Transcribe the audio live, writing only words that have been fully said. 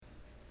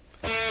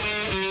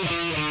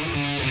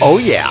Oh,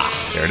 yeah.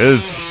 There it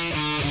is.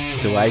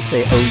 Do I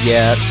say oh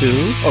yeah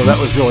too? Oh, that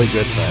was really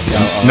good,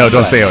 Fred. No,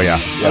 don't say oh yeah.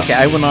 Okay,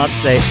 I will not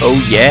say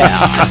oh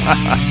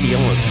yeah.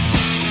 Feeling it.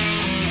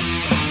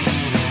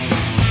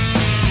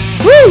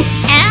 Woo!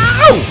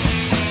 Ow!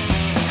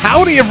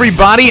 Howdy,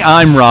 everybody.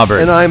 I'm Robert.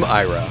 And I'm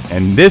Ira.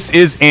 And this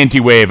is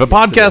Anti-Wave, a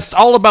podcast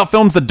all about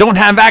films that don't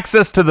have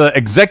access to the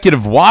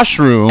executive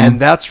washroom. And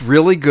that's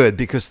really good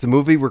because the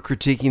movie we're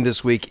critiquing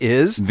this week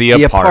is The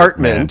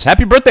Apartment.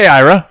 Happy birthday,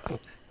 Ira.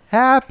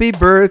 Happy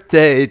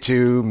birthday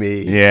to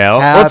me. Yeah,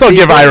 let's all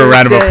give Ira a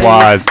round of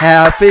applause. Or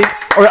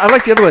I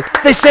like the other one.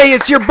 They say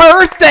it's your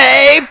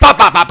birthday. Pa,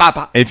 pa, pa, pa,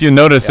 pa. If you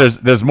notice,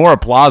 there's more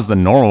applause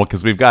than normal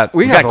because we've got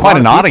quite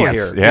an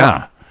audience. Here.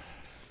 Yeah.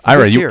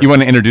 Ira, you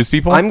want to introduce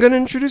people? I'm going to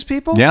introduce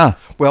people? Yeah.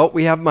 Well,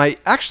 we have I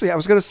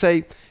was going to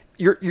say,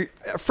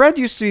 Fred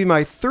used to be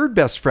my third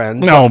best friend.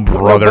 No,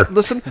 brother.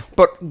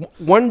 But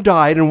one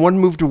died and one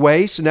moved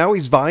away, so now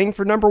he's vying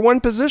for number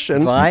one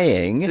position.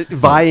 Vying. You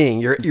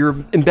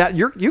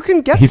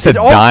can get. He said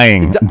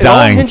dying. It all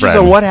Dying, hinges Fred.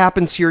 on what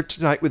happens here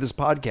tonight with this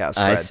podcast.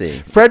 Fred. I see.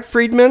 Fred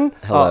Freedman,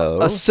 Hello.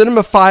 A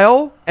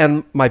cinemaphile,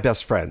 and my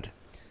best friend.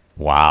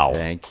 Wow.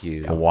 Thank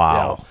you.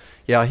 Wow.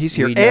 Yeah, he's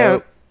here. We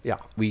know- Yeah.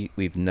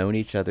 We've known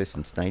each other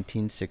since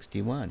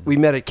 1961. We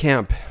met at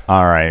camp.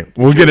 All right.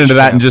 We'll get into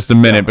that in just a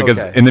minute because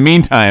okay. in the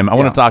meantime, I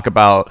want Yeah. to talk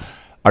about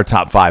our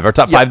top five. Our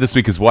top five this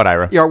week is what,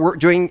 Ira? Yeah, we're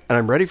doing, and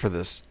I'm ready for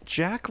this,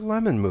 Jack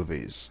Lemmon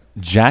movies.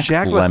 Jack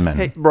Lemmon.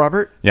 Hey,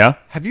 Robert. Yeah?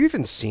 Have you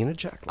even seen a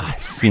Jack Lemmon?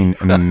 I've seen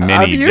many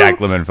Have you? Jack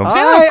Lemmon films.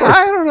 Yeah, of course.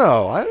 I don't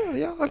know.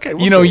 Okay.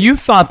 We'll see. You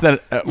thought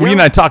that, we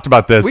and I talked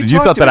about this, We and you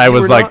talked thought that about I you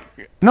was were like,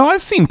 no,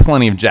 I've seen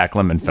plenty of Jack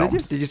Lemmon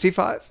films. Did you see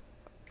 5?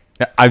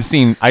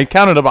 I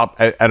counted about,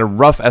 at a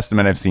rough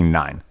estimate, I've seen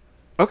 9.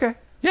 Okay.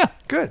 Yeah.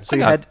 Good. So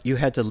you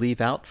had to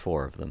leave out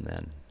 4 of them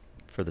then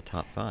for the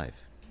top 5.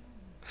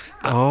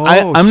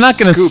 I'm not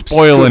going to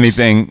spoil scoops.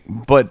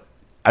 anything, but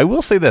I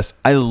will say this.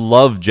 I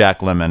love Jack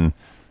Lemmon,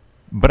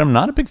 but I'm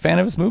not a big fan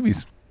of his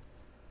movies.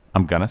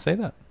 I'm going to say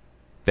that.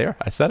 There,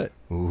 I said it.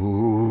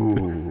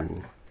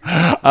 Ooh.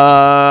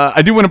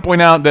 I do want to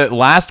point out that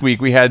last week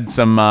we had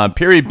some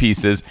period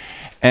pieces,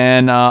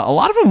 and a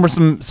lot of them were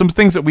some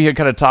things that we had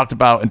kind of talked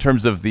about in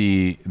terms of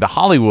the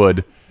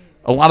Hollywood.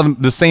 A lot of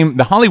them,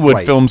 the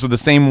Hollywood films were the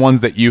same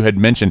ones that you had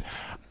mentioned.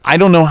 I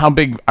don't know how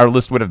big our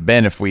list would have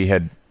been if we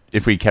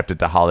kept it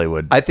to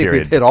Hollywood. I think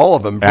period. we hit all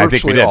of them, virtually I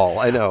think we did. all.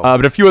 I know.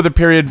 But a few other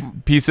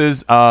period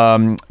pieces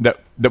that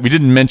we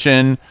didn't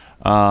mention.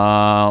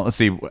 Let's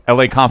see,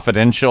 L.A.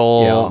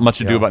 Confidential,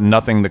 Much Ado About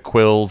Nothing, The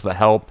Quills, The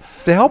Help.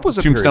 The Help was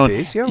a Tombstone.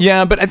 period piece,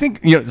 Yeah, but I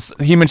think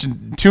he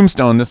mentioned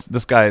Tombstone. This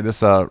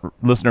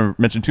listener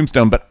mentioned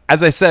Tombstone. But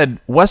as I said,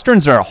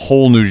 westerns are a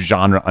whole new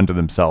genre unto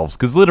themselves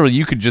because literally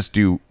you could just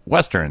do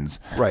westerns,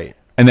 Right.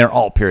 And they're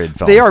all period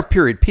films. They are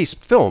period piece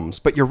films,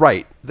 but you're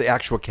right. The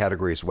actual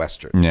category is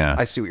Western. Yeah.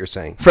 I see what you're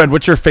saying. Fred,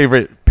 what's your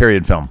favorite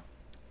period film?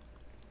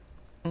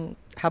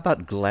 How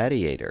about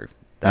Gladiator?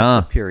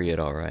 That's a period,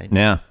 all right.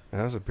 Yeah.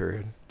 That was a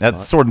period.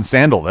 That's Sword and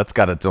Sandal. That's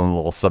got its own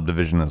little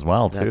subdivision as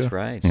well, too. That's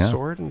right. Yeah.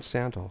 Sword and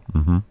Sandal.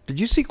 Mm-hmm. Did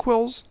you see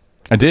Quills?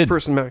 I did.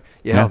 The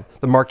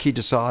Marquis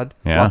de Sade.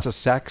 Yeah. Lots of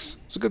sex.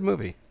 It's a good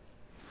movie.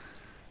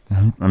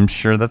 I'm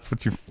sure that's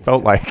what you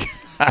felt like.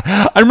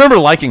 I remember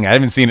liking it. I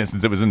haven't seen it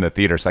since it was in the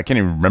theater, so I can't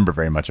even remember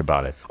very much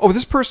about it. Oh,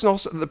 this person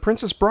also, The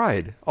Princess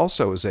Bride,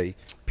 also is a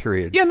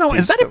period. Yeah, no,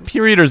 is that a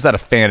period or is that a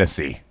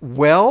fantasy?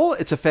 Well,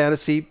 it's a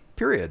fantasy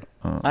period.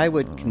 I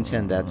would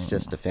contend that's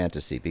just a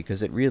fantasy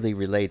because it really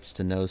relates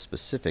to no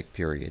specific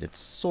period. It's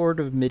sort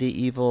of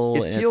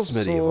medieval. It feels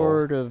medieval.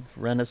 Sort of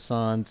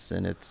Renaissance,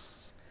 and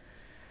it's...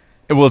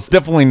 Well, it's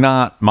definitely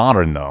not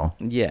modern, though.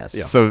 Yes.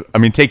 Yeah. So, I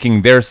mean,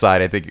 taking their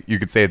side, I think you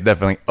could say it's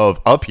definitely of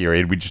a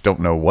period. We just don't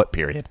know what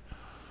period.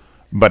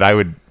 But I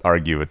would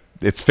argue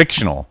it's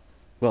fictional.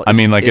 Well, I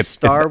mean, like it's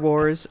Star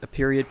Wars a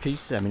period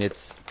piece? I mean,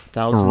 it's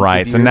thousands right.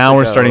 of years So now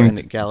we're ago starting. in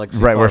a galaxy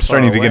Right, far, we're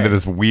starting far to get into away.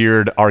 this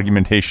weird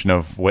argumentation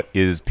of what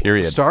is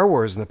period. Star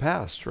Wars in the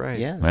past, right?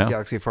 Yes. Yeah.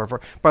 Galaxy far,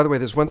 far. By the way,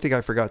 there's one thing I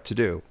forgot to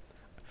do.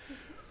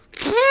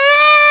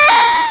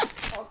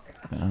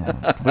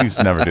 Please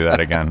never do that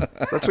again.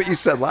 That's what you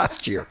said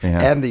last year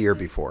Yeah. and the year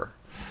before.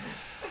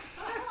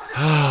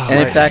 And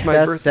in It's fact,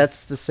 my birthday.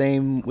 that's the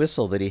same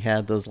whistle that he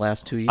had those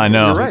last 2 years. I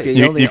know. You're right.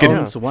 He only can,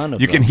 owns one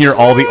of you them. can hear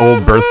all the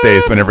old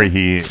birthdays whenever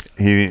he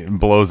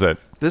blows it.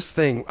 This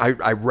thing,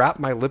 I wrap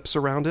my lips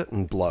around it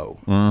and blow.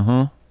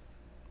 Mm-hmm.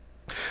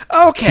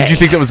 Okay. Did you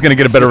think that was going to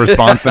get a better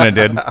response than it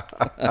did?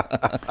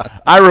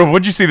 Ira,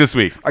 what'd you see this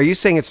week? Are you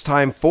saying it's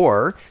time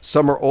for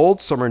Some Are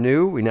Old, Some Are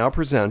New? We now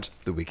present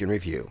the Week in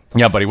Review.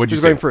 Yeah, buddy, what'd you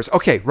Who's see? going first?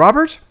 Okay,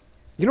 Robert,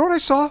 you know what I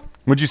saw?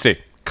 What'd you see?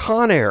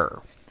 Con Air.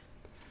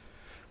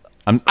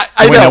 Wait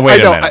I a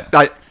know.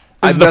 minute.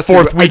 This is the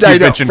fourth week you've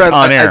mentioned Fred,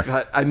 Con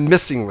Air. I'm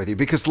missing with you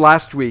because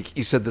last week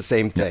you said the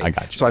same thing. I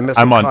got you. So I'm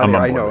missing I'm on Con Air.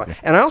 board I know. with you.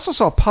 And I also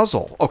saw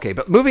Puzzle. Okay,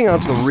 but moving on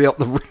to the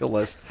real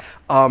list.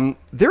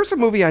 There's a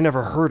movie I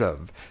never heard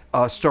of,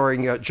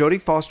 starring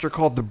Jodie Foster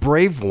called The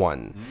Brave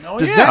One. Oh,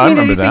 Does yeah, that I mean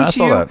remember anything that. I to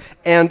saw you? that.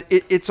 And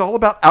it's all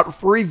about out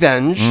for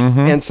revenge,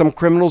 and some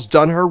criminals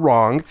done her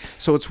wrong.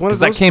 So it's one of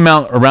That those. came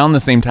out around the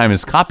same time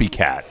as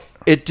Copycat.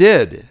 It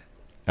did.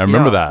 I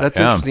remember Yeah, that. That's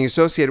yeah. interesting.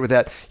 Associated with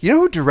that, you know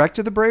who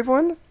directed The Brave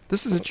One?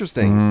 This is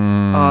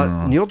interesting.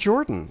 Neil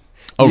Jordan.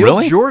 Oh, Neil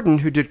really? Jordan,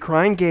 who did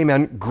Crying Game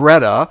and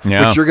Greta,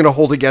 Yeah. which you're going to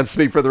hold against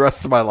me for the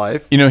rest of my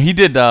life. You know, he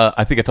did.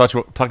 I think I talked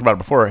about it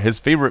before.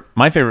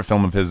 My favorite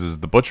film of his is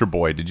The Butcher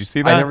Boy. Did you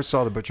see that? I never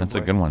saw The Butcher That's Boy.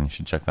 a good one. You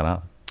should check that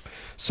out.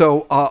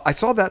 So I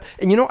saw that,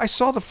 and I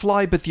saw The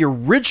Fly, but the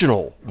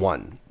original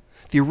one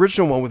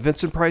with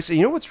Vincent Price. And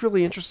you know what's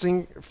really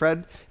interesting,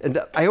 Fred? And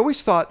that I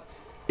always thought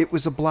it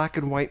was a black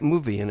and white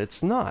movie, and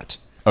it's not.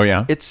 Oh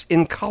yeah, It's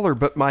in color,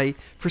 but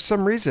for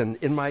some reason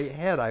in my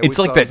head I always it's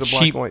like thought that it was a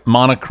black cheap and white.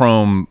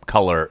 monochrome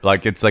color.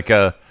 Like it's like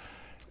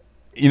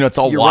it's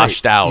all You're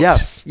washed right. out.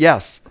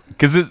 Yes.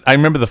 Because I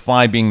remember The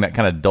Fly being that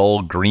kind of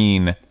dull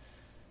green.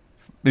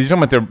 You're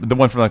talking about the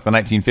one from like the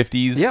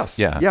 1950s. Yes.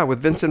 Yeah. Yeah, with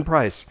Vincent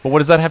Price. But what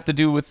does that have to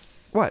do with?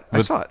 What? I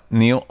with saw it.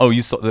 Neil. Oh,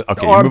 you saw. Okay.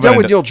 Oh, you're I'm moving done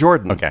with into- Neil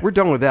Jordan. Okay. We're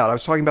done with that. I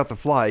was talking about The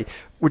Fly,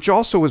 which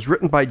also was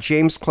written by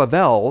James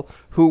Clavell,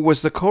 who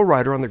was the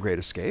co-writer on The Great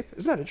Escape.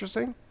 Isn't that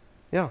interesting?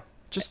 Yeah.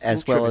 Just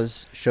As well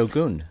as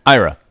Shogun.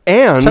 Ira.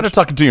 And Try to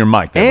talk into your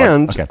mic. There,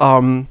 and Mark.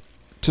 Okay.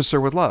 To Sir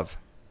with Love.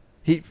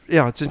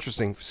 It's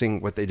interesting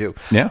seeing what they do.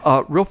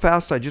 Yeah. Real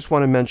fast, I just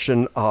want to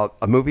mention a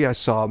movie I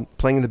saw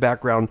playing in the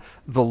background,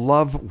 The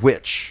Love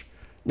Witch.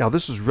 Now,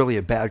 this was really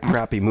a bad,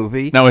 crappy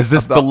movie. Now, is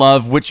this The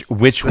Love? Which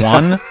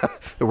one?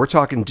 We're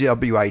talking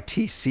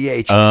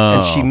WITCH. Oh.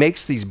 And she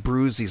makes these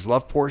brews, these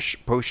love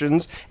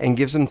potions, and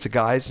gives them to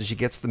guys, and she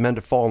gets the men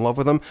to fall in love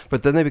with them.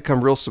 But then they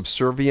become real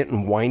subservient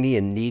and whiny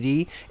and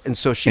needy. And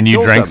so she And you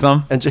kills drank them.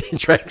 some? And she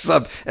drank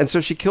some. And so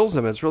she kills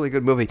them. It's a really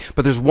good movie.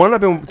 But there's one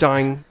I've been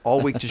dying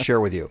all week to share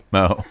with you.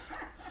 No.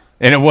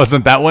 And it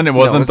wasn't that one? It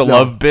wasn't The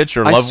Love Bitch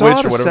or Love I saw Witch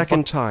it or a whatever?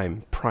 second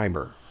time,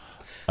 Primer.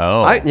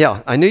 Oh. I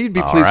knew you'd be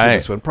All pleased right. with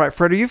this one.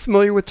 Fred, are you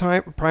familiar with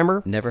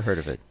Primer? Never heard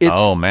of it.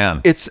 Oh,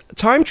 man. It's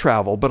time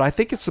travel, but I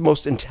think it's the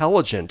most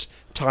intelligent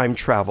time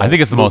travel. I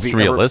think it's the most movie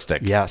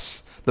realistic. Ever.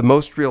 Yes, the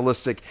most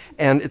realistic,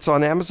 and it's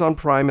on Amazon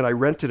Prime. And I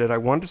rented it. I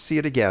wanted to see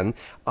it again.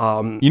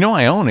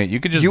 I own it.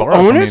 You could just You borrow it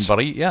own from it,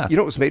 anybody. Yeah. You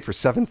know, it was made for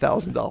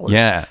 $7,000.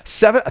 Yeah.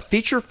 A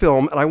feature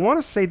film, and I want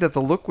to say that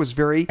the look was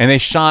very. And they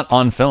shot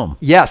on film.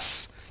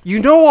 Yes, you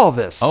know all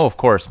this. Oh, of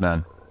course,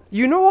 man.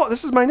 You know,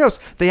 this is my notes.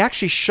 They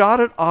actually shot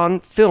it on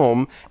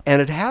film,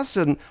 and it has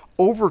an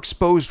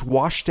overexposed,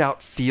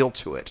 washed-out feel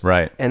to it.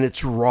 Right. And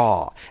it's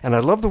raw. And I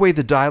love the way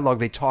the dialogue,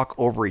 they talk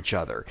over each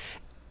other.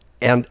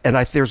 And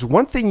there's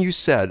one thing you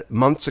said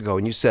months ago,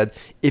 and you said,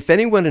 if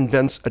anyone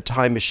invents a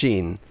time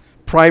machine,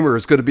 Primer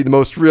is going to be the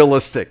most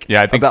realistic.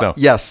 Yeah, I think so.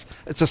 Yes.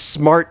 It's a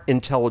smart,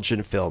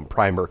 intelligent film,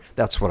 Primer.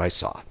 That's what I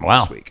saw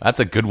Wow. this week. That's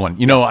a good one.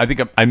 I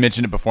think I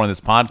mentioned it before in this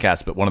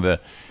podcast, but one of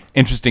the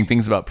interesting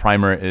things about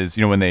Primer is,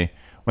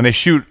 when they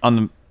shoot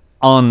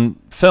on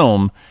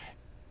film,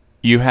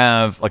 you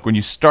have, like, when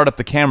you start up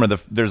the camera,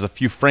 there's a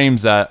few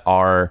frames that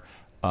are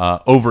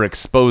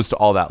overexposed to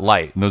all that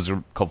light, and those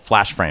are called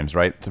flash frames,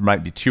 right? There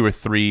might be 2 or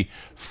 3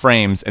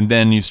 frames, and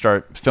then you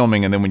start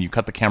filming, and then when you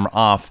cut the camera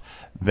off,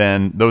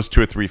 then those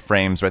 2 or 3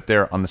 frames right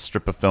there on the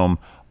strip of film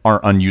are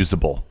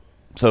unusable.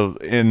 So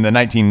in the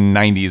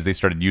 1990s, they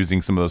started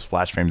using some of those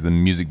flash frames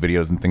in music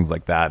videos and things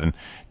like that, and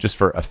just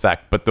for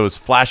effect. But those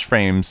flash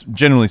frames,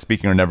 generally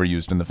speaking, are never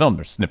used in the film.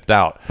 They're snipped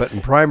out. But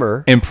in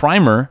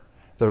Primer...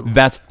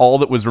 That's all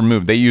that was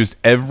removed. They used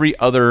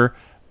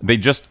they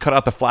just cut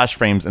out the flash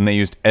frames, and they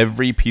used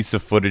every piece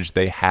of footage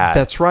they had.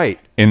 That's right.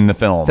 In the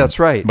film. That's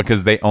right.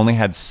 Because they only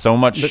had so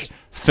much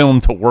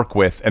film to work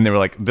with, and they were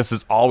like, this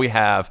is all we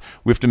have.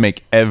 We have to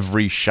make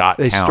every shot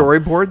They count.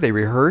 storyboard, they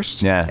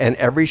rehearsed, Yeah. and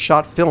every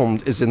shot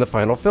filmed is in the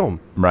final film.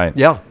 Right.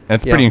 Yeah.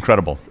 That's Yeah. pretty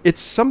incredible.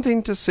 It's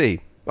something to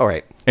see. All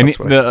right. And That's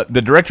what I said.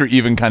 the director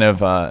even kind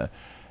of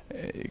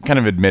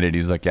admitted,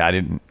 he's like, yeah, I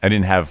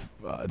didn't have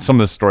some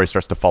of the story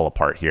starts to fall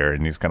apart here,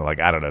 and he's kind of like,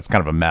 I don't know, it's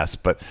kind of a mess,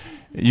 but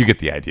you get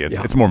the idea.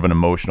 It's more of an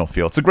emotional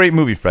feel. It's a great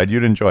movie, Fred.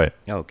 You'd enjoy it.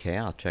 Okay,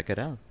 I'll check it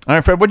out. All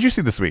right, Fred, what'd you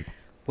see this week?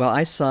 Well,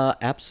 I saw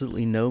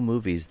absolutely no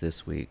movies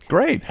this week.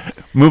 Great.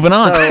 Moving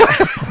on.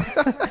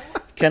 So,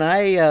 can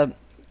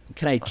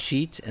I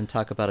cheat and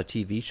talk about a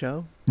TV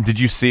show? Did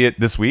you see it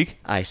this week?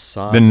 I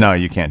saw. Then no,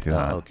 you can't do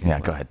that. okay, Yeah,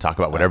 go ahead. Talk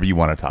about whatever you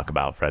want to talk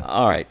about, Fred.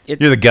 All right.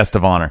 You're the guest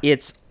of honor.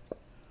 It's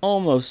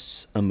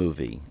almost a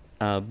movie.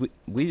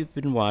 We've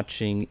been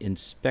watching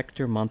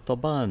Inspector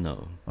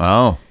Montalbano.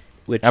 Oh.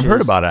 Which I've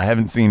heard is- about it. I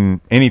haven't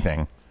seen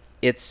anything.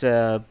 It's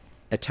a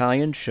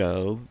Italian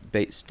show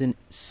based in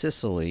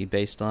Sicily,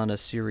 based on a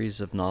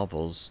series of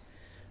novels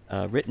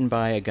written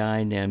by a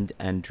guy named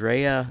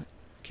Andrea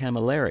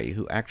Camilleri,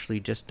 who actually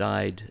just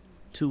died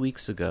 2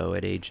 weeks ago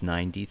at age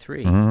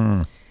 93.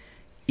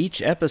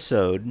 Each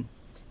episode,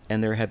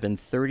 and there have been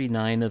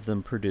 39 of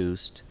them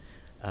produced,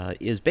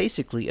 is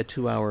basically a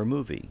 2-hour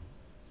movie.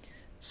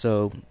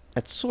 So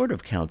that sort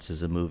of counts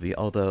as a movie,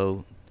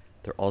 although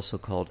they're also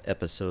called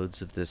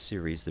episodes of this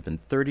series. There have been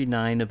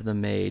 39 of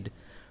them made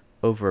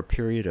over a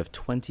period of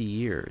 20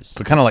 years.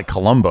 So kind of like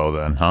Columbo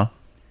then, huh?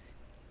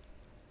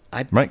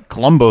 I Right?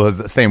 Columbo is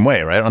the same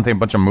way, right? Aren't they a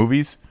bunch of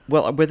movies?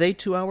 Well, were they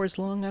 2 hours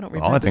long? I don't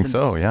remember. Oh, I think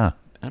so, yeah.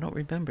 I don't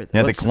remember.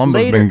 Yeah, I think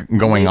Columbo's been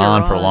going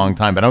on for a long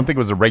time, but I don't think it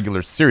was a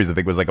regular series. I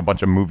think it was like a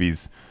bunch of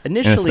movies.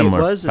 Initially, in a similar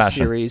it was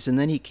fashion. a series, and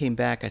then he came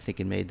back, I think,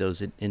 and made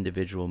those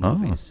individual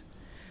movies.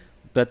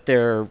 But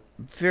they're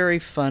very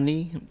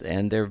funny,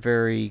 and they're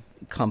very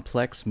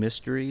complex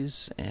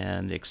mysteries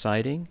and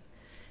exciting,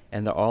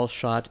 and they're all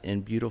shot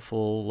in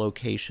beautiful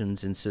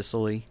locations in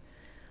Sicily.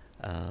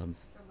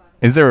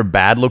 Is there a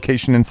bad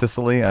location in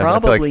Sicily? I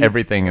feel like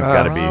everything has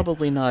got to be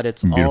Probably not.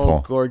 It's beautiful.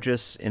 all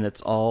gorgeous, and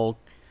it's all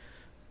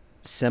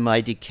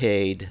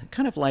semi-decayed,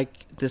 kind of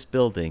like this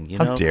building. You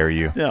know? How dare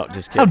you? No,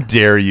 just How kidding.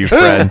 dare you,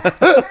 Fred?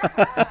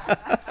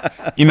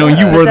 You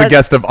were the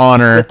guest of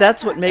honor, But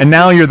that's what makes and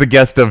now you're the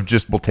guest of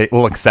just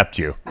we'll accept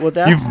you. Well,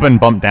 that's- You've been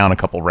bumped down a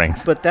couple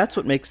ranks. But that's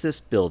what makes this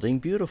building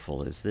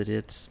beautiful, is that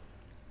it's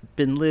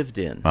been lived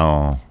in.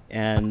 Oh,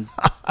 And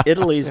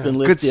Italy's been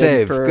lived Good in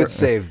save. for Good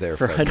save there,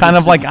 for Fred. hundreds kind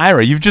of like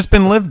Ira. You've just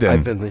been lived in.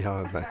 I've been.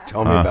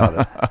 Tell me about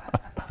it.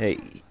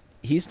 Hey,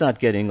 he's not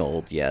getting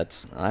old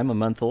yet. I'm a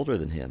month older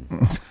than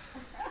him.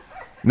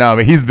 No,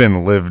 but he's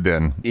been lived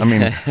in. I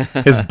mean,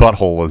 his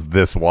butthole is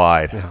this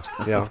wide.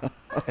 Yeah,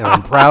 and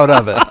I'm proud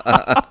of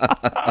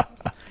it.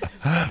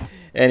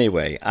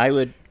 Anyway, I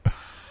would.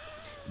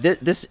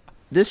 This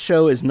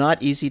show is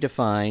not easy to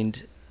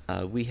find.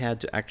 We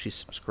had to actually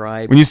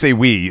subscribe. When you say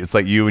we, it's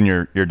like you and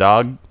your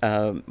dog.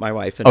 My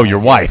wife and Oh, I. your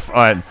wife. All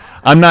right.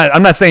 I'm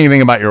not saying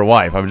anything about your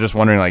wife. I was just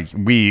wondering, like,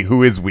 we.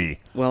 Who is we?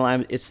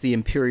 Well, it's the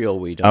imperial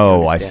we. Don't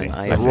Oh, you I understand? see.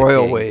 I The am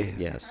royal king. we.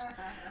 Yes.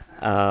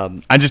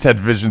 I just had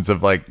visions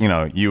of like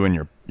you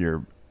and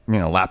your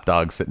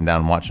lapdog sitting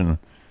down watching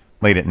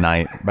late at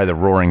night by the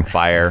roaring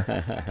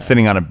fire,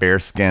 sitting on a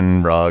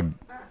bearskin rug.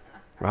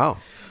 Wow.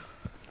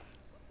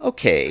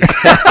 Okay.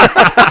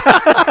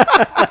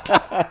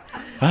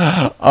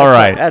 All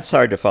right. That's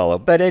hard to follow.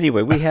 But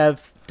anyway, we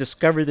have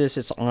discovered this.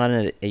 It's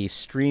on a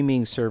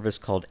streaming service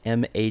called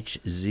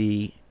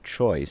MHZ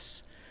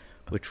Choice,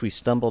 which we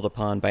stumbled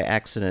upon by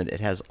accident. It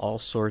has all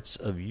sorts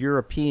of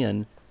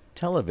European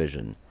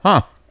television.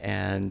 Huh.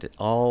 And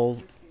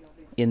all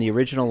in the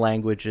original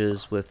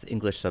languages with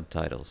English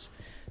subtitles.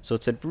 So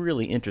it's a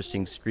really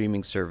interesting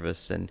streaming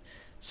service, and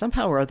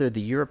somehow or other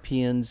the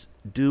Europeans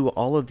do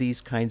all of these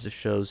kinds of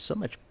shows so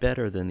much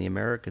better than the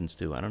Americans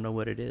do. I don't know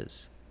what it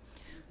is.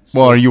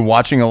 Well, are you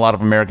watching a lot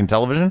of American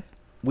television?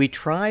 We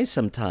try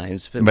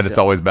sometimes, But it's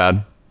always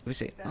bad. we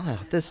say, "Oh,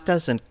 this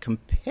doesn't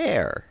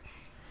compare.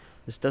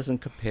 This doesn't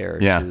compare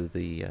Yeah. to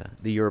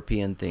the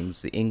European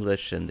things, the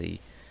English and the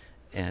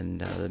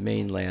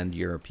mainland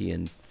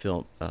European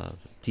film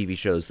TV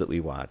shows that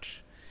we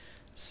watch."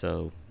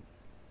 So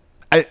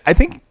I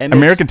think And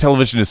American it's-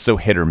 television is so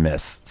hit or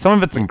miss. Some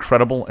of it's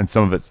incredible and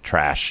some of it's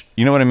trash.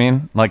 You know what I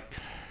mean? Like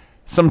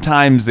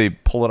sometimes they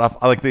pull it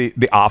off. Like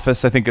the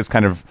Office, I think, is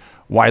kind of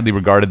widely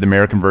regarded. The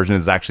American version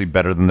is actually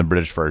better than the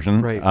British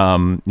version. Right.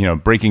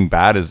 Breaking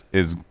Bad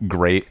is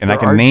great, and There I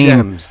can are name.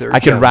 gems. There are I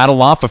could gems. rattle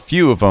off a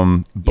few of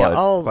them, but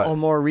all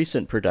more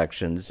recent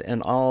productions,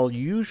 and all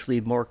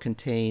usually more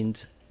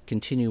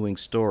continuing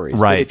stories.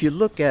 Right. But if you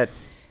look at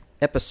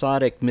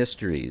episodic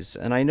mysteries,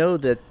 and I know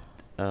that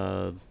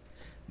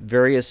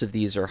various of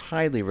these are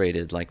highly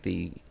rated, like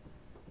the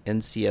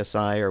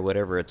NCSI or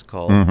whatever it's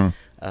called,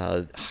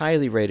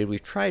 highly rated.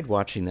 We've tried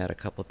watching that a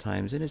couple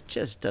times, and it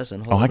just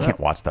doesn't hold I up. can't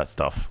watch that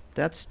stuff.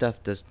 That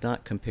stuff does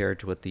not compare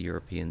to what the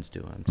Europeans do.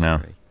 I'm No.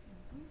 sorry.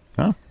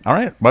 Oh, all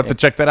right, we'll have to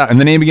check that out.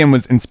 And the name again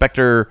was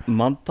Inspector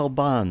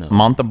Montalbano.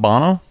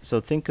 Montalbano.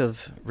 So think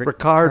of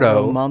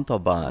Ricardo.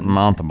 Montalban,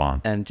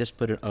 Montalban. and just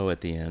put an O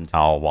at the end.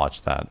 I'll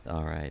watch that.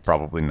 All right.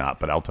 Probably not,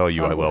 but I'll tell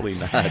you Probably I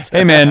will. not.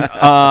 Hey man,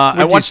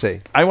 I you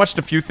say? watched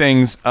a few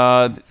things.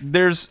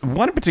 There's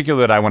one in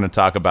particular that I want to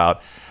talk about.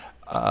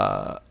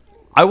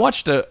 I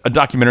watched a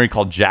documentary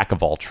called Jack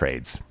of All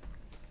Trades,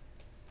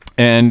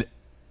 and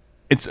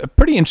it's a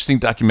pretty interesting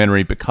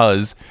documentary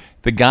because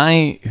the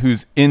guy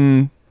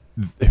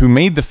who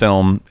made the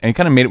film and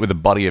kind of made it with a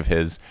buddy of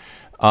his.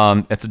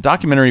 It's a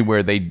documentary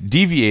where they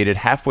deviated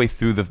halfway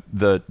through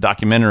the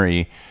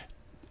documentary,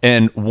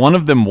 and one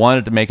of them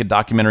wanted to make a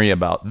documentary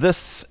about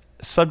this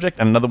subject,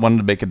 and another wanted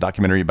to make a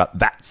documentary about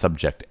that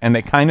subject, and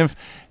they kind of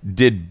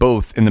did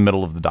both in the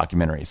middle of the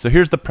documentary. So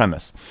here's the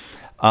premise.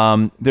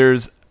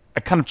 There's a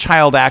kind of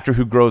child actor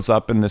who grows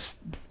up in this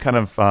kind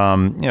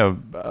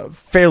of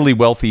fairly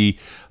wealthy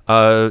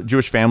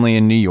Jewish family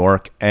in New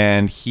York,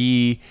 and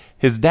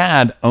his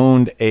dad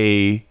owned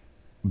a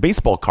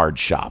baseball card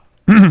shop,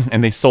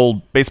 and they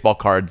sold baseball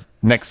cards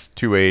next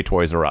to a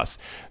Toys R Us.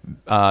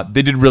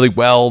 They did really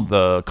well.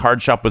 The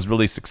card shop was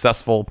really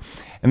successful,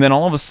 and then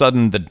all of a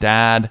sudden, the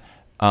dad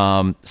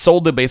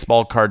sold the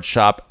baseball card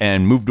shop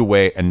and moved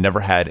away and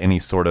never had any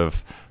sort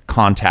of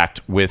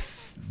contact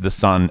with the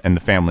son and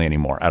the family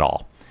anymore at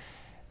all.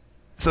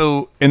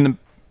 So in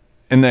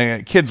in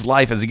the kid's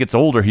life, as he gets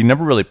older, he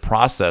never really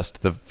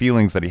processed the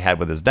feelings that he had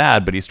with his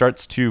dad, but he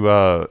starts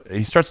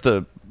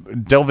to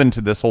delve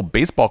into this whole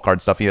baseball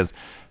card stuff. He has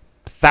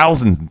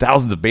thousands and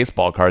thousands of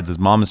baseball cards. His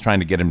mom is trying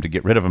to get him to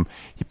get rid of them.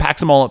 He packs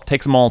them all up,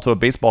 takes them all to a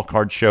baseball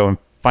card show, and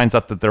finds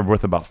out that they're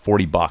worth about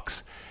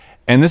 $40.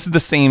 And this is the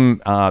same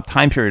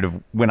time period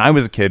of when I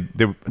was a kid.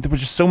 There were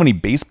just so many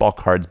baseball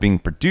cards being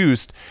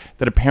produced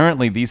that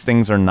apparently these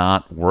things are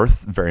not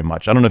worth very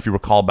much. I don't know if you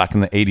recall back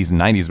in the 80s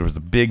and 90s, there was a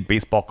big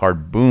baseball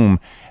card boom,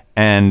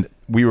 and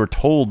we were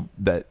told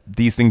that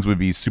these things would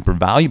be super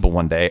valuable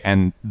one day,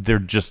 and they're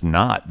just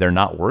not. They're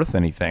not worth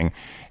anything.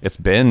 It's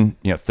been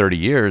 30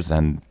 years,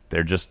 and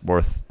they're just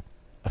worth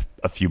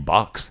a few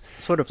bucks.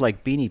 Sort of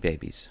like Beanie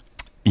Babies.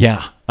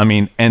 Yeah, I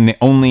mean, and the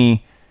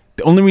only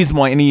reason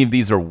why any of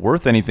these are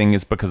worth anything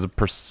is because of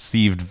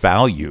perceived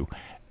value,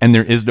 and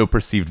there is no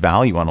perceived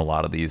value on a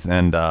lot of these.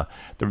 And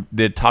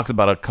it talks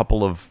about a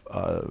couple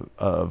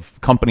of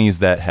companies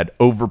that had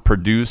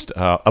overproduced.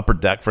 Upper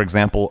Deck, for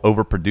example,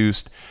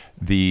 overproduced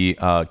the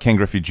Ken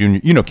Griffey Jr.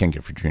 You know Ken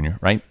Griffey Jr.,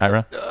 right,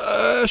 Ira?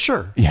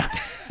 Sure. Yeah.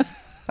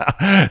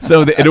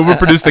 So it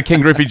overproduced the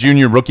Ken Griffey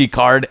Jr. rookie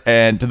card,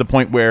 and to the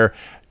point where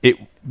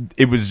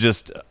it was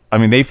just, I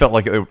mean, they felt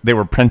like they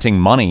were printing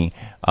money.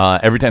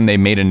 Every time they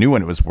made a new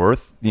one, it was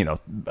worth,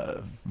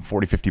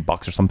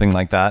 $40-$50 or something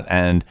like that.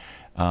 And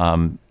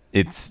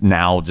it's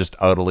now just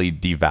utterly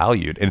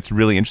devalued. And it's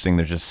really interesting.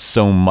 There's just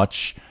so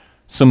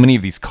many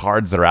of these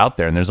cards that are out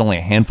there, and there's only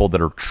a handful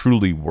that are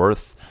truly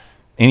worth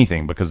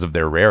anything because of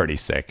their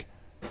rarity's sake.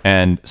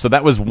 And so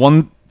that was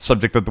one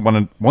subject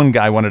that one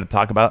guy wanted to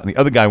talk about, and the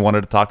other guy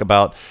wanted to talk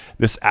about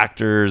this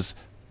actor's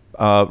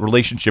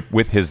relationship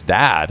with his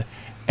dad.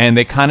 And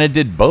they kind of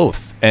did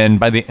both. And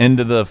by the end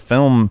of the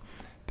film,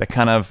 they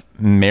kind of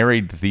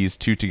married these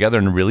two together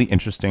in a really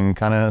interesting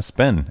kind of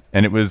spin.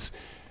 And it was,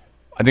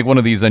 I think, one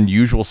of these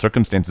unusual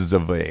circumstances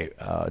of a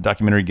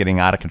documentary getting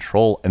out of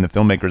control and the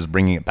filmmakers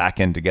bringing it back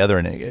in together.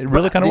 And it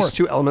really kind of worked. These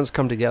two elements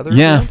come together?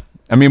 Yeah.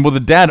 I mean, well, the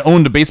dad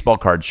owned a baseball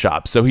card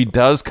shop, so he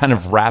does kind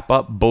of wrap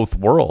up both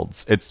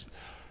worlds. It's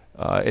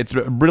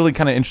a really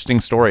kind of interesting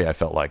story, I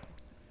felt like.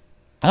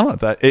 I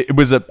don't know. It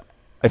was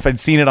if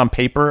I'd seen it on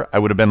paper, I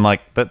would have been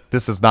like,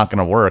 this is not going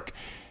to work.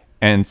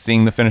 And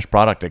seeing the finished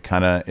product,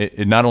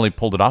 it not only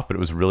pulled it off, but it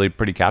was really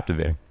pretty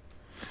captivating.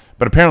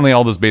 But apparently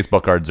all those baseball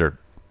cards are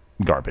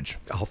garbage.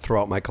 I'll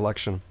throw out my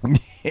collection.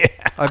 Yeah.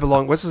 I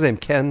belong, what's his name,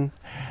 Ken?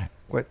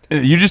 What?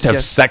 You just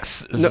have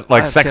sex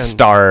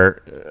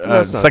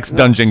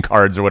dungeon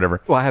cards or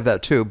whatever. Well, I have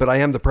that too, but I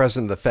am the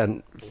president of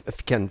the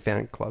Ken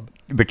fan club.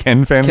 The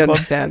Ken fan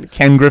club?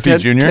 Ken Griffey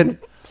Jr.? Ken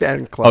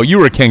fan club. Oh, you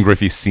were a Ken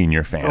Griffey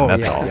Senior fan. Oh,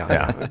 that's yeah, all.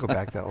 Yeah. I'll go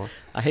back that one.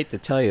 I hate to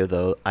tell you,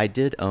 though, I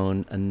did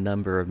own a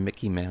number of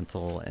Mickey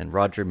Mantle and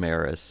Roger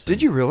Maris.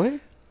 Did you really?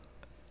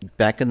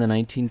 Back in the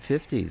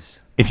 1950s.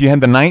 If you had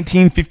the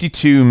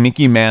 1952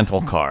 Mickey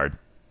Mantle card,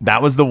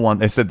 that was the one.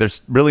 They said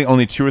there's really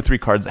only 2 or 3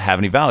 cards that have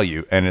any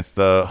value, and it's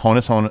the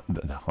Honus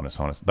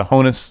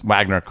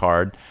Wagner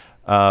card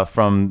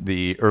from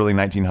the early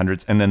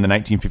 1900s, and then the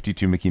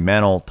 1952 Mickey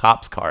Mantle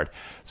Topps card.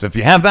 So if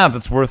you have that,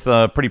 that's worth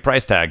a pretty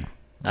price tag.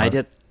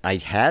 I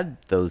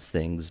had those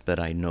things, but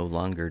I no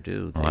longer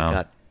do.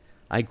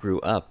 I grew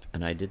up,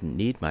 and I didn't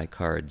need my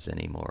cards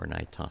anymore, and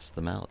I tossed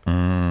them out.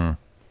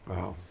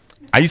 Wow.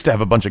 I used to have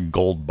a bunch of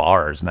gold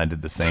bars, and I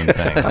did the same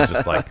thing. I was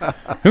just like,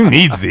 who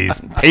needs these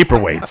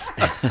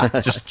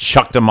paperweights? Just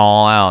chucked them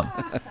all out.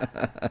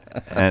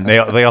 And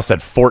they all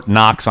said Fort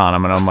Knox on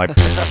them, and I'm like,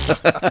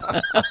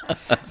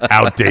 it's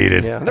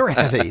outdated. Yeah, they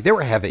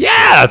were heavy.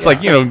 Yeah, it's like,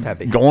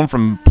 heavy. going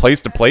from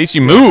place to place,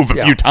 you move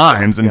a few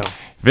times, and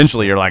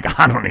eventually you're like,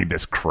 I don't need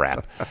this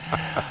crap.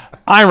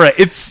 Ira,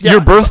 it's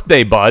your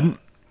birthday, bud.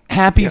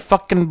 Happy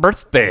fucking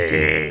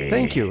birthday!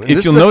 Thank you.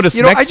 If you'll notice,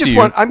 next to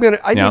you,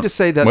 I need to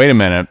say that. Wait a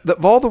minute. That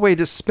of all the way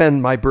to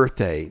spend my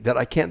birthday, that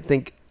I can't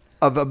think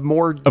of a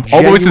more of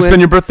all the ways to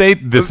spend your birthday.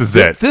 This is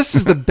it. This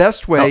is the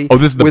best way.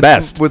 This is the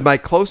best with my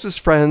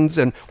closest friends,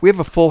 and we have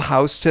a full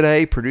house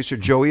today. Producer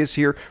Joey is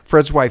here.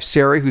 Fred's wife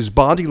Sarah, who's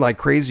bonding like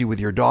crazy with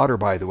your daughter.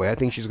 By the way, I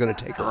think she's going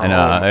to take her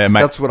home.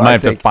 That's what I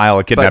think. Have to file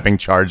a kidnapping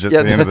charge at the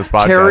end of this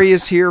podcast. Terry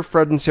is here.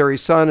 Fred and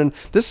Sarah's son, and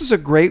this is a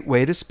great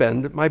way to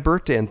spend my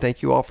birthday. And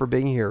thank you all for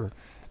being here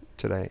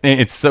today.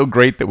 It's so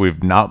great that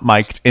we've not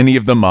mic'd any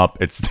of them up.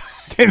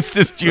 It's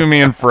just you,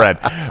 me, and Fred.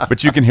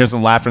 But you can hear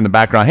some laughter in the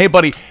background. Hey,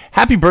 buddy,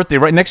 happy birthday.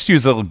 Right next to you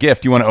is a little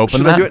gift. You want to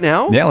open that? Should I do it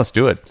now? Yeah, let's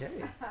do it. Okay.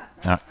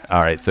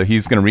 All right, so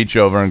he's going to reach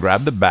over and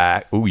grab the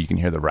bag. Ooh, you can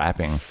hear the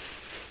wrapping.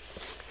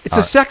 It's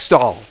a sex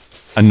doll.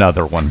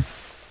 Another one.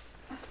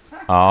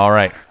 All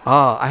right.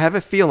 I have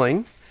a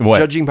feeling, what?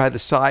 Judging by the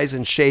size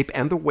and shape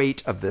and the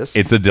weight of this,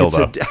 it's a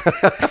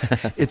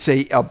dildo. It's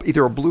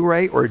either a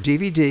Blu-ray or a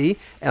DVD,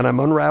 and I'm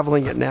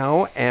unraveling it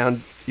now.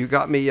 And you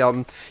got me.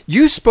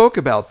 You spoke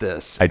about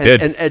this. I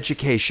did. And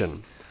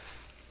education.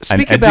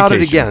 Speak about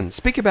it again.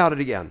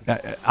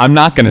 I'm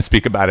not going to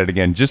speak about it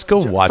again. Just go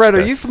watch Fred,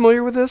 this. are you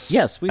familiar with this?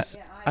 Yes,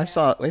 I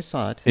saw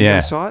it. Yeah.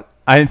 You saw it?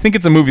 I think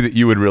it's a movie that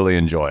you would really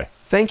enjoy.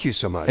 Thank you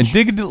so much. And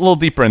dig a little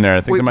deeper in there.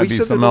 I think there might be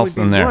something else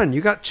in there. One.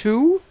 You got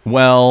 2?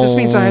 Well, this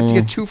means I have to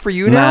get 2 for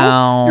you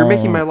now? No. You're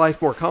making my life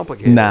more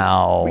complicated.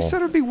 No. We said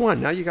it would be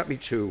 1. Now you got me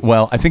 2.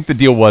 Well, I think the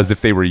deal was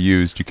if they were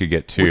used, you could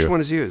get 2. Which one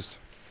is used?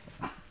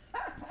 They're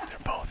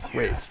both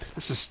Wait, used.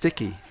 this is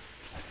sticky.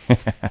 Well,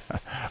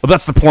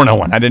 that's the porno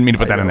one. I didn't mean to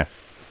put that in there.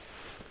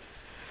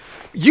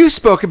 You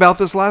spoke about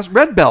this last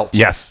Red Belt.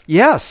 Yes.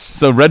 Yes.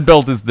 So Red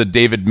Belt is the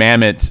David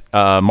Mamet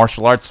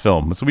martial arts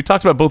film. So we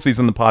talked about both these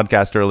on the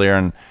podcast earlier,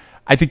 and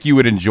I think you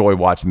would enjoy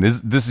watching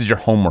this. This is your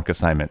homework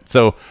assignment.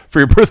 So for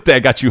your birthday, I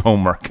got you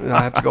homework.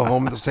 I have to go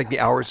home. This will take me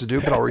hours to do,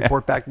 but I'll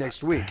report back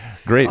next week.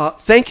 Great.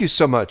 Thank you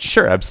so much.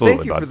 Sure, absolutely,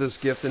 Thank you bud. for this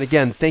gift. And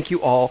again, thank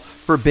you all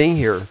for being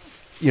here.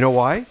 You know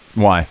why?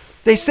 Why?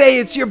 They say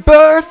it's your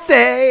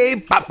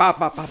birthday. Bop, bop,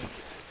 bop, bop.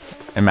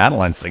 And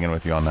Madeline's singing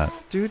with you on that.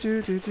 Do.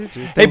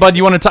 Hey, bud,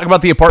 you want to talk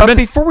about the But apartment?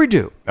 before we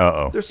do,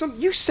 Uh-oh.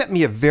 you sent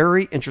me a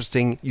very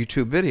interesting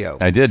YouTube video.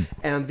 I did.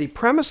 And the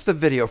premise of the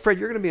video, Fred,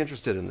 you're going to be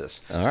interested in this,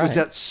 All was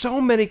right. that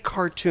so many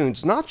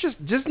cartoons, not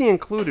just Disney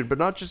included, but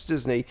not just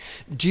Disney,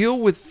 deal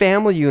with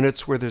family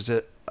units where there's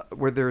a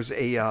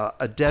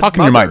dead Talk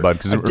in your mother. mic,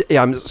 bud, 'cause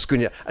I'm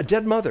screwing you. A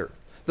dead mother.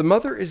 The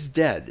mother is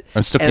dead.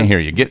 I still can't hear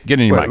you. Get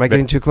in your Wait, mic. am I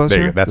getting too close There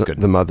you here? go. That's good.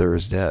 The mother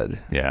is dead.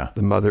 Yeah.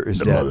 The mother is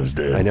dead. mother's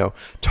dead. I know.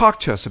 Talk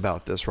to us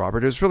about this,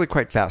 Robert. It was really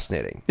quite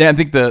fascinating. Yeah, I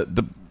think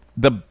the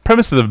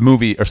premise of the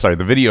movie, or sorry,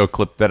 the video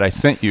clip that I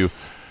sent you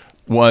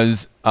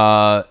was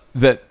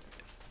that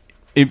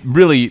it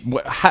really,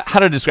 how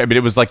to describe it?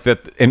 It was like that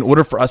in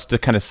order for us to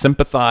kind of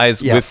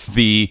sympathize Yes. with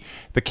the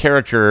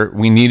character,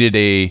 we needed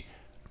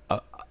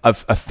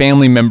a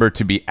family member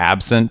to be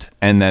absent,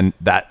 and then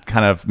that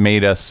kind of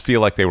made us feel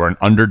like they were an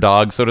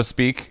underdog, so to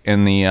speak,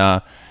 in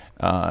the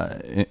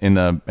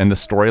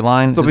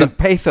storyline. There'll be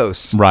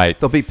pathos. Right.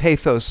 There'll be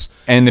pathos.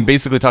 And they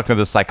basically talked about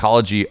the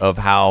psychology of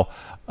how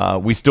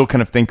we still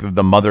kind of think of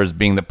the mother as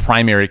being the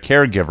primary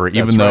caregiver,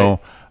 even though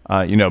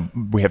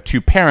we have 2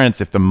 parents.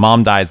 If the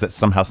mom dies, that's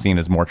somehow seen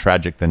as more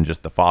tragic than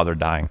just the father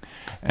dying.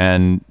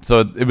 And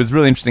so it was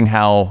really interesting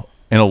how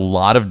in a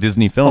lot of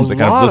Disney films they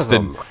kind of lot of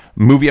listed them.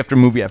 movie after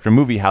movie after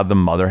movie how the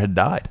mother had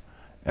died.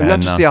 And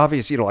not just the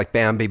obvious, like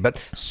Bambi, but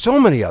so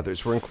many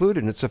others were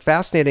included. And it's a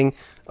fascinating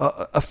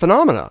a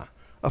phenomena,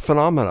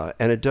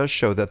 and it does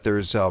show that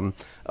there's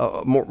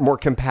more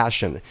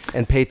compassion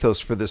and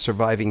pathos for the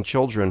surviving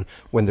children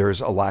when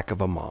there's a lack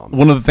of a mom.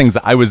 One of the things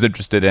that I was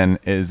interested in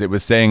is it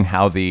was saying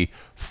how the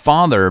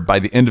father, by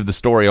the end of the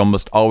story,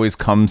 almost always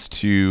comes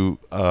to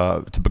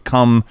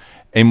become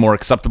a more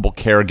acceptable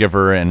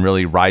caregiver and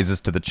really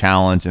rises to the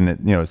challenge. And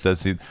it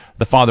says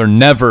the father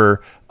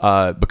never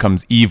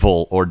becomes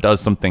evil or does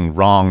something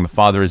wrong. The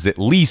father is at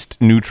least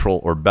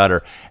neutral or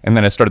better. And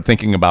then I started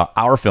thinking about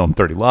our film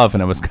 30 Love,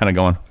 and I was kind of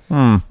going,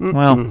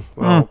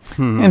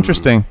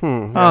 interesting.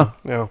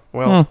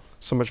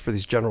 So much for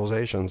these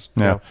generalizations.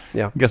 Yeah.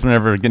 Yeah. I guess we're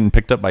never getting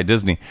picked up by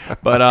Disney.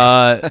 But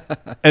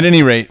at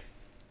any rate,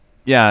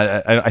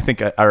 yeah, I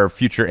think our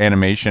future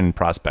animation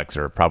prospects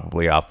are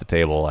probably off the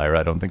table, Ira.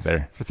 I don't think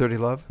they're... For 30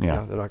 Love?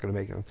 Yeah. They're not going to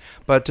make them.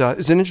 But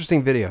it's an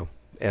interesting video,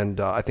 and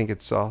I think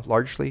it's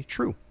largely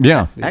true.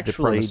 Yeah. The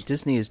Actually, premise.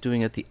 Disney is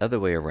doing it the other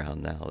way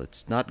around now.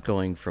 It's not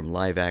going from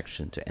live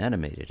action to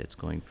animated. It's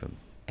going from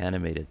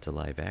animated to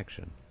live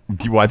action.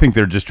 Well, I think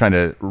they're just trying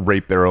to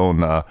rape their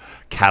own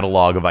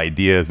catalog of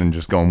ideas and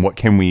just going, what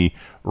can we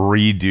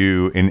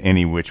redo in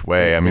any which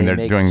way? I mean, they're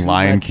make doing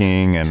Lion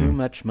King and... too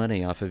much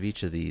money off of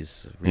each of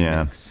these Yeah.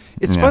 remakes.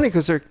 It's Yeah. funny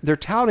because they're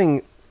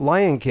touting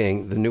Lion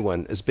King, the new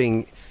one, as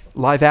being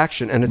live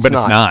action, and it's But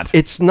not. it's not.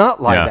 It's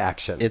not live Yeah.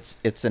 action. It's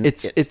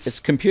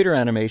computer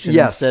animation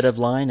Yes. instead of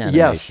line animation.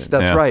 Yes,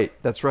 that's Yeah. right.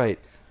 That's right.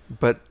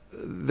 But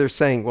they're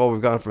saying, well,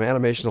 we've gone from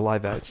animation to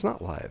live action. It's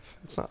not live.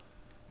 It's not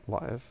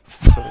live.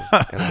 So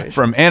animation.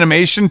 From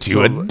animation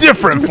to a So-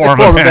 different form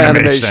of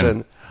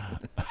animation.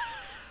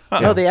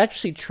 No, they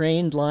actually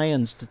trained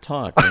lions to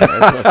talk.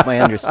 That's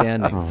my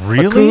understanding.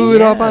 Really?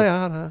 Yes.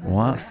 Bayana.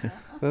 What?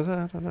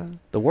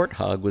 The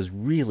warthog was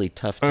really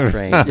tough to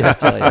train, I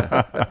tell you.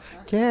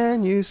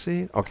 Can you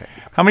see? Okay.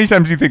 How many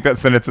times do you think that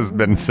sentence has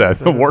been said?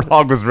 The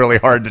warthog was really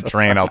hard to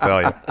train, I'll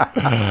tell you.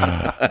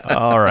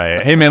 All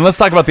right. Hey, man, let's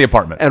talk about The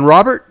Apartment. And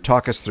Robert,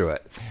 talk us through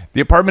it.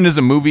 The Apartment is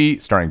a movie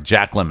starring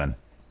Jack Lemmon.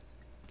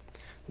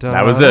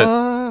 That was it.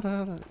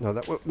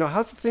 No,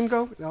 how's the theme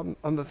go?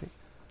 On the theme.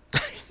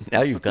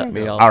 Now you've got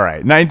me all. All right.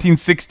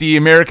 1960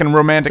 American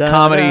romantic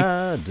comedy.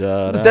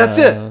 But that's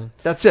it.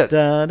 That's it.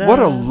 What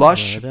a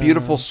lush,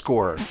 beautiful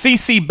score.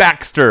 C.C.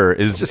 Baxter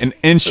is an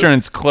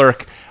insurance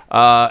clerk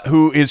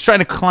who is trying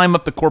to climb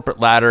up the corporate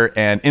ladder,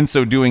 and in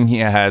so doing, he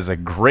has a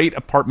great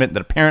apartment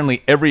that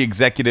apparently every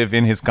executive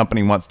in his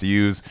company wants to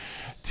use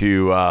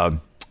to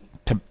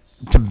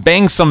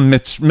bang some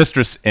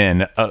mistress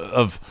in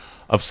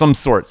of some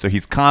sort. So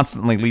he's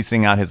constantly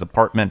leasing out his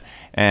apartment,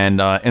 and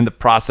in the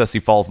process, he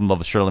falls in love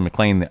with Shirley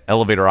MacLaine, the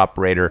elevator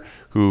operator,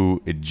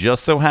 who it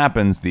just so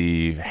happens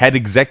the head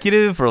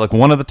executive or like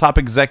one of the top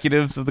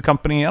executives of the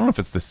company. I don't know if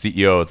it's the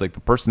CEO, it's like the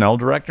personnel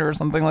director or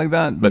something like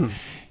that. But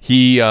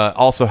he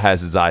also has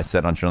his eyes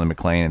set on Shirley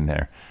MacLaine,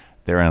 and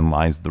therein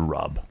lies the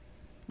rub.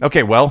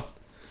 Okay, well,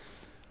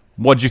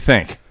 what'd you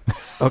think?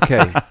 Okay.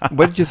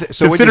 What did you think?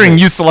 So Considering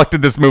you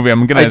selected this movie,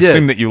 I'm going to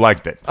assume that you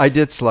liked it. I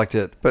did select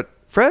it. But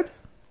Fred,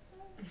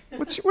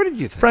 what did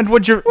you think? Fred,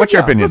 what's your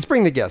opinion? Let's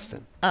bring the guest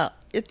in.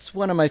 It's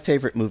one of my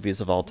favorite movies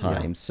of all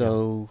time,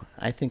 so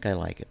I think I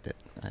like it.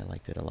 I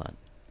liked it a lot.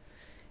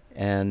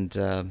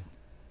 And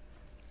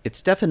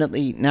it's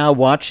definitely, now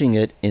watching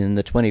it in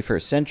the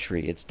 21st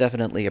century, it's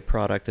definitely a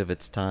product of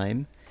its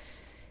time.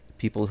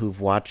 People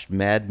who've watched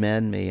Mad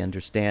Men may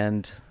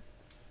understand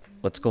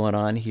what's going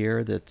on here.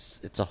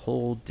 It's a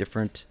whole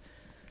different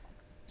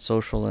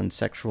social and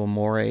sexual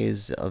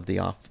mores of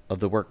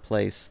the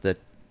workplace that,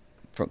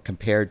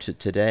 compared to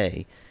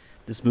today,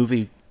 this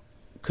movie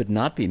could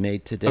not be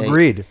made today.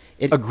 Agreed.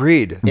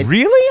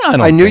 Really?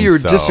 I knew you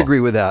would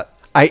disagree with that.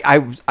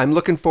 I'm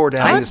looking forward to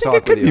having this talk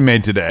with you. It could be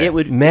made today. It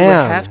would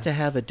have to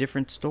have a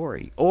different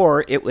story,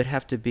 or it would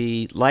have to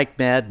be like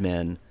Mad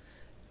Men,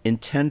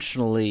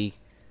 intentionally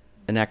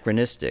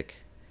anachronistic,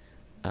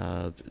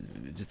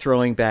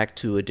 throwing back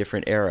to a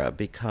different era,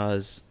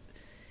 because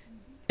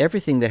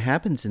everything that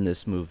happens in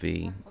this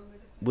movie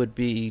would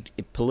be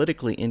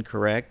politically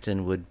incorrect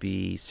and would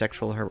be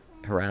sexual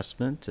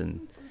harassment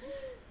and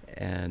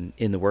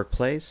in the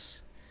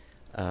workplace.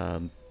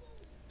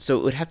 So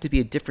it would have to be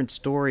a different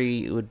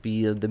story. It would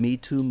be the Me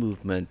Too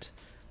movement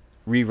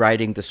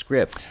rewriting the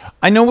script.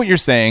 I know what you're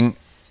saying,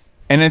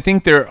 and I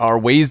think there are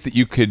ways that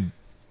you could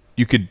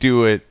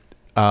do it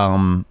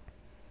that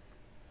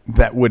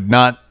would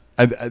not.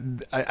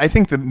 I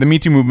think the Me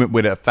Too movement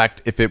would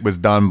affect if it was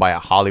done by a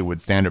Hollywood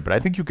standard, but I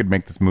think you could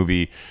make this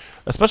movie,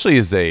 especially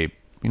as a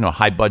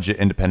high budget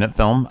independent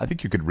film. I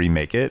think you could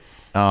remake it.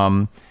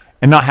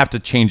 And not have to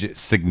change it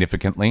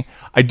significantly.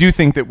 I do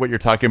think that what you're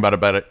talking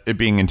about it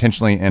being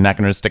intentionally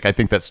anachronistic, I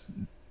think that's,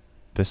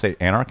 did I say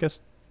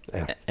anarchist?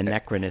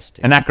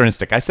 Anachronistic.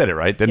 Anachronistic. I said it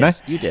right, didn't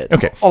Yes, I? you did.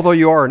 Okay. Although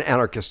you are an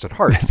anarchist at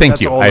heart. Thank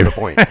That's you. all the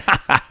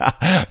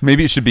point.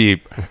 Maybe it should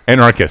be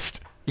anarchist.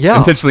 Yeah.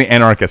 Intentionally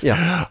anarchist.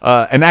 Yeah.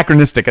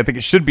 Anachronistic. I think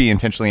it should be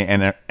intentionally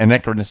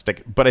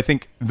anachronistic. But I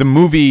think the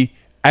movie,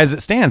 as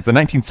it stands, the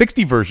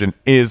 1960 version,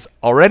 is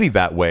already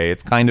that way.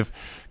 It's kind of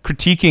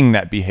critiquing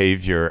that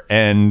behavior.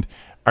 And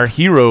our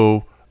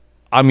hero,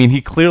 I mean, he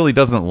clearly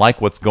doesn't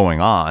like what's going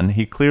on.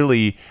 He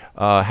clearly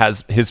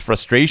has his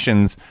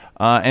frustrations,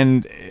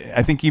 and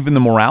I think even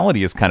the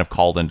morality is kind of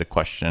called into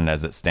question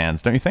as it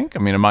stands. Don't you think? I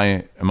mean, am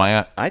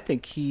I? I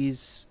think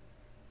he's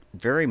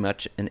very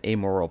much an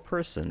amoral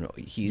person.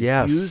 He's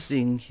Yes.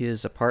 using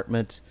his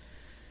apartment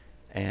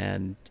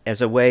and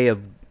as a way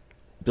of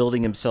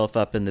building himself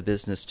up in the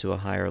business to a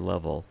higher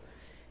level,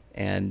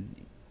 and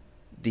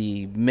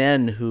the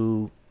men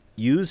who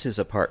use his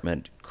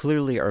apartment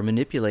clearly are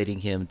manipulating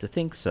him to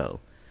think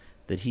so,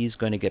 that he's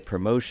going to get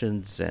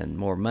promotions and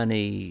more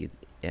money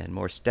and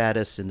more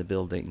status in the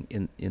building,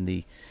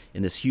 in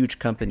this huge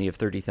company of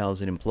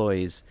 30,000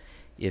 employees,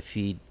 if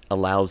he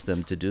allows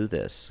them to do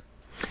this.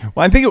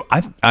 Well, I think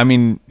I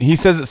mean, he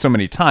says it so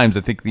many times.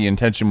 I think the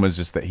intention was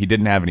just that he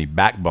didn't have any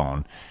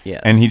backbone,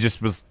 Yes. and he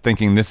just was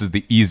thinking this is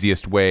the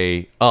easiest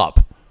way up.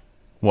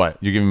 What?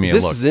 You're giving me a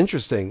This look. is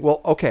interesting. Well,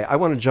 okay, I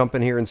want to jump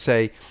in here and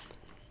say,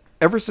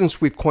 ever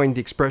since we've coined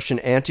the expression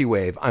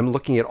anti-wave, I'm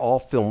looking at all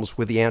films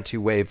with the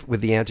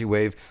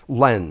anti-wave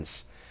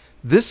lens.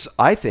 This,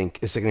 I think,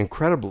 is an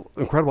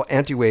incredible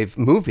anti-wave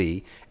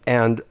movie,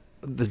 and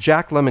the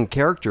Jack Lemmon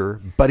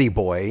character, Buddy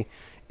Boy,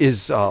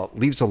 leaves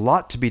a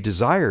lot to be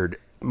desired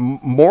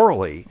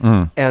morally.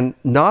 And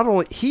not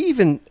only he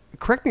even,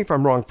 correct me if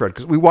I'm wrong, Fred,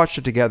 because we watched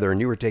it together and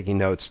you were taking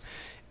notes.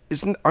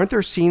 Aren't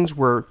there scenes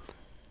where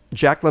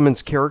Jack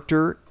Lemmon's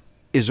character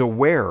is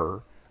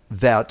aware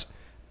that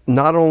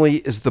not only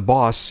is the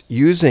boss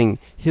using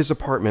his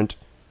apartment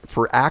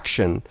for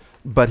action,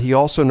 but he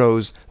also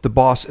knows the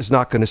boss is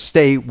not going to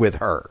stay with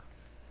her.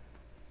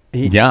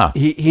 He Yes.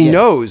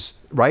 knows,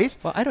 right?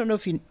 Well, I don't know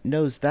if he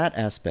knows that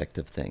aspect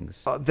of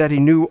things. That he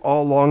knew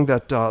all along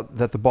that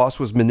the boss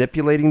was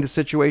manipulating the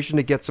situation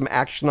to get some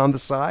action on the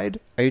side.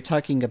 Are you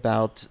talking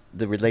about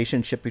the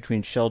relationship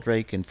between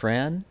Sheldrake and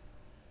Fran?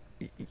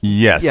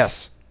 Yes.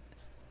 Yes.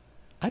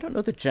 I don't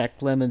know that Jack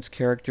Lemmon's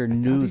character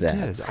knew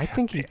that. Did. I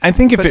think if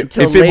But it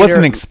until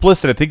wasn't later-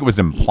 explicit, I think it was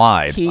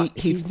implied. He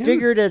He knew.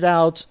 figured it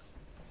out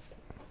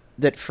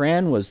that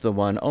Fran was the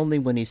one only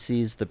when he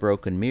sees the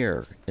broken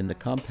mirror in the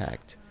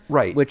compact.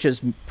 Right. Which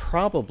is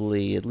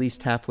probably at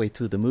least halfway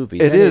through the movie.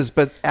 It Then is,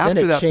 but then after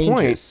it that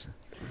changes.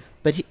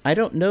 But I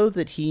don't know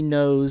that he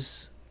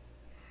knows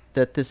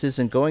that this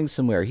isn't going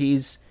somewhere.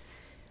 He's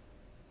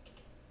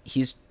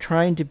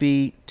trying to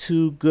be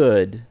too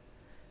good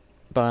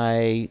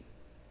by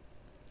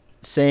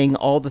saying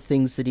all the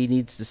things that he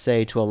needs to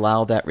say to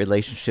allow that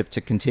relationship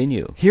to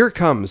continue. Here it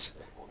comes.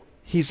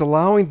 He's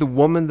allowing the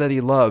woman that he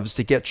loves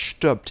to get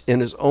stooped in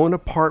his own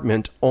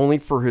apartment only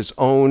for his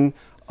own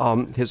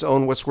what's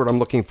the word I'm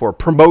looking for?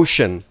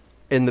 Promotion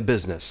in the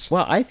business.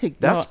 Well, I think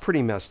That's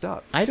pretty messed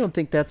up. I don't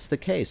think that's the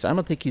case. I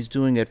don't think he's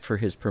doing it for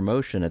his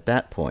promotion at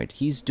that point.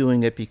 He's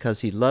doing it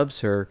because he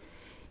loves her.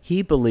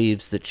 He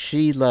believes that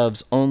she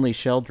loves only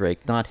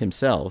Sheldrake, not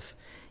himself,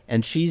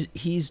 and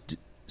he's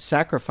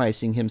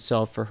sacrificing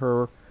himself for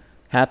her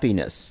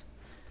happiness.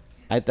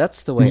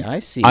 That's the way I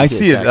see. I his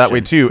see it that way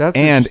action. too.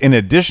 And in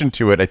addition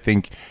to it, I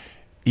think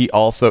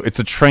it's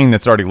a train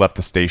that's already left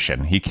the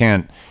station. He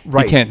can't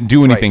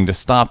do anything to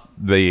stop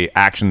the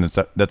action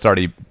that's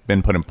already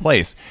been put in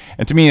place.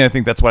 And to me, I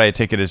think that's what I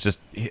take it as. Just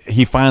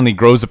he finally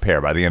grows a pair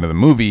by the end of the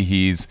movie.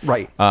 He's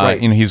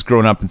he's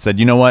grown up and said,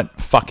 you know what,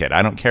 fuck it.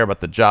 I don't care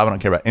about the job. I don't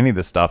care about any of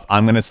this stuff.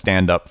 I'm going to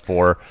stand up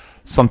for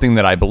something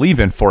that I believe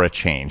in for a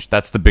change.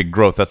 That's the big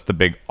growth. That's the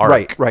big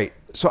arc. Right.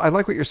 So I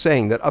like what you're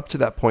saying, that up to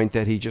that point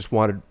that he just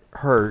wanted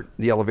her,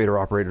 the elevator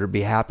operator, to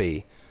be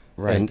happy.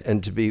 Right.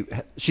 And to be,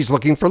 she's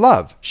looking for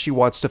love. She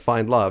wants to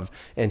find love.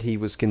 And he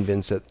was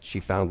convinced that she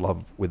found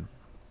love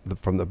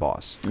from the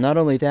boss. Not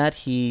only that,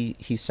 he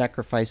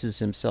sacrifices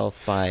himself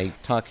by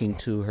talking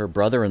to her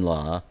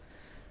brother-in-law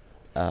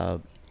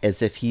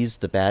as if he's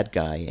the bad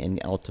guy,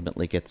 and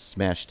ultimately gets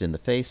smashed in the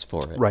face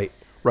for it.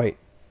 Right.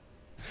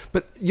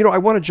 But, I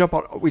want to jump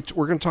on,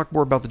 we're going to talk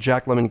more about the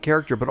Jack Lemmon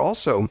character, but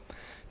also,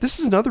 this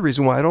is another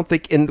reason why I don't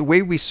think, in the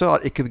way we saw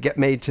it, it could get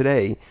made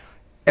today.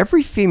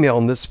 Every female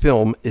in this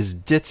film is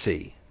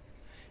ditzy,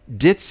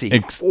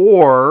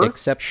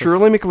 except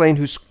Shirley MacLaine,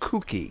 who's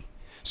kooky.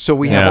 So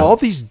we have all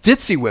these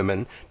ditzy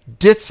women,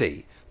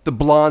 the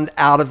blonde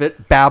out of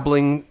it,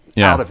 babbling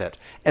out of it.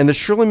 And the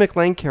Shirley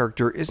MacLaine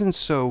character isn't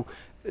so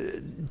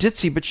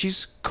ditzy, but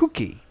she's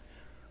kooky.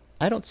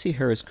 I don't see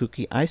her as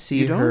kooky. I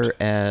see her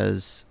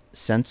as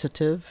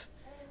sensitive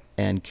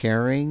and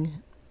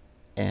caring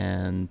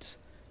and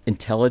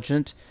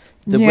intelligent.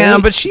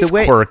 But she's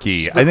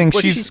quirky. I think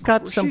she's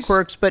got some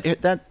quirks, but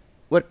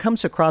what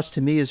comes across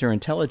to me is her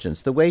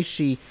intelligence. The way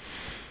she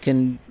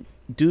can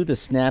do the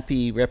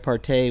snappy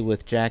repartee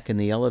with Jack in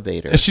the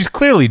elevator. She's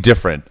clearly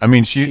different. I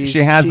mean, she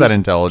has that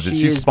intelligence.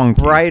 She's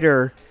spunky.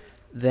 Brighter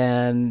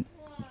than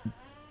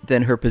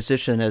her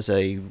position as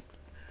a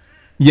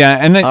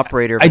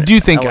operator. I do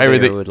think,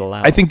 Ira, would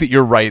allow. I think that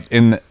you're right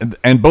and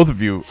both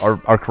of you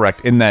are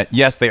correct in that.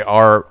 Yes, they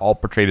are all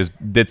portrayed as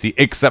ditzy,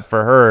 except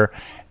for her.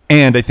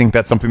 And I think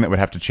that's something that would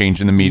have to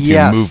change in the Me Too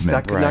movement. Yes,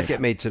 that could not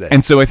get made today.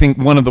 And so I think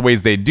one of the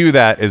ways they do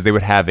that is they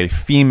would have a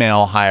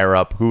female higher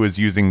up who is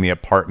using the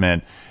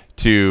apartment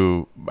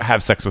to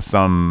have sex with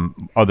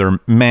some other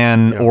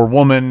man or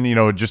woman,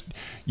 just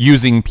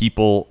using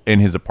people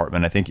in his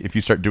apartment. I think if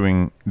you start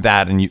doing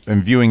that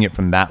and viewing it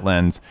from that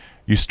lens,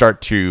 you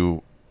start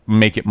to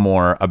make it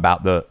more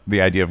about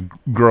the idea of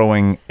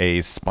growing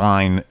a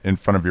spine in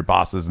front of your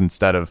bosses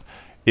instead of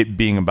it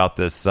being about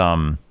this...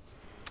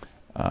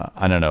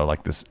 I don't know,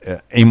 like this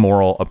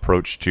amoral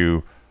approach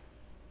to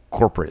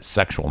corporate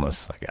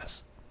sexualness, I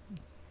guess.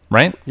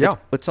 Right? Yeah.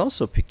 What's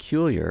also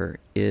peculiar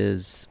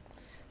is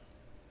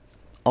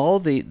all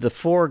the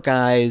four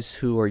guys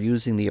who are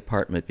using the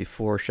apartment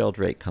before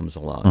Sheldrake comes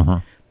along. Uh-huh.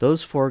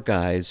 Those four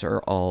guys are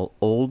all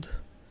old,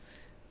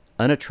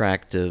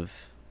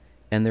 unattractive,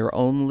 and their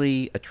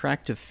only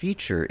attractive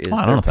feature is I don't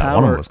their know if that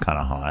power. one was kind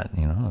of hot,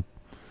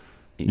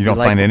 You don't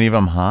find any of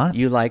them hot?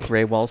 You like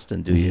Ray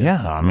Walston, do you?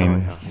 Yeah, I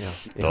mean,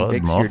 it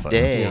makes your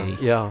day.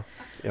 Yeah.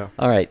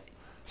 All right.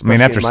 I mean,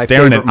 after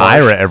staring at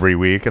Ira every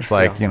week, it's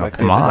like,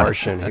 come on.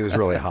 Martian, he was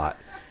really hot.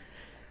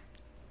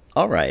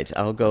 All right,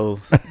 I'll go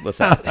with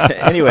that.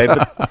 Anyway,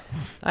 but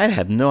I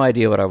have no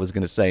idea what I was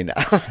going to say now.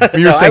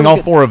 You were saying all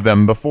four of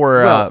them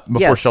before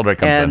Sheldrake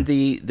comes in. And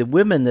the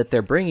women that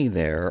they're bringing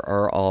there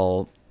are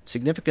all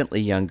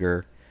significantly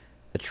younger,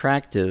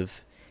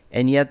 attractive,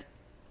 and yet...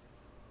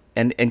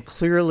 And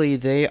clearly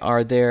they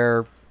are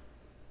there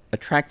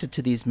attracted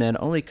to these men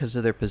only because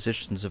of their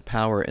positions of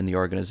power in the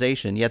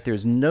organization. Yet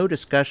there's no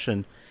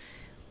discussion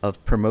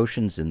of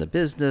promotions in the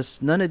business.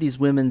 None of these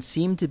women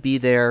seem to be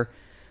there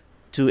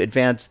to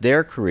advance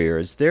their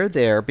careers. They're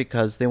there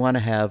because they want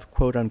to have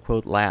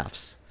quote-unquote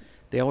laughs.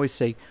 They always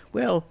say,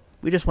 well,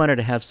 we just wanted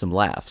to have some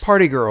laughs.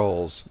 Party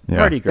girls. Yeah.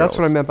 Party girls. That's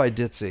what I meant by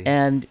ditzy.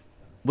 And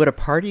would a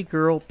party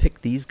girl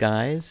pick these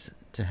guys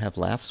to have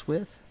laughs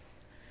with?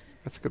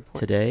 That's a good point.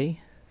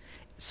 Today?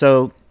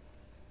 So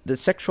the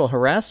sexual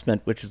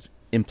harassment, which is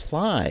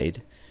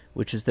implied,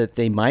 which is that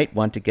they might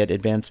want to get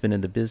advancement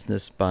in the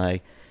business by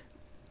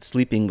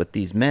sleeping with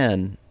these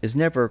men, is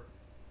never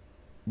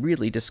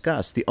really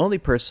discussed. The only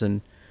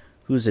person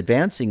who's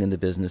advancing in the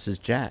business is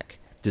Jack.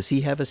 Does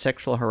he have a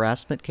sexual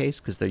harassment case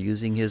because they're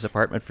using his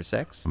apartment for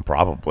sex?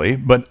 Probably.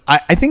 But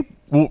I think,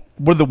 were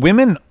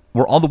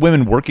all the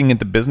women working at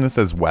the business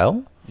as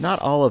well?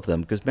 Not all of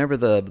them, because remember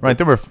right,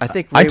 there were. I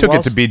think I took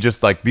it to be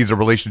just like these are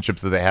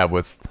relationships that they have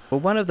with. Well,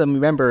 one of them,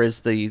 remember,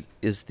 is the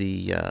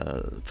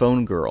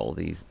phone girl,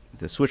 the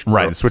switchboard,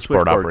 right, the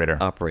switchboard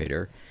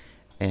operator,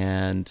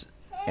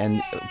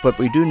 but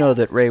we do know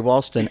that Ray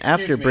Walston,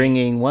 after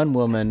bringing one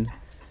woman,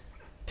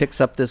 picks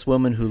up this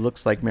woman who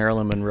looks like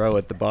Marilyn Monroe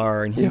at the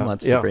bar, and he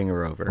wants to bring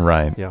her over.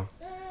 Right. Yeah.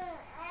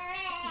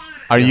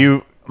 Are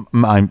you?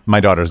 My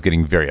daughter's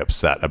getting very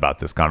upset about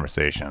this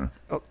conversation.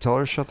 Oh, tell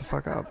her to shut the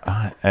fuck up.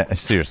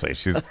 Seriously,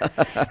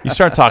 you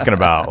start talking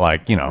about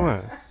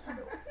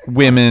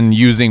women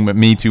using the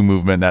Me Too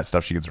movement, that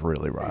stuff. She gets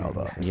really riled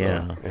up.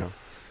 Yeah.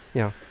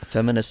 Yeah.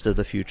 Feminist of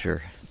the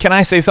future. Can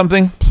I say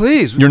something?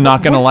 Please. You're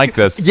not going to like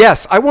this.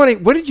 Yes, I want to.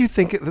 What did you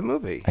think of the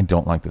movie? I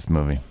don't like this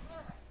movie.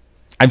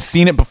 I've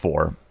seen it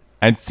before.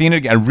 I'd seen it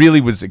again. I really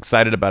was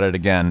excited about it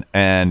again,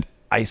 and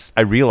I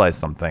realized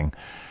something.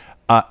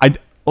 Let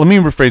me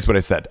rephrase what I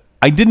said.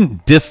 I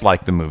didn't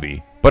dislike the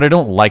movie, but I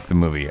don't like the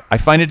movie. I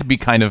find it to be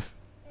kind of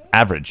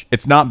average.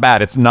 It's not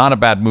bad. It's not a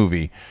bad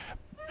movie.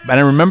 And I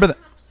remember that.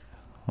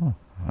 Oh,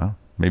 well,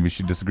 maybe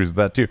she disagrees with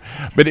that too.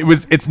 But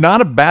it's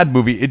not a bad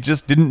movie. It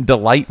just didn't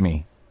delight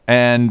me.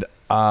 And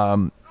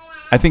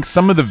I think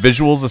some of the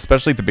visuals,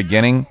 especially at the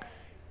beginning.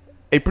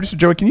 Hey, producer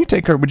Joey, can you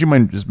take her? Would you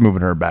mind just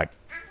moving her back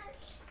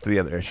to the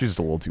other area? She's just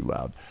a little too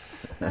loud.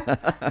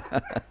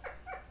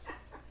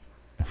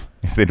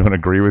 If they don't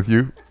agree with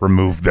you,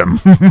 remove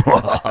them.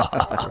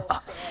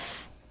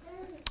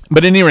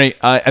 But at any rate,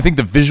 I think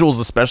the visuals,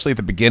 especially at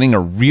the beginning,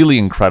 are really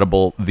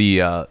incredible.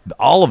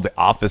 All of the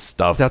office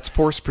stuff. That's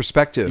forced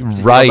perspective. Did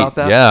you Right, know about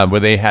that? yeah, where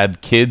they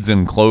had kids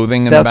in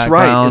clothing in the That's background.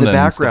 right, in the and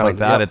background. stuff like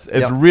that. Yep,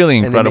 It's yep. really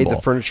incredible. And they made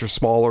the furniture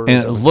smaller.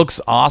 And it looks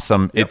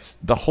awesome. Yep. It's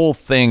the whole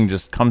thing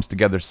just comes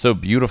together so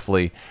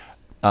beautifully,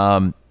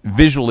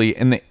 visually.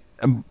 And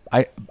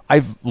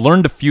I've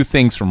learned a few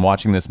things from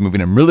watching this movie,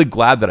 and I'm really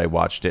glad that I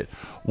watched it.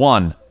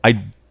 One,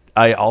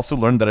 I also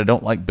learned that I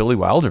don't like Billy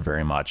Wilder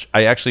very much.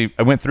 I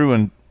went through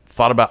and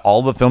thought about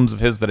all the films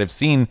of his that I've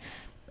seen,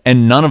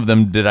 and none of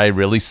them did I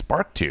really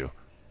spark to.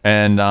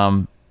 And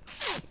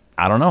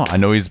I don't know. I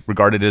know he's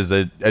regarded as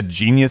a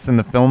genius in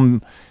the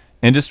film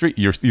industry.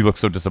 You look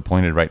so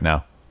disappointed right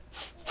now.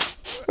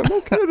 I'm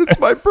okay. It's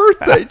my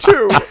birthday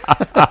too.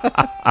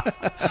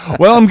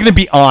 Well, I'm going to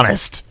be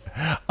honest,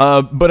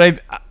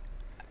 but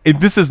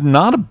this is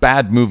not a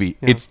bad movie.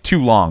 Yeah. It's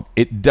too long.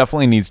 It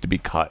definitely needs to be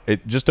cut.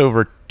 It just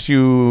over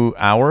 2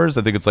 hours.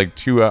 I think it's like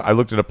 2. I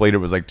looked it up later. It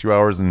was like 2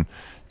 hours and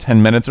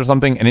 10 minutes or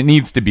something, and it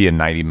needs to be a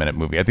 90-minute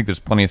movie. I think there's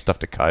plenty of stuff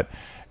to cut,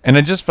 and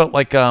I just felt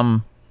like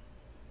I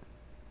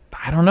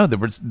don't know. There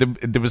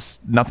was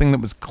nothing that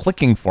was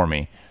clicking for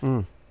me.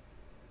 And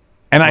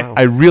wow.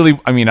 I really,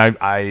 I mean,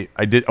 I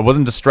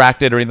wasn't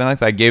distracted or anything like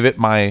that. I gave it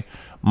my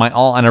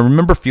all, and I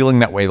remember feeling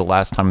that way the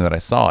last time that I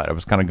saw it. I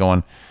was kind of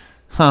going,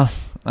 all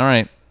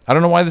right. I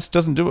don't know why this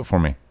doesn't do it for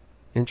me.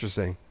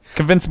 Interesting.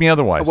 Convince me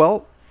otherwise.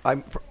 Well,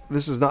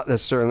 this is not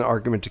necessarily an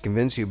argument to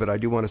convince you, but I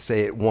do want to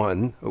say it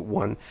won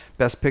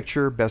Best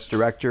Picture, Best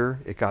Director.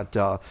 It got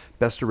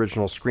Best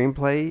Original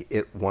Screenplay.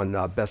 It won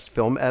Best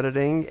Film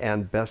Editing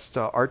and Best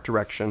Art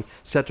Direction,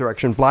 Set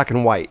Direction, Black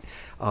and White.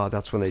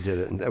 That's when they did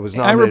it. And it was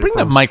nominated. I bring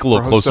that mic a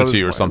little closer to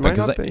you or something.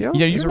 Yeah,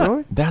 you're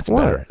really? That's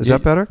what? better. Is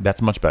that better?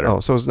 That's much better. Oh,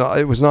 so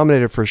it was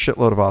nominated for a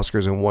shitload of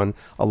Oscars and won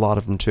a lot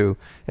of them too.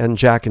 And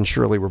Jack and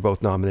Shirley were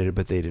both nominated,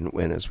 but they didn't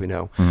win, as we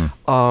know.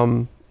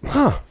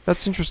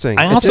 That's interesting.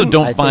 I also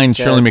don't find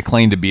Shirley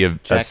MacLaine to be a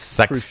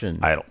sex Crucian.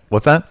 idol.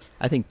 What's that?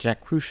 I think Jack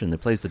Crucian, that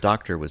plays the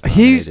Doctor, was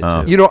nominated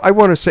too. You know, I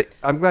want to say,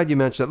 I'm glad you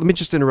mentioned that. Let me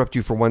just interrupt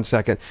you for 1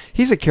 second.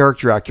 He's a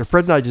character actor.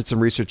 Fred and I did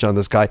some research on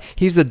this guy.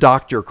 He's the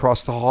doctor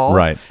across the hall.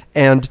 Right.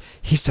 And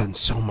he's done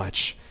so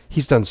much.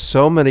 He's done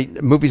so many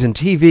movies and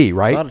TV,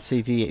 right? A lot of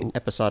TV,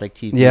 episodic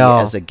TV,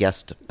 as a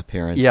guest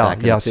appearance. Yeah, back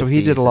in the so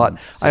he did a lot.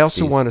 50s. I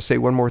also want to say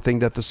one more thing,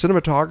 that the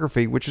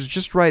cinematography, which is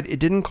just right, it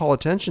didn't call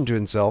attention to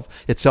itself,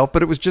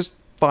 but it was just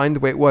fine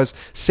the way it was.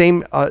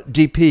 Same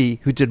DP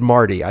who did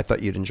Marty. I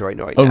thought you'd enjoy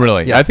knowing that. Oh,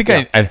 really? Yeah, I think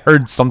I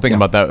heard something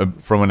about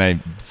that from when I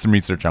did some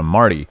research on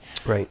Marty.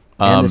 Right.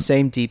 And the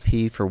same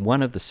DP for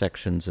one of the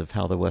sections of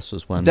How the West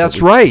Was Won.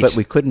 That's right. But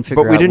we couldn't figure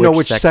out But we didn't know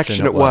which section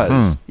section it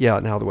was. Yeah,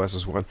 and How the West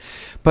Was Won.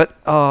 But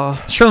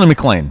Shirley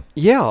MacLaine.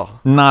 Yeah.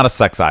 Not a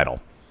sex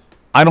idol.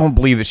 I don't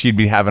believe that she'd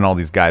be having all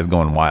these guys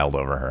going wild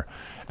over her.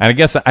 And I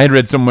guess I had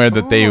read somewhere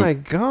that Oh my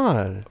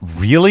God.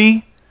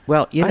 Really?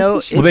 Well, you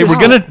know, Well, they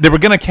were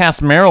gonna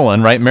cast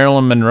Marilyn, right?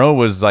 Marilyn Monroe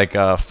was like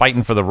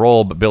fighting for the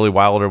role, but Billy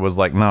Wilder was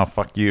like, "No,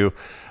 fuck you."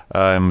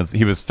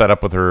 He was fed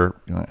up with her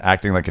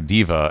acting like a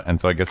diva, and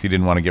so I guess he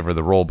didn't want to give her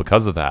the role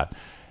because of that.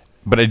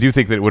 But I do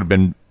think that it would have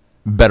been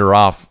better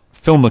off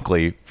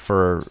filmically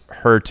for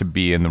her to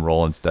be in the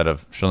role instead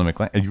of Shirley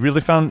MacLaine. You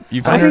really found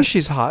I think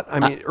she's hot.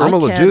 I mean, Irma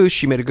LaDouche,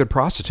 she made a good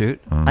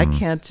prostitute. I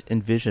can't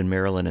envision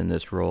Marilyn in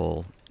this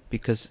role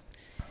because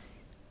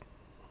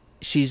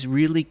she's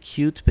really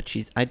cute, but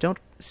I don't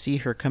see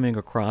her coming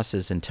across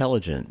as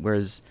intelligent,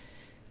 whereas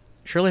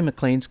Shirley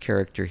MacLaine's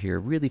character here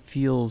really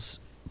feels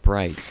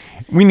bright.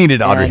 We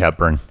needed Audrey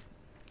Hepburn.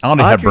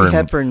 Audrey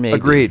Hepburn, maybe.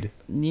 Agreed.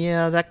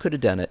 Yeah, that could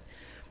have done it.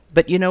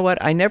 But you know what?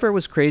 I never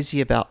was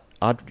crazy about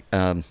Audrey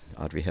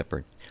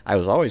Hepburn. I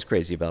was always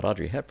crazy about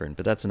Audrey Hepburn,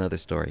 but that's another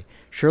story.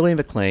 Shirley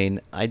MacLaine,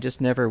 I just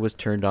never was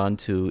turned on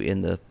to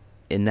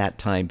in that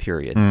time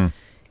period.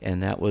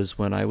 And that was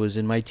when I was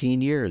in my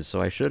teen years,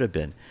 so I should have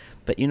been.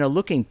 But,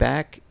 looking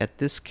back at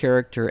this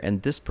character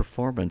and this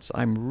performance,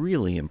 I'm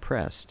really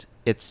impressed.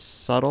 It's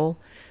subtle,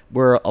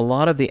 where a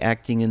lot of the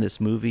acting in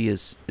this movie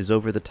is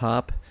over the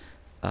top.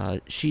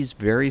 She's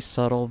very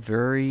subtle,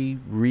 very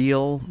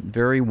real,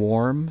 very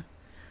warm.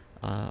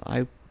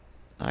 I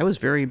was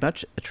very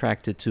much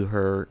attracted to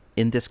her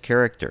in this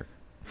character.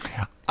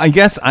 I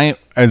guess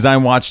as I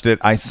watched it,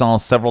 I saw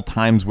several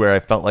times where I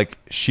felt like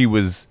she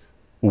was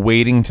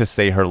waiting to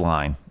say her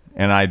line,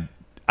 and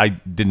I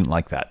didn't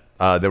like that.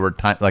 There were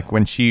times like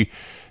when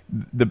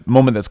the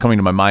moment that's coming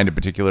to my mind in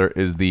particular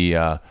is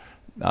the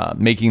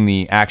making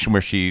the action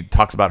where she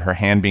talks about her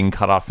hand being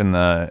cut off in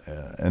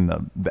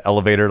the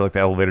elevator, like the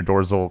elevator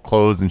doors will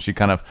close, and she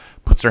kind of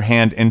puts her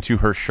hand into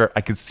her shirt.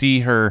 I could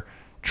see her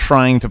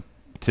trying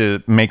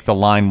to make the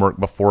line work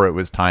before it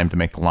was time to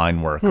make the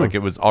line work. Like it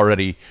was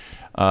already,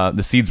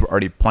 the seeds were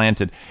already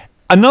planted.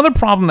 Another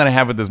problem that I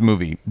have with this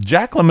movie,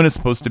 Jack Lemmon is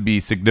supposed to be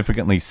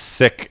significantly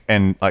sick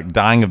and like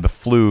dying of the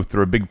flu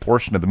through a big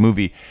portion of the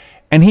movie,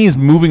 and he is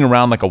moving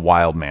around like a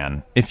wild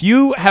man. If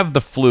you have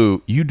the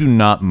flu, you do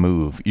not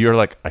move. You're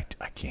like, I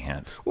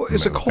can't. Well,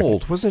 it's a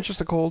cold. Wasn't it just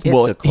a cold?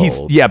 It's a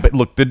cold. But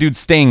look, the dude's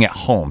staying at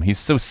home. He's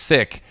so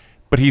sick,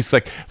 but he's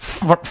like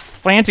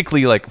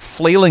frantically like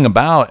flailing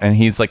about, and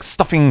he's like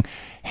stuffing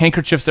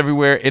handkerchiefs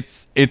everywhere.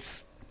 It's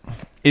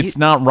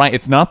not right.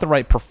 It's not the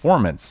right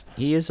performance.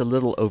 He is a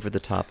little over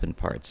the top in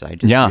parts. I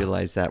just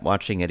realized that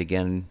watching it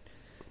again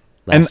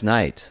last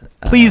night.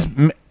 Please,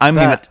 I'm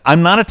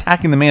not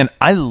attacking the man.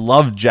 I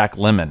love Jack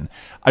Lemmon.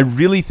 I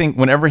really think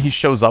whenever he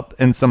shows up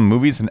in some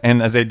movies,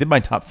 and as I did my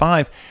top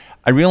 5,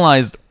 I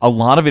realized a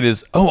lot of it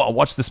is, I'll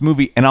watch this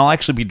movie and I'll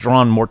actually be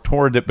drawn more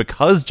toward it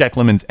because Jack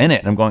Lemmon's in it.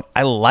 And I'm going,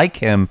 I like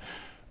him,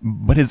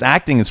 but his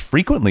acting is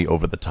frequently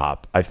over the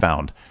top, I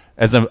found.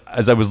 As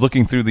I was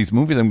looking through these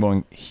movies, I'm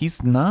going,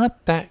 he's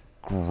not that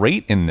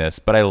great in this,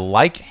 but I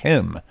like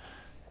him.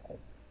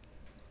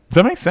 Does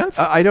that make sense?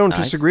 I don't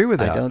disagree with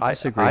that. I don't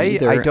disagree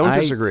either. I don't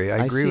disagree.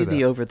 I agree with that. I see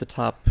the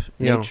over-the-top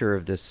nature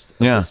of this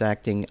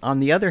acting. On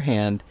the other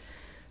hand,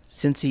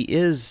 since he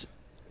is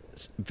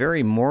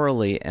very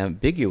morally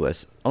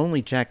ambiguous,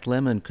 only Jack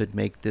Lemmon could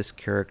make this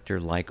character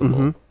likable.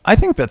 Mm-hmm. I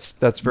think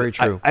that's very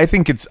true. I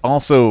think it's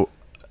also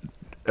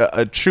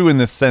true in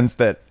the sense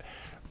that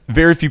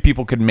very few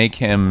people could make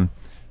him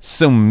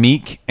so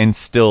meek and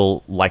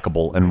still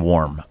likable and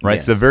warm, right?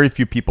 Yes. So very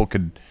few people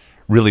could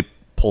really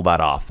pull that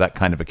off, that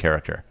kind of a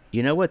character.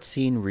 You know what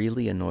scene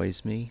really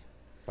annoys me?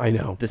 I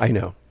know.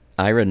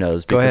 Ira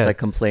knows Go because ahead. I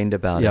complained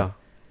about it.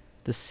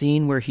 The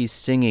scene where he's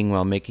singing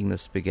while making the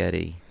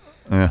spaghetti.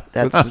 Yeah.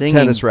 That With the singing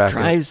tennis racket.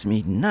 drives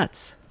me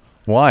nuts.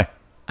 Why?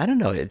 I don't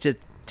know. It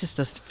just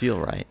doesn't feel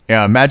right.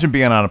 Yeah, imagine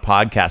being on a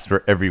podcast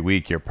where every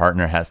week your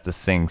partner has to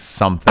sing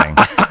something.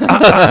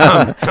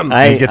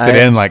 I gets it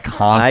in like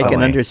constantly. I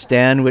can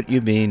understand what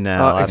you mean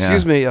now.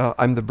 Excuse me,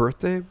 I'm the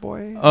birthday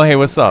boy. Oh, hey,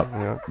 what's up?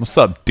 Yeah. What's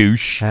up,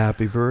 douche?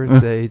 Happy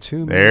birthday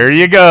to me. There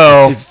you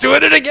go. He's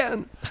doing it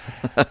again.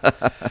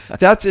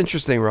 That's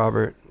interesting,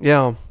 Robert.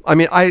 Yeah. I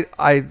mean,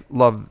 I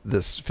love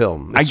this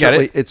film. I get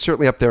it. It's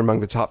certainly up there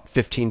among the top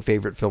 15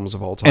 favorite films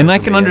of all time. And I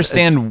for can me.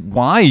 understand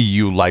why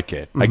you like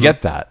it. I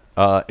get that.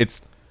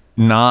 It's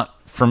not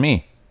for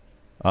me.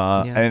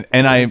 And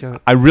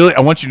I really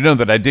want you to know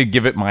that I did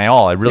give it my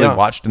all. I really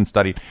watched and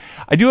studied.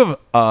 I do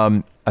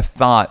have a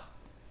thought.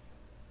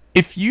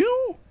 If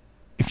you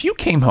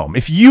came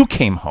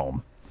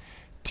home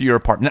to your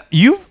apartment,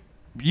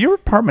 your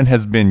apartment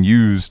has been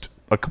used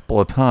a couple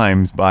of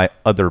times by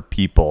other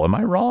people. Am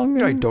I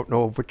wrong? I don't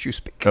know of what you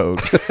speak.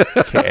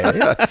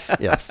 Okay.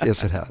 Yes,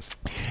 it has.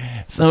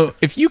 So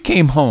if you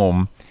came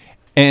home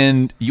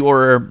and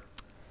your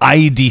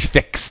ID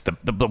fix,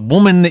 the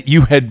woman that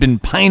you had been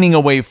pining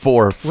away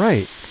for,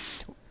 Right,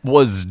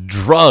 was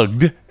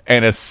drugged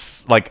and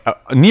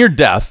near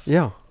death.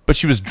 Yeah. But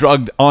she was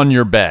drugged on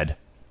your bed.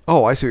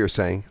 Oh, I see what you're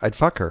saying. I'd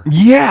fuck her.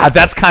 Yeah,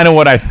 that's kind of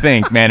what I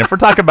think, man. If we're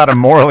talking about a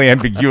morally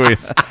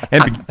ambiguous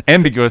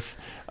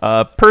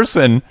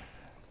person,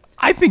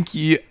 I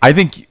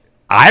think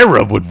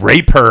Ira would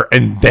rape her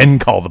and then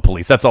call the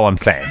police. That's all I'm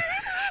saying.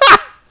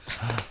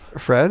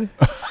 Fred?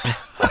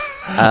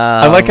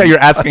 I like how you're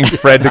asking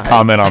Fred to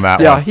comment on that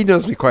one. Yeah, he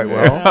knows me quite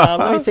well.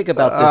 Let me think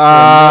about this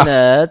for a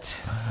minute.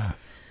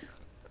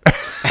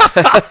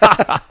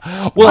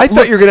 Well, I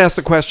thought you were going to ask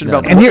the question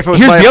about And if it was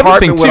here's my the other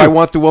apartment, thing, would I too.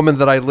 want the woman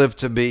that I live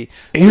to be?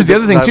 Here's the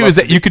other thing, too, is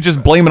that you could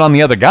just blame it on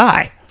the other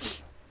guy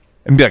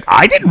and be like,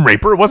 I didn't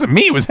rape her. It wasn't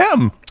me. It was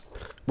him.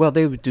 Well,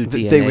 they would do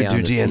DNA. They would on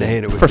do the DNA, scene.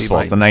 and it would First be of all,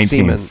 it's the like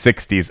semen.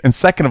 1960s. And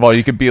second of all,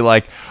 you could be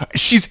like,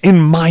 she's in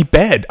my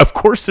bed. Of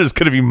course there's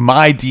going to be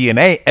my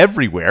DNA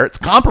everywhere. It's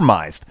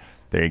compromised.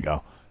 There you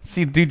go.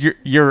 See, dude,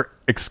 your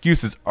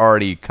excuse is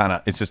already kind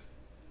of,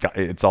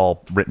 it's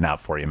all written out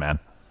for you, man.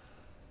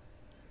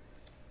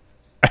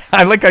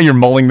 I like how you're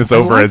mulling this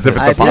over like as if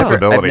it's this. a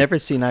possibility. I've never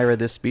seen Ira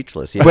this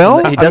speechless. He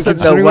Well, he doesn't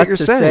know considering what you're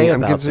to saying. say I'm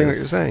about considering this.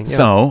 what you're saying. Yeah.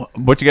 So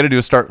what you got to do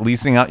is start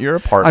leasing out your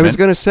apartment. I was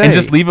gonna say- and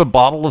just leave a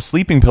bottle of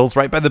sleeping pills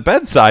right by the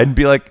bedside and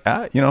be like,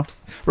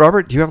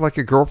 Robert, do you have like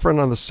a girlfriend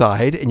on the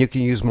side, and you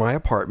can use my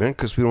apartment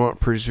because we don't want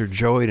producer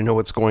Joey to know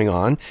what's going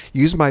on.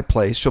 Use my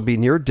place. She'll be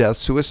near death,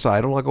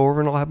 suicidal. I'll go over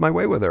and I'll have my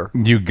way with her.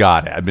 You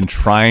got it. I've been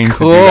trying to do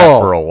Cool. that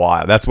for a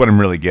while. That's what I'm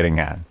really getting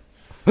at.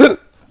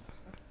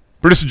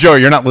 Producer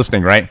Joey, you're not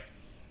listening, right?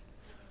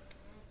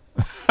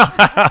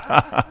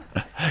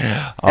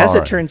 As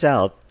it turns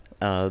out,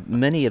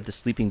 many of the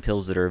sleeping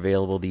pills that are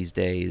available these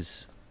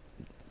days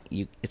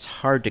it's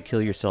hard to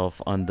kill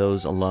yourself on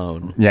those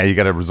alone. Yeah, you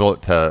got to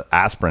resort to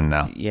aspirin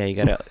now. Yeah, you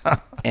got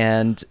to.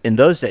 And in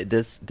those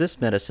days,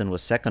 this medicine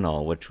was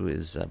Seconal, which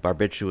was a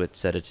barbiturate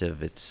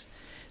sedative. It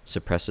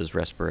suppresses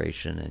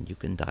respiration, and you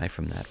can die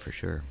from that for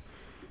sure.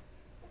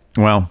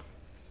 Well,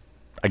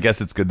 I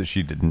guess it's good that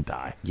she didn't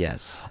die.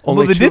 Yes.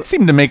 Although they did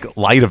seem to make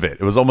light of it.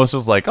 It was almost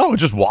just like, oh,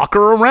 just walk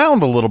her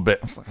around a little bit.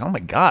 I was like, oh my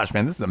gosh,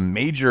 man, this is a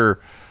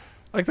major.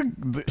 Like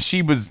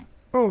she was.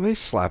 Oh, they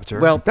slapped her.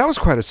 Well, that was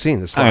quite a scene.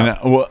 The I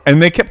slap. know. Well,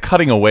 and they kept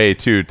cutting away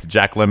too to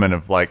Jack Lemmon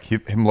of like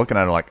him looking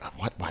at her like,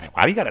 what?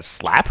 Why do you got to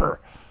slap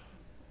her?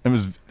 There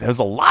was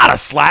a lot of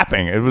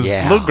slapping. It was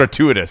a little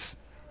gratuitous.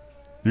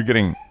 You're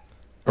getting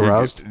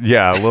Aroused?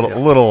 Yeah, a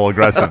little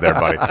aggressive there,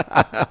 buddy.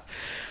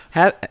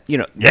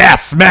 Yeah,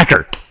 smack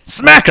her.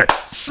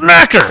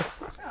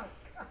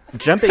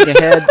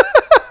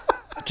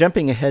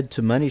 Jumping ahead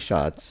to Money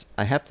Shots,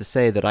 I have to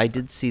say that I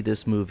did see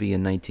this movie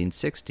in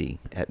 1960,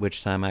 at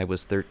which time I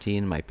was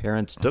 13. My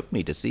parents took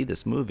me to see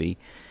this movie,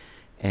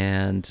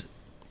 and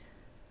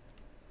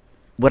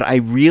what I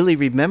really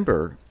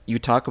remember, you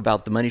talk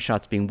about the Money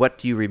Shots being what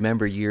do you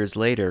remember years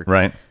later?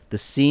 Right. The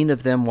scene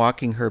of them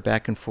walking her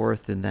back and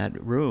forth in that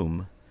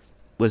room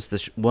was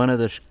one of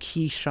the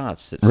key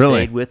shots that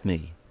stayed with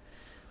me.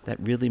 That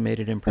really made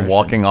an impression.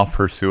 Walking off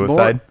her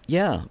suicide?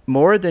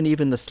 More than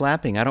even the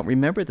slapping. I don't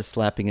remember the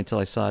slapping until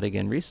I saw it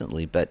again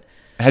recently. But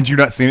had you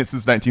not seen it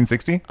since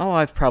 1960? Oh,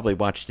 I've probably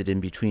watched it in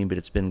between, but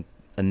it's been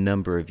a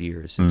number of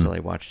years until I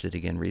watched it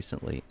again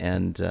recently.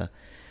 And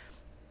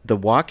the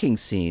walking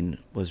scene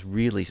was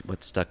really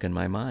what stuck in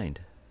my mind.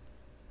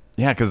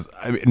 Yeah, because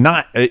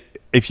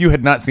if you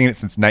had not seen it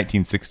since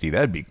 1960,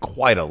 that'd be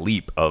quite a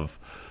leap of.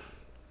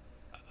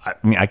 I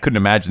mean, I couldn't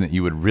imagine that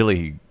you would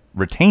really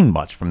retain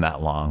much from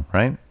that long,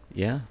 right?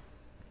 Yeah.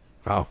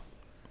 Wow.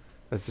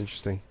 That's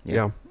interesting.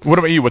 Yeah. What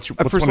about you? What's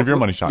one of your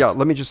money shots? Yeah,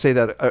 let me just say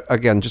that,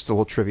 again, just a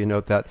little trivia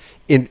note that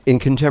in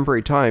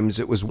contemporary times,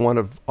 it was one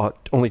of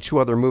only two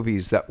other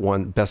movies that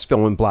won Best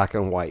Film in Black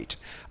and White,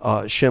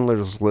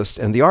 Schindler's List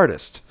and The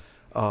Artist.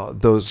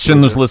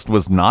 Schindler's List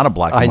was not a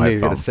black and white film. I knew you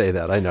were going to say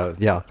that. I know,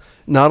 yeah.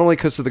 Not only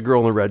because of the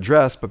girl in the red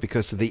dress, but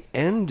because of the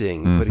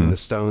ending, putting the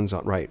stones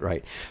on.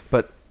 Right.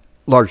 But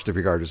largely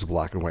regarded as a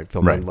black and white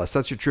film, nonetheless.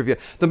 That's your trivia.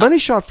 The money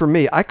shot for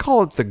me, I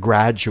call it The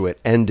Graduate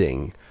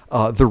ending,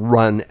 the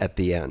run at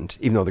the end.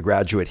 Even though The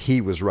Graduate,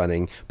 he was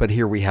running, but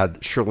here we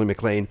had Shirley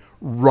MacLaine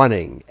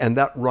running. And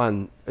that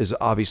run is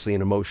obviously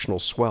an emotional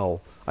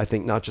swell, I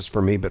think, not just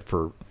for me, but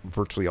for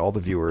virtually all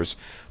the viewers,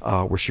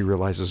 where she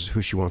realizes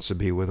who she wants to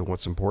be with and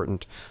what's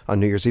important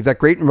on New Year's Eve. That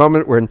great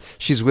moment when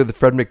she's with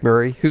Fred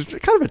McMurray, who's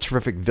kind of a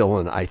terrific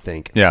villain, I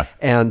think. Yeah.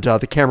 And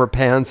the camera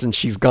pans and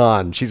she's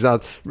gone. She's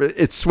out.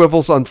 It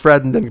swivels on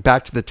Fred and then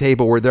back to the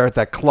table where they're at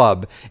that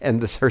club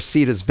and her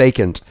seat is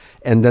vacant.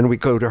 And then we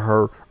go to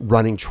her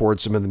running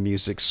towards him and the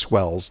music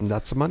swells. And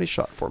that's a money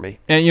shot for me.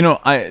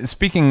 And,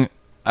 speaking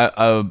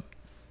about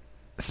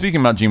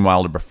Gene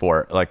Wilder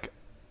before, like,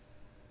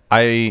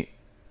 You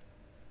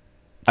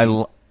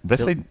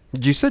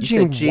said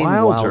Gene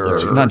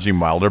Wilder. Not Gene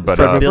Wilder, but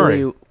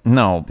Billy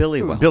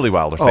Wilder. Billy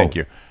Wilder. Thank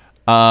you.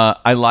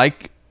 I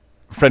like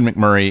Fred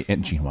McMurray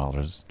and Gene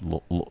Wilder's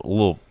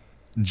little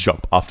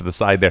jump off to the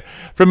side there.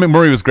 Fred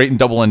McMurray was great in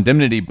Double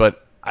Indemnity,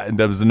 but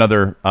that was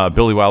another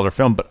Billy Wilder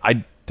film. But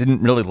I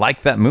didn't really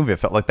like that movie. I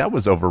felt like that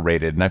was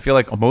overrated, and I feel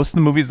like most of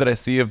the movies that I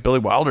see of Billy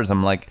Wilder's,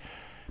 I'm like,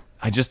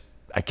 I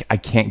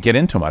can't get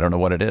into them. I don't know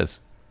what it is.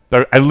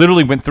 I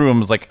literally went through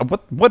and was like,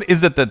 what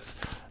is it that's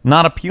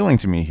not appealing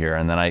to me here?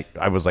 And then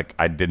I was like,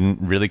 I didn't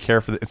really care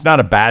for it. It's not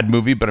a bad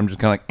movie, but I'm just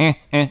kind of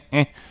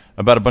like,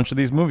 about a bunch of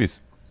these movies.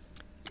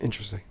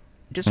 Interesting.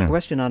 Just a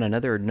question on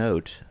another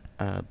note.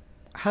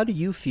 How do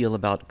you feel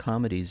about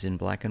comedies in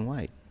black and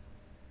white?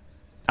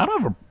 I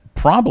don't have a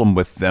problem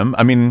with them.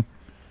 I mean,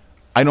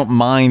 I don't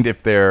mind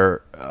if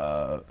they're...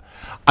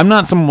 I'm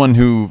not someone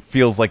who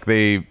feels like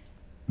they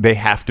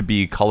have to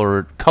be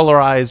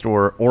colorized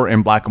or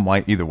in black and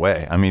white either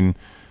way. I mean...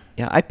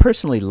 Yeah, I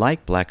personally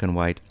like black and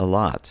white a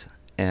lot,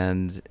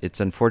 and it's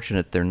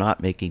unfortunate they're not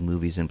making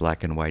movies in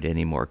black and white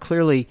anymore.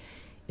 Clearly,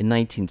 in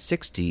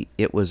 1960,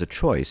 it was a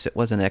choice. It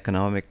wasn't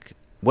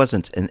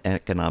an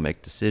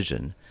economic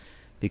decision,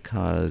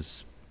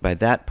 because by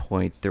that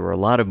point, there were a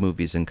lot of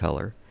movies in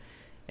color,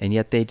 and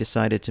yet they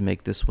decided to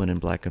make this one in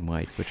black and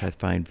white, which I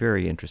find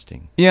very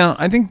interesting. Yeah,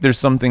 I think there's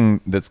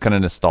something that's kind of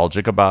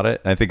nostalgic about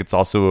it. I think it's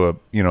also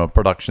a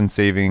production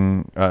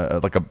saving,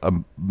 like a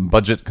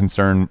budget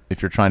concern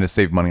if you're trying to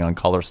save money on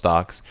color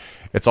stocks.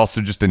 It's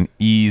also just an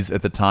ease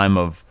at the time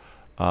of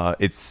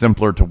it's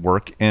simpler to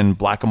work in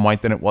black and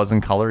white than it was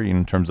in color,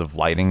 in terms of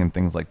lighting and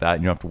things like that.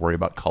 You don't have to worry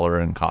about color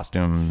and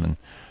costume,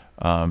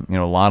 and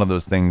a lot of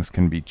those things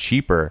can be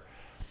cheaper.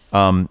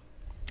 I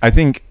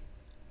think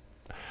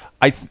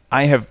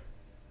I have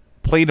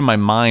played in my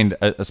mind,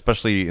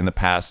 especially in the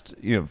past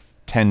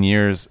 10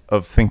 years,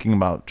 of thinking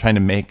about trying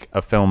to make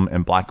a film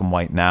in black and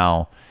white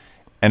now.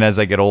 And as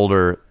I get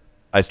older,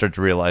 I start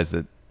to realize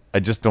that I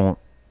just don't.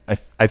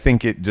 I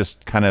think it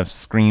just kind of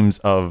screams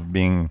of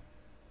being.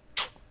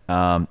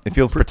 It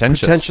feels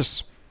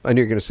pretentious. I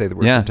knew you were going to say the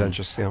word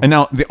pretentious. Yeah. And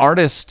now the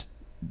artist,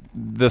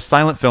 the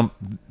silent film,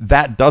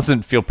 that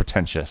doesn't feel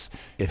pretentious.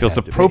 It feels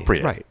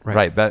appropriate.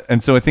 Right.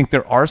 And so I think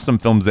there are some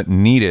films that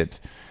need it.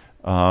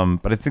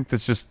 But I think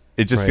that's just,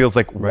 it just feels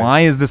like,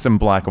 why is this in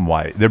black and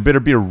white? There better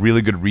be a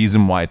really good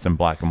reason why it's in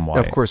black and white.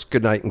 Now, of course,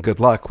 Good Night and Good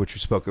Luck, which we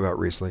spoke about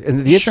recently.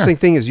 And the interesting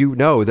thing is,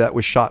 that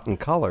was shot in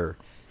color,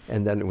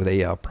 and then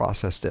they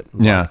processed it in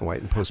black and white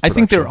in post-production. I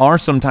think there are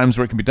some times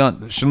where it can be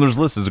done. Schindler's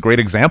List is a great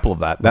example of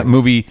that. That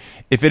movie,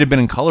 if it had been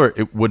in color,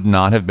 it would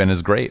not have been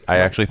as great. I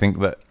actually think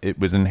that it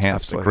was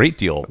enhanced a great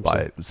deal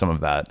by some of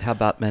that. How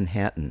about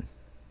Manhattan?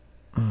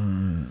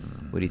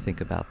 What do you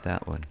think about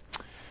that one?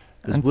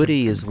 Because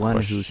Woody is one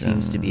who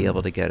seems to be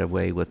able to get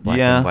away with black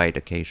and white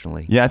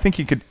occasionally. Yeah, I think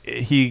he could.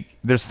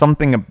 There's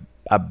something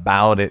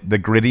about it, the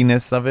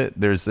grittiness of it.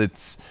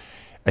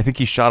 I think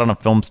he shot on a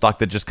film stock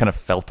that just kind of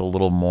felt a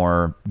little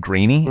more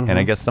grainy, and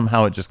I guess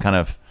somehow it just kind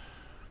of.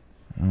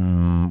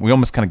 We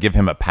almost kind of give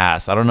him a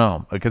pass. I don't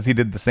know, because he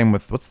did the same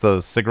with what's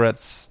the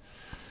cigarettes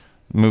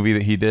movie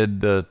that he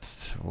did?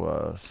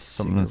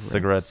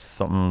 Cigarettes.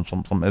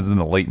 Something. It was in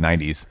the late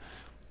 '90s.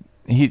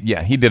 He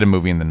did a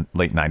movie in the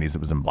late '90s. It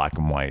was in black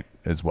and white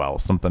as well.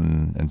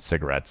 Something in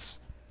cigarettes.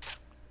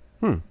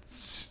 Gum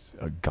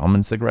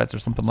and cigarettes or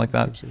something like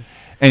that.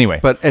 Anyway,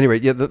 I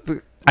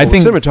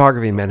think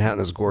cinematography in Manhattan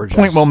is gorgeous.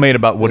 Point well made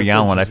about Woody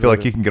Allen. I feel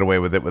like he can get away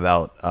with it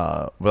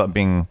without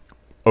being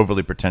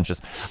overly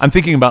pretentious. I'm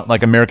thinking about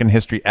like American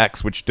History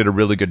X, which did a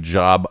really good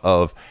job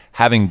of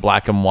having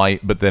black and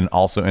white, but then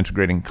also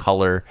integrating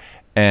color.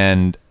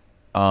 And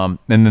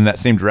then that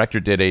same director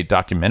did a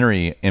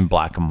documentary in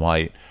black and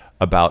white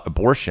about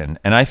abortion,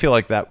 and I feel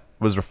like that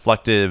was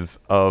reflective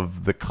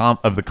of the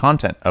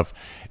content of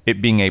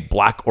it being a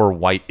black or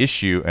white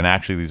issue, and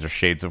actually these are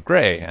shades of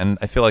gray. And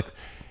I feel like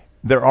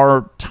there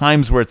are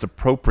times where it's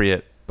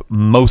appropriate, but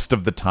most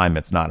of the time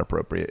it's not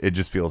appropriate. It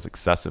just feels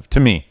excessive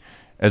to me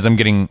as I'm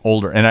getting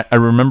older. And I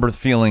remember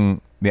feeling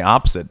the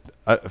opposite,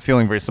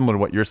 feeling very similar to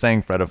what you're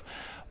saying, Fred, of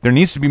there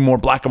needs to be more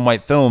black and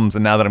white films.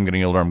 And now that I'm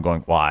getting older, I'm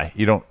going, why?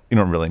 You don't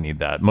really need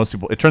that. Most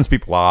people, it turns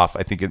people off.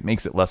 I think it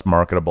makes it less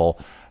marketable.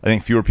 I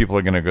think fewer people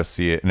are going to go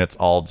see it, and it's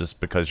all just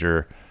because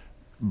you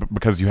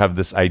have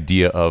this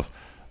idea of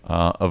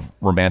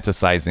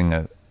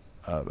romanticizing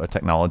a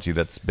technology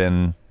that's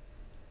been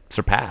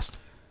surpassed.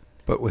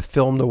 But with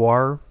film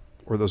noir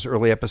or those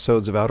early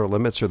episodes of Outer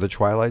Limits or The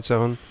Twilight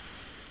Zone,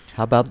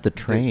 how about The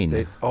Train?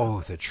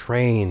 The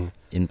Train.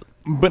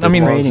 But I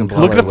mean,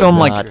 look at a film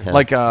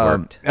like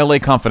L.A.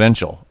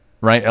 Confidential,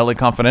 right? L.A.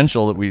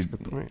 Confidential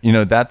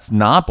that that's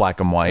not black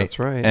and white. That's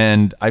right.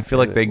 And I feel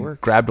like they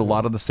grabbed a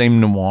lot of the same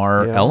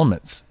noir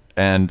elements,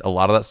 and a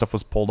lot of that stuff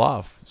was pulled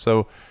off.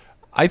 So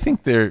I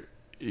think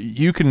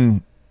you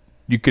can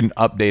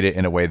update it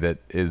in a way that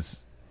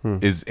is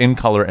in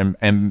color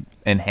and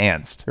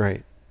enhanced.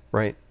 Right.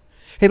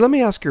 Hey, let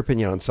me ask your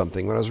opinion on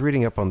something. When I was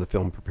reading up on the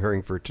film,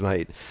 preparing for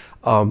tonight,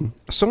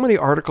 so many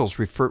articles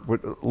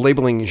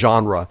labeling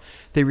genre.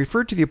 They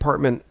referred to The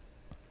Apartment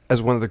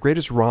as one of the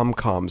greatest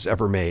rom-coms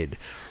ever made.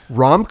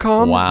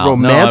 Rom-com,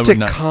 romantic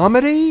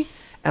comedy,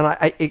 and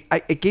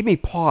it gave me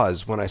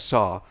pause when I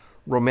saw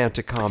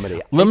romantic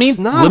comedy. Let me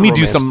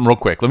do something real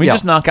quick. Let me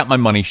just knock out my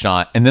money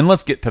shot, and then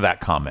let's get to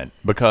that comment,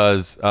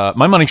 because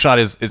my money shot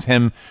is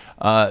him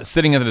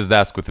sitting at his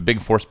desk with the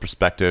big forced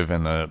perspective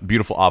and the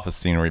beautiful office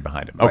scenery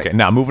behind him. Okay,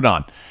 now moving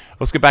on.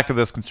 Let's get back to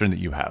this concern that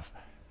you have,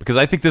 because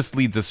I think this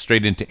leads us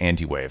straight into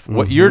anti-wave.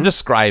 What you're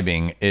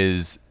describing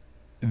is,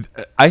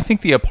 I think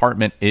The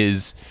Apartment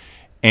is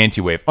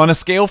anti-wave on a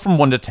scale from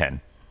 1 to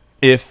 10.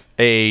 If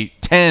a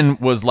 10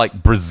 was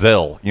like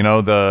Brazil,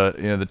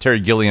 the Terry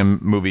Gilliam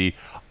movie,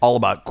 all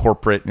about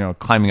corporate,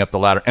 climbing up the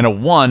ladder, and a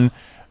 1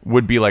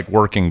 would be like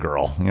Working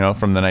Girl,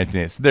 from the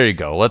 1980s. There you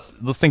go. Let's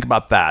think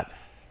about that.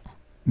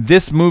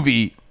 This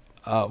movie,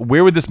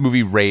 where would this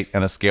movie rate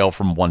on a scale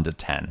from 1 to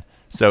 10?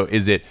 So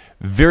is it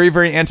very,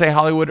 very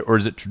anti-Hollywood, or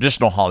is it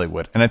traditional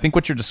Hollywood? And I think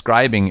what you're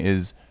describing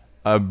is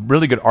a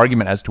really good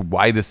argument as to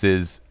why this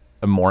is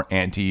a more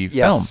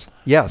anti-film.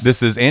 Yes.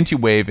 This is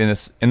anti-wave in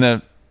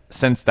the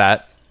sense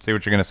that, say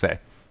what you're going to say.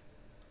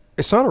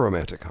 It's not a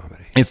romantic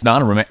comedy. It's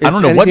not a romantic. I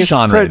don't know what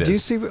genre Fred, it is. Do you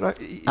see what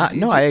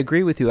I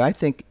agree with you. I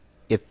think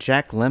if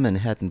Jack Lemmon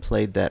hadn't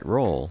played that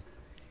role,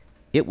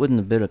 it wouldn't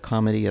have been a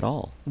comedy at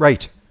all.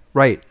 Right.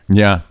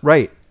 Yeah.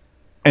 Right.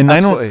 And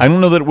absolutely. I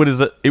don't know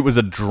that it was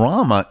a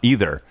drama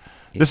either.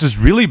 This is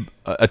really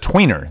a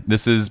tweener.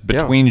 This is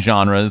between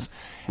genres.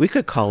 We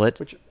could call it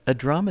a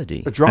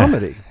dramedy. A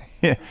dramedy.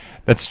 Yeah,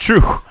 that's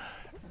true.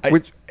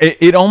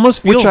 It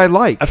almost feels, which I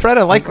like. Fred,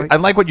 I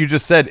like what you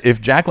just said.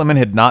 If Jack Lemmon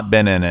had not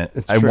been in it,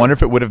 I wonder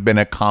if it would have been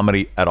a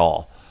comedy at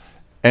all.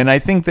 And I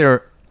think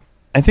there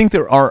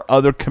are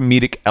other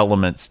comedic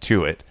elements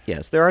to it.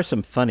 Yes, there are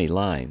some funny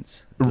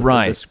lines.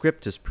 Right. The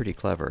script is pretty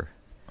clever.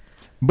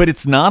 But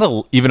it's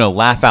not even a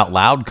laugh out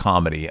loud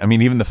comedy. I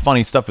mean, even the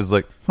funny stuff is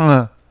like,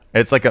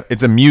 it's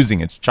it's amusing,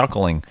 it's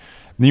chuckling.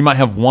 You might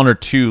have 1 or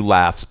 2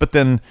 laughs, but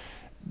then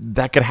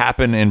that could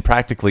happen in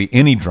practically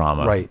any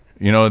drama. Right.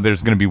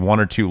 There's going to be 1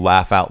 or 2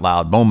 laugh out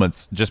loud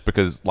moments just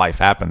because life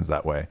happens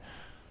that way.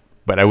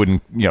 But I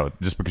wouldn't,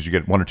 just because you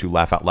get one or two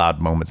laugh out loud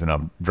moments in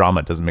a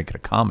drama doesn't make it a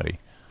comedy.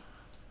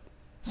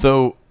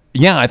 So,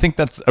 yeah, I think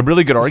that's a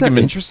really good argument,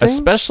 interesting?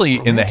 especially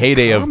in the Romantic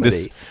heyday of comedy.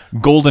 this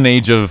golden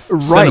age of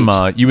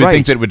cinema. You would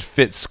think that it would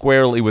fit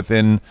squarely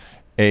within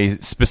a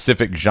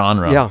specific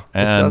genre. Yeah, it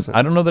and doesn't.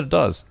 I don't know that it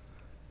does.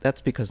 That's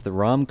because the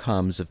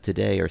rom-coms of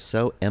today are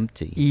so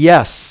empty.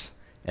 Yes.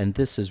 And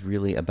this is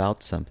really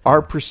about something.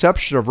 Our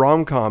perception of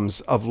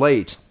rom-coms of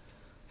late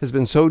has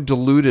been so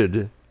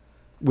diluted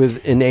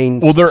with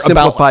inane,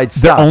 simplified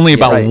stuff. They're only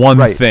about one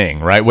Right. thing,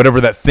 right? Whatever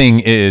that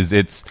thing is,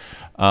 it's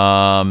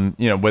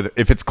whether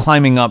if it's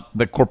climbing up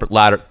the corporate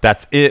ladder,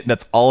 that's it.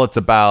 That's all it's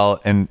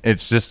about, and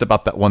it's just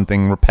about that one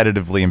thing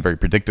repetitively and very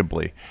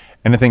predictably.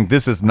 And I think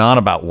this is not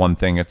about one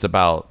thing. It's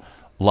about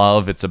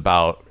love. It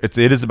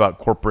is about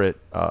corporate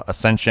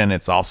ascension.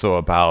 It's also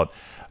about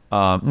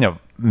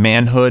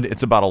manhood.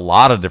 It's about a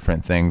lot of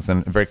different things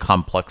and very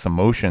complex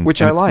emotions,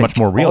 which and I it's like. much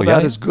more real. All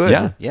that is good.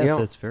 Yeah, Yes, Yeah.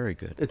 it's very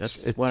good.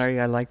 It's- That's why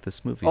I like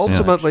this movie so much.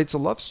 Ultimately, it's a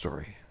love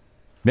story.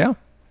 yeah.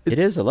 It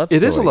is a love story.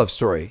 It is a love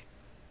story.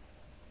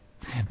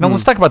 Now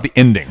let's talk about the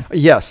ending,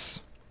 Yes.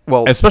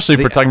 Well, especially if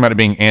the, we're talking about it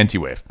being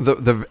anti-wave.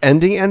 the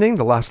ending,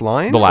 the last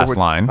line? The last Or what-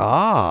 line.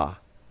 Ah.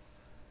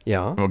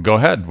 Yeah. Well, go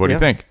ahead. What do you Yeah.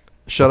 think?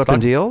 Shut Let's up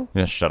and talk. deal?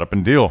 Yeah, shut up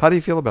and deal. How do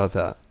you feel about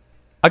that?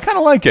 I kind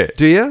of like it.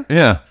 Do you?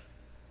 Yeah.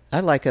 I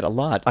like it a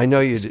lot. I know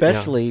you do, yeah.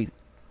 Especially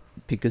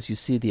because you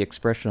see the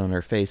expression on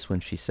her face when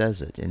she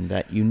says it, and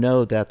that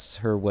that's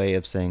her way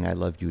of saying "I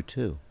love you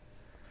too."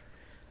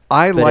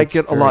 I But like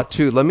it's it a lot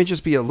too. Let me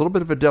just be a little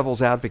bit of a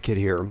devil's advocate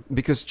here,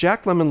 because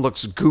Jack Lemmon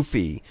looks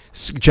goofy.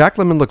 Jack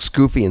Lemmon looks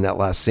goofy in that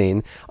last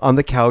scene on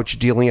the couch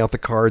dealing out the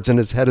cards, and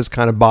his head is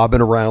kind of bobbing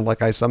around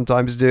like I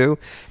sometimes do.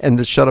 And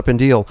the shut up and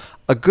deal.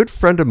 A good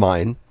friend of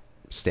mine,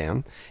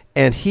 Stan,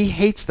 and he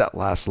hates that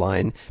last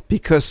line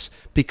because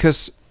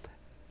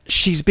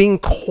she's being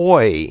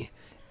coy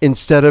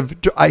instead of.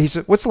 He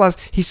said, "What's the last?"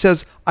 He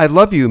says, "I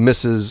love you,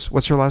 Mrs.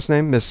 What's her last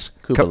name? Miss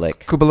Kubelik.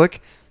 Kubelik.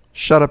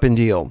 Shut up and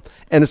deal."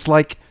 And it's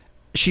like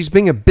she's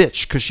being a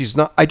bitch because she's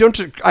not. I don't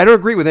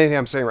agree with anything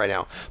I'm saying right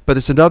now, but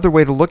it's another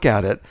way to look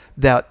at it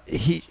that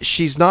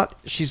she's not.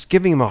 She's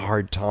giving him a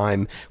hard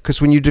time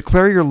because when you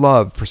declare your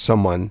love for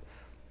someone,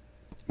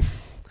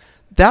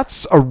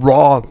 that's a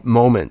raw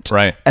moment.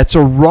 Right. It's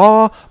a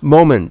raw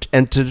moment,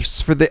 and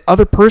for the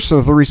other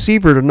person, the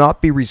receiver, to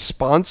not be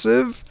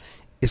responsive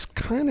is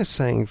kind of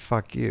saying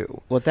 "fuck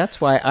you." Well,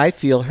 that's why I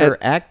feel her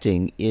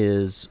acting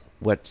is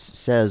what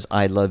says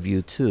 "I love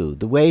you too."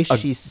 The way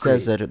she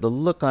says it, the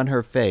look on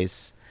her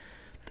face,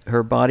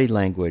 her body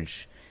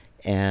language,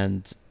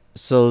 and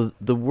so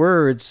the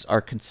words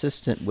are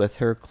consistent with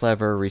her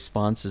clever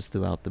responses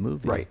throughout the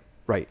movie. Right.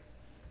 Right.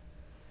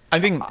 I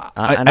think,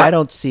 I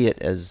don't see it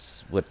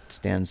as what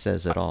Stan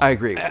says at all. I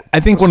agree. I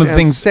think one of the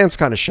things. Stan's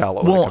kind of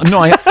shallow. when it Well, comes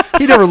no, to-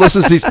 he never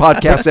listens to these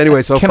podcasts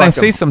anyway. So can fuck I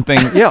say him. something?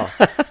 Yeah.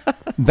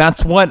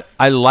 That's what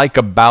I like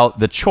about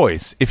the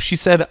choice. If she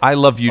said "I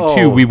love you Oh,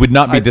 too," we would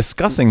not be I'd-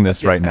 discussing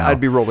this right now. I'd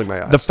be rolling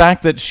my eyes. The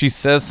fact that she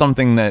says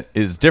something that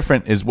is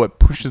different is what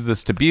pushes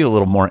this to be a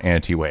little more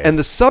anti-wave. And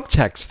the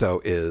subtext, though,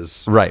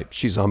 is Right.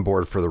 she's on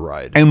board for the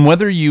ride. And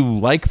whether you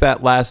like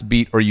that last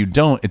beat or you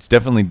don't, it's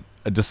definitely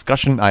a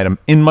discussion item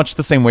in much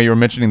the same way you were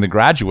mentioning The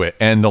Graduate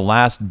and the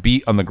last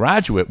beat on The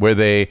Graduate, where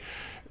they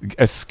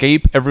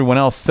escape everyone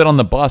else, sit on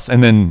the bus,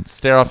 and then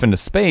stare off into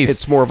space.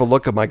 It's more of a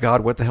look of, my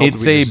God, what the hell did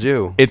we just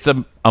do? It's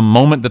a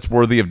moment that's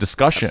worthy of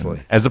discussion,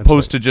 Absolutely. as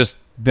opposed to just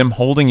them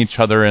holding each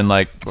other and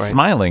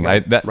smiling.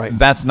 Right.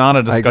 That's not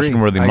a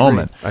discussion-worthy I agree.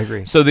 moment. I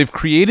agree. So they've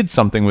created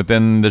something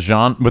within the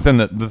genre, within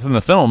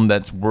the film,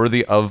 that's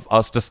worthy of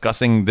us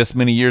discussing this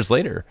many years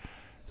later.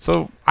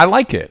 So I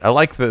like it. I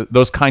like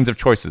those kinds of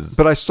choices.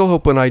 But I still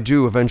hope when I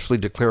do eventually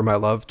declare my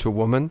love to a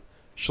woman,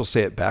 she'll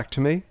say it back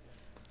to me.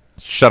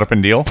 Shut up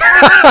and deal.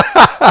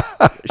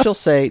 She'll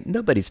say,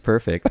 "Nobody's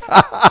perfect."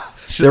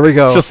 There we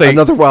go. She'll say,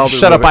 another Wilder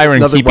 "Shut up, movie. Ira,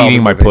 and Another keep Wilder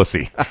eating my movie.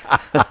 pussy."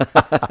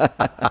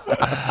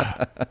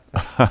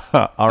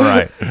 All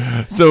right.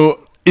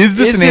 So is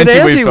this Is an it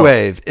anti-wave film?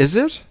 anti-wave? Is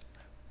it?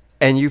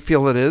 And you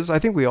feel it is? I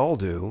think we all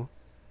do.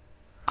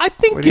 I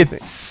think What do you it's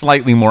think?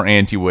 slightly more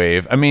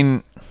anti-wave. I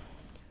mean,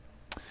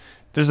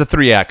 there's a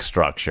 3-act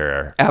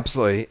structure.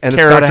 Absolutely. And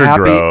it's got Character a happy...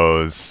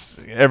 grows.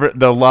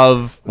 The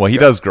love. Well, he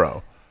does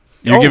grow.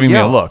 You're Oh, giving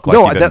yeah. me a look.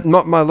 No, he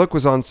didn't. my look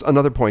was on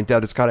another point,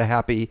 that it's got a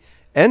happy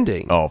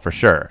ending. Oh, for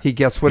sure. He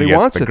gets what he gets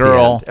wants the at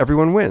girl. the end.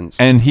 Everyone wins.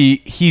 And he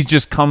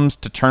just comes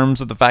to terms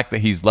with the fact that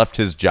he's left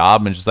his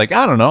job and just like,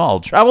 I don't know, I'll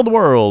travel the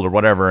world or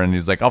whatever. And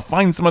he's like, I'll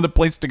find some other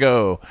place to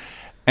go.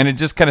 And it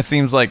just kind of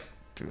seems like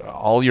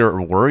all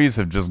your worries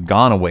have just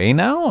gone away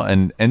now.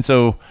 And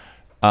so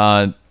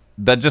that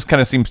just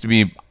kind of seems to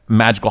be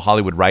magical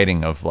Hollywood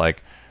writing of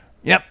like,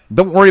 yep,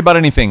 don't worry about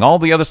anything. All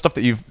the other stuff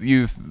that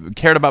you've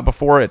cared about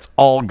before, it's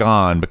all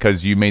gone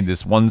because you made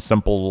this one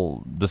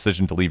simple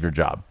decision to leave your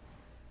job.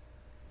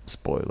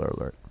 Spoiler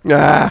alert.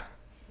 Ah.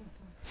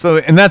 So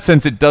in that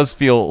sense, it does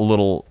feel a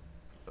little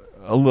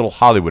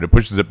Hollywood. It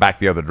pushes it back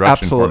the other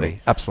direction. For Absolutely.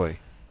 me. Absolutely.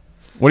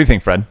 What do you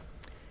think, Fred?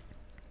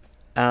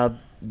 I'm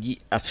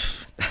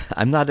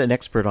not an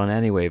expert on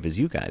anti-wave as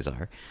you guys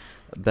are,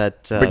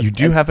 But you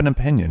do have an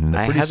opinion, and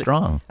it's pretty have it-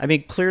 strong. I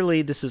mean,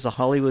 clearly, this is a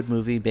Hollywood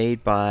movie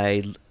made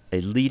by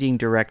a leading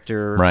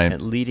director, Right. a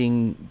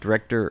leading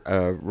director,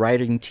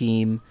 writing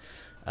team,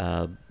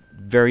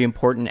 very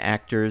important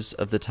actors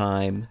of the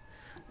time.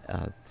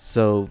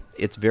 So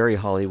it's very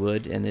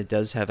Hollywood, and it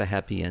does have a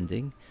happy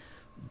ending.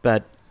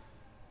 But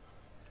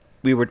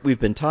we've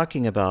been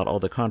talking about all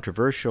the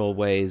controversial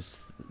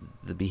ways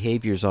the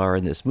behaviors are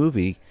in this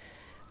movie.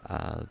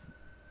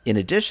 In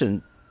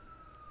addition,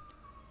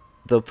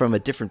 though from a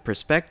different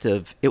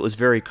perspective, it was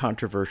very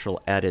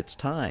controversial at its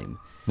time.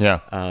 Yeah.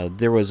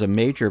 There was a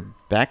major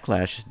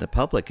backlash in the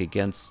public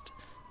against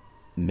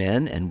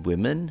men and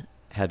women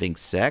having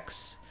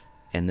sex,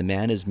 and the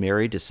man is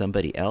married to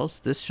somebody else.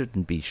 This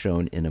shouldn't be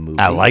shown in a movie.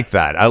 I like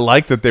that. I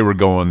like that they were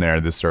going there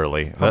this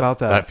early. How about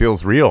that? That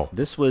feels real.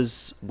 This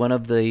was one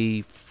of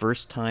the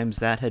first times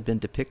that had been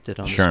depicted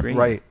on Sure. the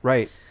screen.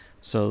 Right.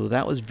 So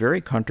that was very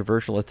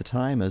controversial at the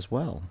time as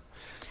well.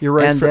 You're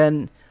right. And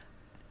then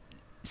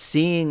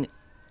seeing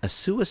a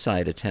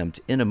suicide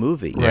attempt in a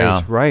movie.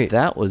 Yeah. Right.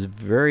 That was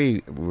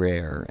very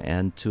rare,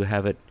 and to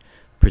have it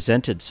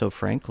presented so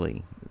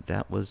frankly,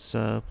 that was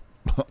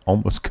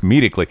Almost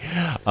comedically.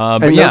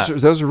 But And yeah.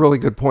 those are really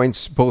good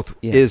points. Both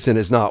Yeah. is and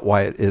is not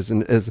why it is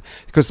and is,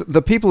 because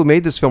the people who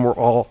made this film were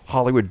all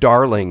Hollywood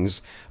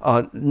darlings,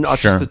 not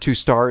Sure. just the two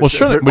stars. Well,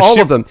 Shirley- but was all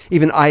she- of them,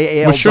 even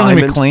IAL Was Shirley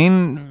Diamond.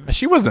 MacLaine?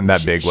 She wasn't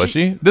that big, was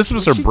she? This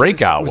was her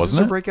breakout, was wasn't this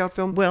it? her breakout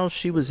film? well,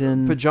 she was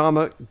in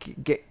Pajama. She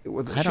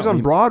was don't on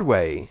remember.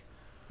 Broadway.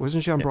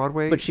 Wasn't she on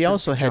Broadway? but she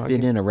also had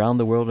been in Around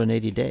the World in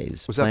 80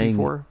 Days. Was that playing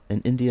before?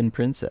 an Indian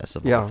princess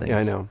of all Yeah, things. yeah,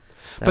 I know.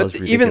 That was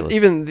But ridiculous.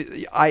 even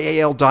the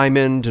IAL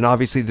Diamond and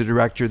obviously the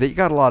director, you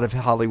got a lot of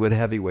Hollywood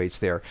heavyweights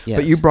there. Yes.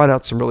 But you brought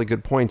out some really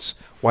good points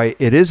why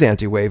it is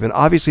anti-wave, and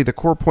obviously the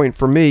core point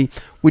for me,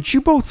 which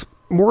you both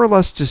more or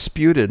less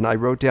disputed, and I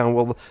wrote down,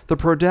 well, the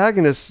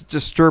protagonist's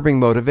disturbing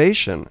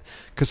motivation,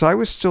 because I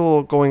was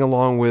still going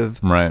along with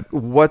Right.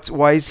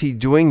 why is he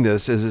doing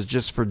this? Is it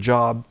just for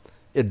job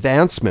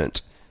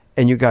advancement?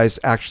 And you guys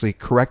actually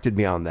corrected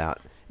me on that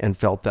and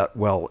felt that,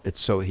 well,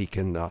 it's so he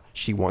can,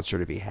 she wants her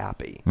to be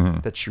happy,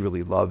 that she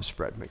really loves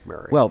Fred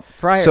McMurray. Well,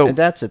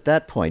 that's at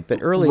that point. But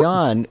early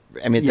on,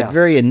 I mean, Yes. the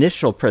very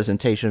initial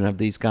presentation of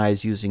these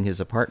guys using his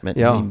apartment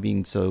Yeah. and him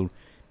being so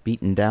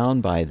beaten down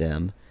by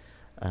them,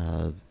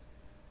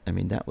 I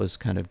mean, that was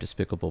kind of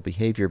despicable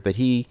behavior. But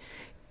he,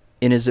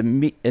 in his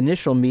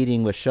initial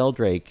meeting with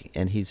Sheldrake,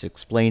 and he's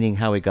explaining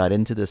how he got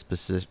into this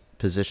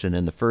position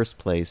in the first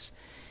place,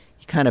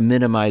 he kind of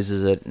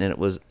minimizes it, and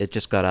it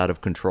just got out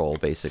of control,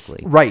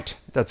 basically. Right.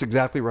 That's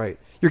exactly right.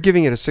 You're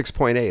giving it a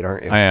 6.8,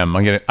 aren't you? I am.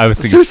 I was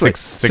thinking Seriously,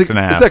 six and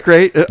a half. Is that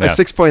great? A Yeah.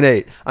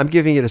 6.8. I'm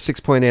giving it a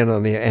 6.8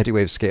 on the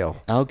anti-wave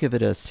scale. I'll give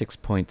it a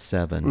 6.7.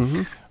 Mm-hmm.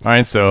 All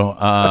right,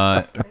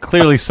 so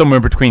clearly somewhere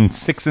between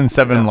 6 and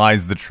 7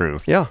 lies the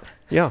truth. Yeah.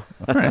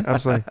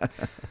 Absolutely.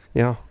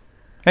 Yeah.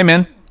 Hey,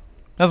 man,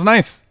 that's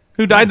nice.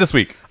 Who died this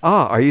week?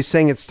 Are you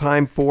saying it's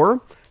time for?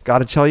 Got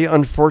to tell you,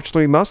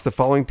 unfortunately, we must. The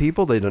following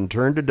people, they done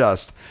turned to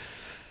dust.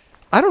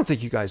 I don't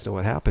think you guys know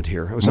what happened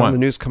here. It was What? on the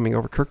news coming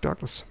over. Kirk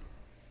Douglas.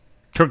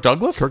 Kirk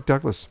Douglas? Kirk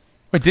Douglas.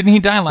 Wait, didn't he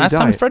die last He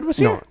time died. Fred was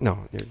here?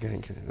 No, you're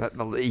getting that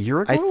a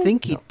year ago. I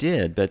think he No.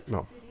 did, but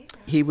No.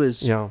 he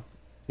was... Yeah.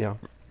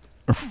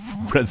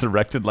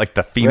 Resurrected like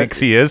the phoenix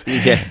he is.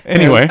 Yeah.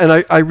 Anyway. And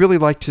I really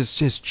liked his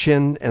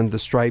chin and the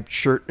striped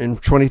shirt in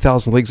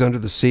 20,000 Leagues Under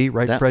the Sea,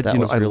 right, That- Fred? that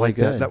was I really like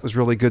that. good. That was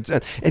really good.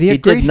 And he He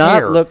had great did not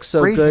hair. look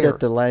so Great good hair. at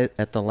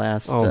the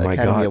last Oh my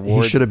Academy God,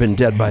 Award. he should have been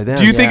dead by then.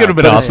 Do you think Yeah. it would have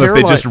been But his awesome if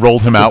they just hairline-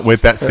 rolled him out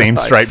with that same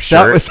striped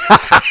shirt?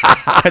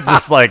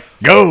 Just like,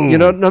 go. You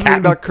know, another thing Captain.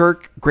 about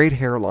Kirk, great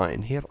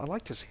hairline. I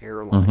liked his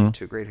hairline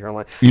too. Great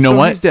hairline. You know So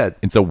what? He's dead.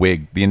 It's a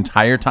wig. The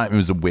entire time it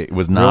was a wig. It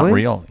was not Really?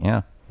 real.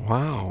 Yeah.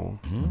 Wow.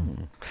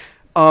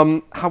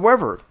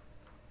 However,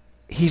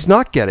 he's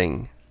not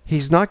getting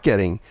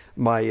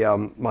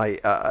my my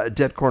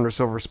Dead Corner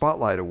Silver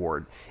Spotlight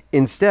Award.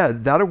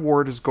 Instead, that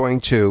award is going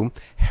to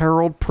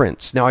Harold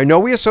Prince. Now, I know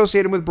we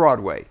associate him with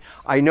Broadway.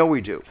 I know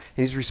we do. And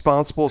he's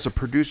responsible as a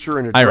producer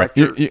and a Ira,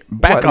 director.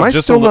 back What, am up I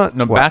just still a little. not?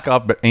 No, what? back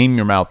up, but aim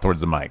your mouth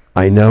towards the mic.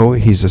 I know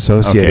he's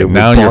associated Okay,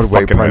 now with you're Broadway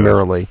fucking with us.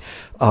 primarily.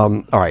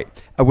 All right.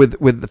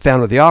 With the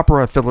Phantom of the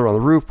Opera, Fiddler on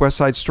the Roof, West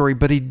Side Story,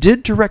 but he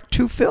did direct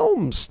 2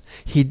 films.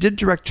 He did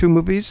direct 2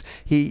 movies.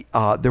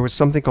 There was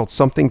something called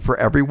Something for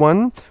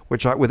Everyone,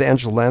 with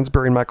Angela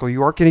Lansbury and Michael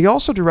York, and he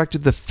also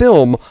directed the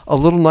film A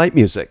Little Night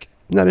Music.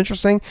 Isn't that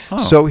interesting? Oh.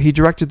 So he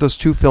directed those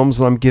 2 films,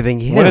 and I'm giving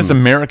him. What is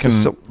American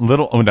So-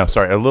 Little? Oh no,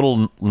 sorry, a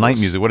little night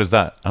music. What is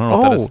that? I don't know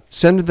what that is.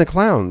 Send in the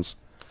Clowns.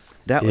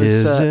 That was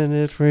Isn't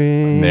it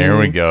freezing? There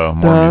we go.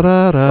 More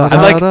Da, music. da,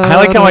 da, I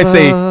like how I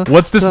say,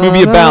 "What's this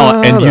movie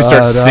about?" and you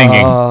start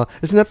singing.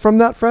 Isn't that from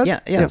that, Fred?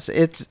 yes,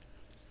 it's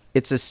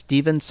a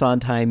Stephen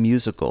Sondheim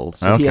musical.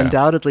 So he Okay.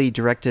 undoubtedly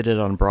directed it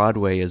on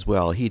Broadway as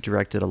well. He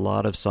directed a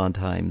lot of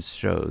Sondheim's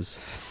shows,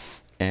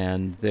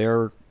 and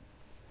their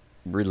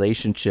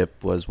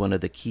relationship was one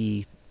of the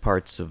key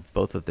parts of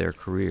both of their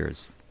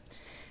careers.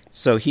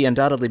 So he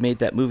undoubtedly made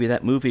that movie.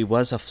 That movie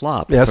was a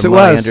flop. Yes, from it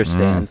what I was.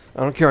 understand.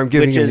 I don't care. I'm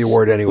giving him the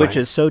award anyway. Which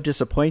is so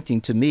disappointing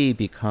to me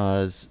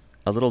because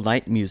A Little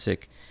Night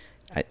Music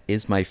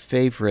is my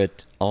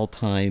favorite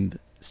all-time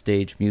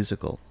stage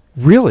musical.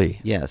 Really?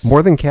 Yes.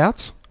 More than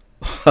Cats?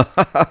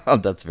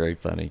 That's very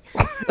funny.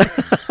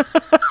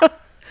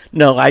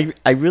 No, I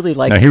really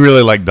like. No, he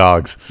really liked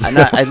dogs. And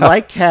I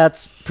like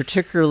Cats,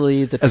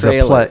 particularly the As a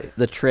trailer. play.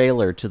 The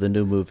trailer to the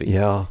new movie.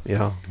 Yeah.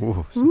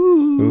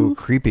 Ooh,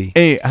 creepy.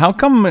 Hey, how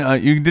come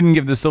you didn't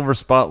give the silver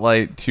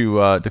spotlight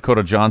to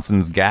Dakota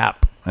Johnson's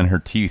gap and her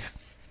teeth?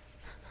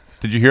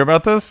 Did you hear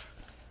about this?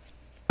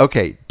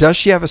 Okay, does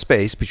she have a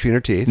space between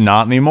her teeth?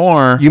 Not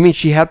anymore. You mean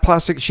she had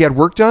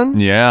work done?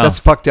 Yeah. That's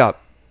fucked up.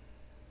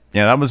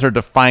 Yeah, that was her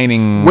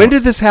defining. When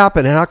did this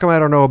happen, and how come I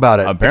don't know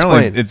about it?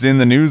 Apparently, Explain. it's in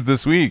the news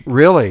this week.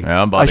 Really?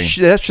 Yeah, buddy.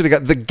 That should have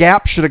got the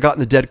gap. Should have gotten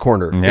the dead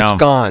corner. Yeah. It's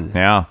gone.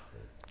 Yeah,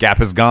 gap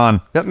is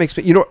gone. That makes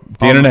me. You know,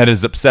 The internet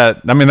is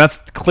upset. I mean, that's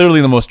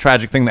clearly the most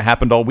tragic thing that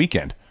happened all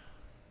weekend.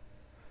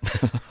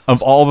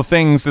 Of all the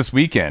things this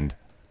weekend.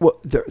 Well,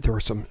 there were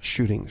some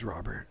shootings,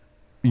 Robert.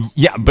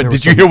 Yeah, but There did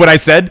was you some- hear what I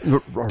said?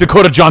 Robert-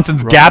 Dakota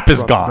Johnson's gap is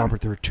Robert, gone.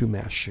 Robert, there were 2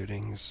 mass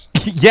shootings.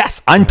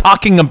 Yes, I'm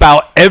talking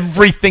about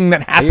everything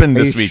that happened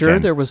Are this you weekend. sure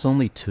there was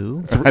only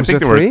 2? I Was think there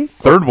there were 3?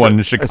 third one in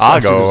I thought there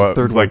Chicago. was a It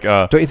third was one. like,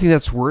 Don't you think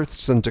that's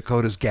worse than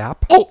Dakota's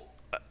gap? oh,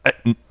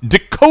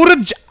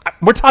 Dakota.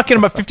 We're talking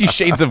about 50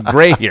 Shades of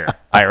Grey here,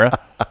 Ira.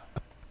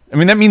 I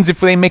mean, that means if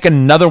they make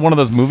another one of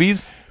those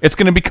movies, it's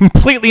going to be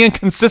completely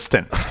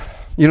inconsistent.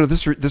 You know,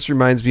 this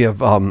reminds me of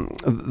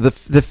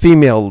the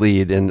female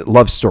lead in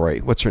Love Story.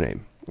 What's her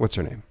name?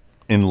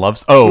 In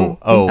Love's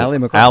Ally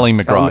McGraw. Ally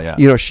McGraw, yeah.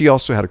 You know, she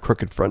also had a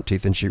crooked front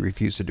teeth, and she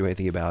refused to do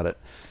anything about it.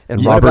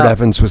 And What Robert about-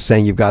 Evans was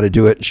saying, "You've got to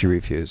do it," and she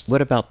refused.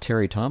 What about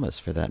Terry Thomas,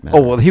 for that matter?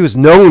 Oh well, he was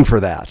known for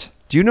that.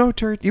 Do you know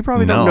Terry? You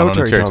probably No, don't I know don't know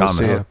Terry Terry Thomas,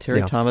 Thomas. do you? Terry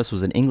yeah. Thomas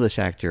was an English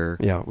actor.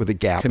 Yeah, with a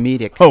gap.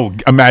 Comedic. Oh,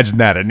 imagine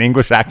that. An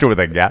English actor with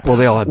a gap. Well,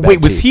 they all had bad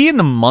Wait, was teeth. he in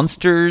the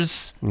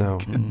Munsters? No.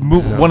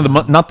 One of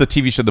the, not the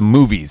TV show, the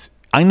movies.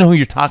 I know who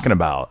you're talking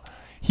about.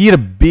 He had a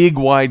big,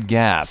 wide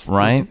gap,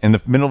 right? In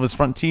the middle of his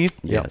front teeth?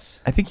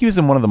 Yes. I think he was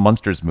in one of the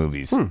Munsters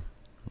movies.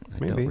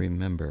 I don't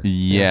remember.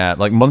 Yeah,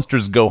 like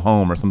Munsters Go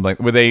Home or something, like,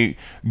 where they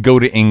go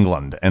to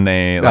England and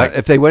they, like,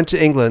 If they went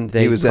to England,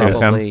 They he was in it.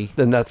 probably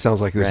Then that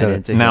sounds like he was ran in it.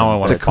 into Now him. I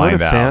wanna Dakota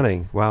find out.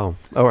 Fanning. Wow.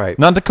 All right.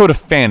 not Dakota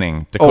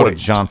Fanning, Dakota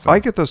Johnson. I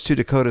get those 2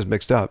 Dakotas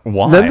mixed up.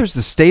 Why? Then there's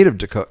the state of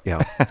Dakota.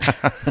 Yeah.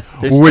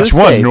 There's Which two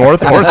one, states.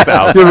 north or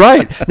south? You're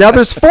right. Now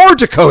there's 4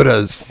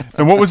 Dakotas.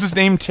 And what was his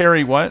name?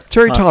 Terry what?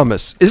 Terry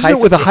Thomas. Isn't it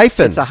with a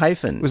hyphen? It's a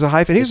hyphen. It was a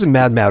hyphen. He was in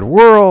Mad Mad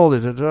World. Da,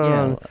 da, da.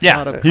 Yeah. A lot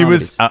Yeah, of he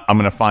was. comedies. I'm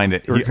gonna find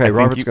it. Okay, I think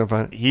Robert's gonna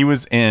find it. He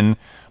was in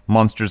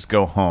Monsters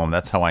Go Home.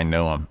 That's how I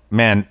know him.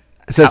 Man,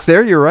 So it's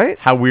there. You're right.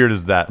 how weird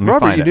is that? Let me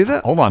Robert, find you it. do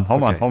that? Hold on. Okay, all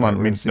right, Let we're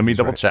me gonna see let if me he's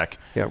double right. check.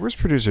 Yeah. Where's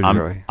producer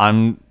Joey?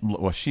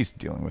 Well, she's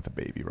dealing with a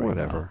baby right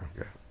Whatever.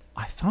 now. Okay.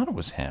 I thought it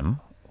was him,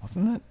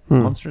 wasn't it?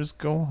 Monsters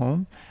Go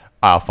Home.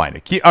 I'll find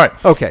it. All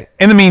right. Okay.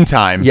 In the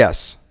meantime,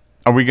 Yes.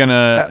 Are we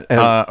gonna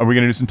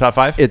do some top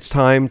 5? It's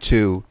time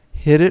to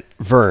hit it,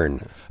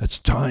 Vern. It's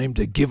time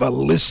to give a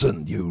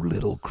listen, you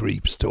little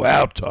creeps, to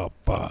our top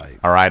 5.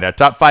 All right. Our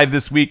top 5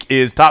 this week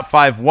is top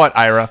 5 what,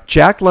 Ira?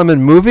 Jack Lemmon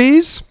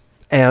movies,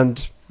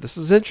 and this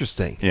is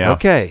interesting. Yeah.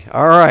 Okay.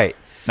 All right.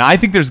 Now I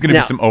think there's going to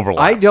Now, be some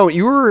overlap. I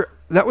don't.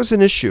 That was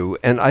an issue,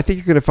 and I think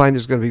you're going to find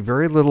there's going to be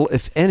very little,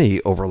 if any,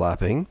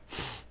 overlapping.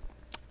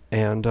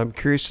 And I'm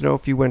curious to know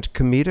if you went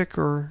comedic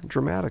or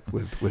dramatic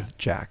with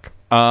Jack.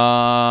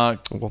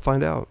 We'll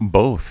find out.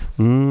 Both.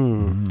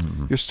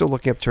 You're still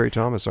looking up Terry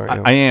Thomas, aren't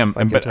you? I am,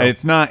 can but tell.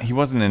 it's not. He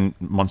wasn't in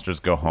Monsters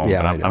Go Home.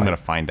 Yeah, but I I'm know. going to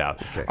find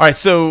out. Okay. All right,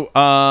 so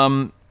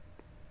oh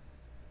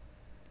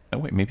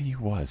wait, maybe he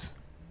was.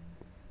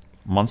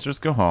 Monsters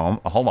Go Home.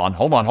 Hold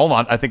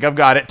on. I think I've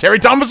got it. Terry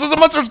Thomas was in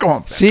Monsters Go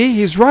Home. See,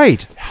 he's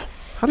right.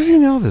 How does he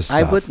know this I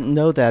stuff? wouldn't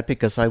know that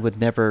because I would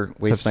never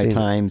waste I've my seen it.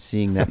 time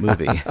seeing that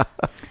movie.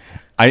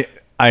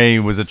 I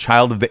was a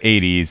child of the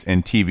 80s,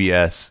 and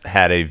TBS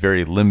had a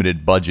very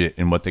limited budget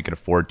in what they could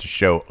afford to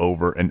show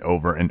over and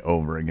over and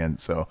over again.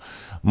 So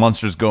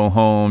Monsters Go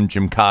Home,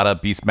 Gymkata,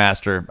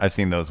 Beastmaster, I've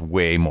seen those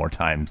way more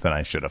times than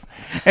I should have.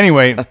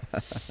 Anyway,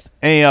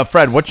 hey,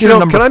 Fred, what's your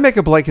number? Can I make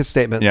a blanket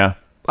statement? Yeah.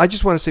 I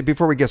just want to say,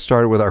 before we get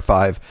started with our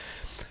 5,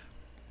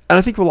 and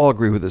I think we'll all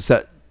agree with this,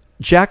 that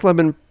Jack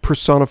Lemmon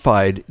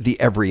personified the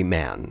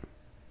everyman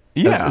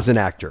as an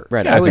actor.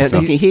 Right. Yeah, I was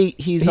and thinking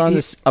he's on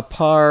a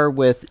par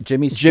with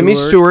Jimmy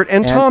Stewart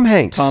and Tom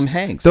Hanks. Tom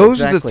Hanks. Those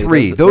exactly. are the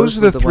 3. Those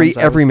are were the 3 ones I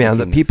was everyman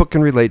that thinking. people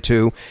can relate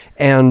to.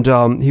 And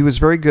he was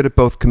very good at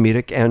both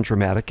comedic and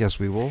dramatic, as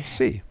we will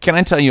see. Can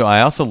I tell you,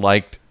 I also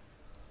liked,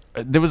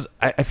 there was,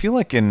 I feel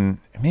like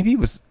maybe it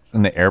was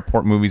in the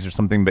airport movies or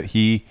something, but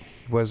he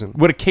Wasn't.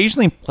 would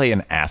occasionally play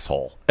an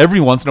asshole.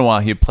 Every once in a while,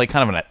 he'd play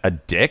kind of a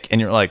dick,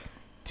 and you're like,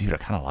 dude, I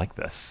kind of like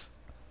this.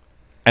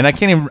 And I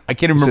can't even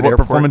Was remember it what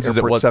performances it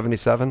Airport was.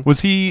 77? Was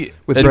he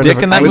With a Brenda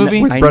dick in that with-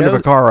 movie? With I Brenda know-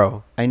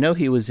 Vaccaro. I know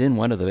he was in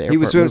one of the airport He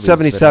was in movies,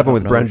 77 but I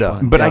with don't know which Brenda.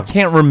 one. But I Yeah.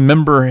 can't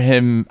remember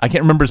him. I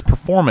can't remember his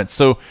performance.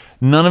 So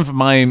none of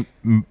my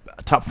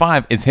top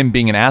 5 is him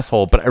being an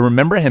asshole, but I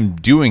remember him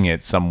doing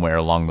it somewhere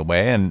along the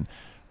way, and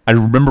I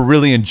remember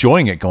really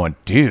enjoying it, going,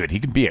 dude, he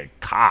could be a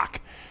cock.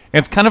 And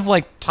it's kind of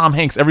like Tom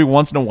Hanks. Every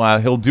once in a while,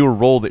 he'll do a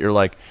role that you're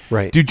like,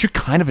 Right. dude, you're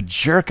kind of a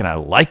jerk, and I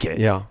like it.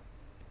 Yeah.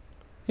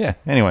 Yeah,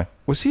 anyway.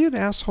 Was he an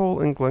asshole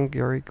in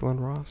Glengarry Glen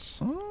Ross?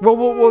 Well,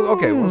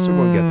 okay, well, so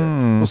we'll get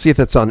there. We'll see if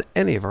that's on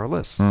any of our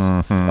lists.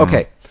 Mm-hmm.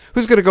 Okay,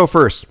 who's going to go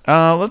first?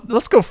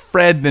 Let's go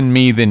Fred, then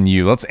me, then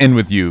you. Let's end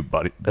with you,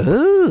 buddy.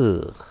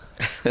 Ugh.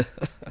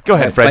 Go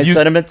ahead, Fred. My You,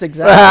 sentiments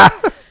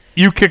exactly.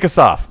 you kick us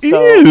off.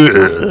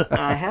 So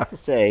I have to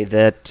say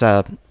that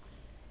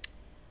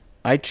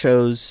I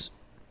chose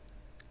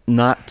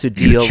not to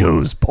deal. You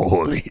chose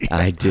poorly.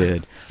 I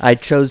did. I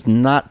chose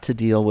not to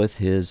deal with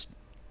his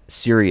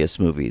serious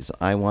movies.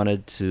 I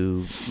wanted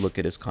to look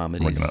at his We're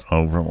comedies. going to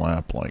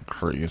overlap like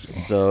crazy.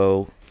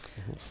 So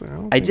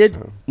don't I think did.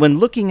 so. When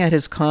looking at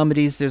his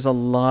comedies, there's a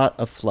lot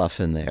of fluff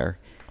in there,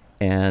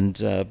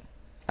 and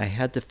I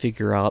had to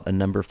figure out a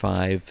number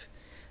 5,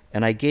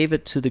 and I gave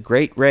it to The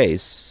Great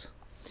Race,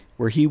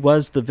 where he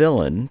was the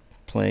villain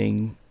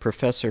playing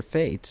Professor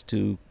Fate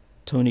to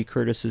Tony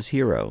Curtis's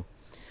hero.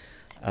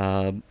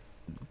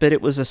 But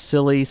it was a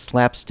silly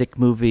slapstick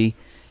movie.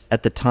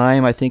 At the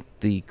time, I think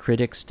the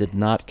critics did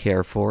not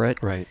care for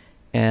it. Right.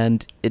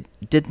 And it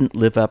didn't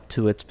live up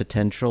to its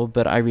potential,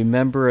 but I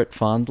remember it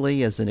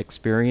fondly as an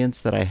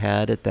experience that I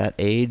had at that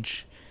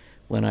age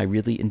when I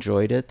really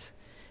enjoyed it.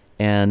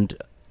 And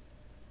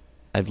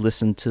I've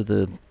listened to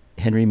the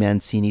Henry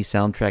Mancini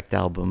soundtrack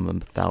album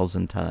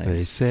 1,000 They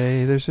times.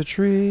 say there's a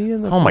tree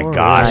in the Oh my forest.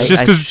 gosh! I-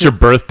 Just I because it's your should-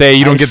 birthday,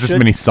 you don't I get this should-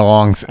 many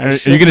songs. I Are you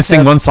should going to sing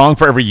have- one song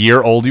for every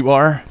year old you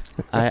are?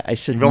 I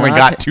should You've only not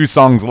got 2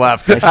 songs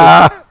left.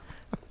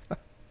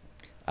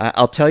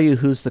 I'll tell you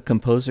who's the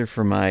composer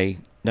for my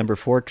number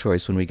 4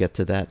 choice when we get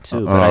to that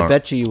too. But I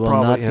bet you It's will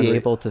probably not be Henry.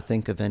 able to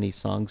think of any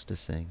songs to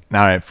sing. All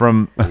right,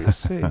 from We'll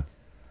see.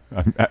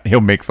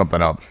 he'll make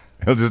something up.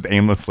 He'll just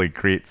aimlessly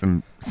create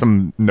some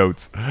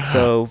notes.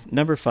 So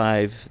number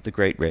 5, The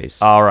Great Race.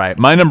 All right,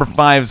 my number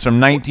 5 is from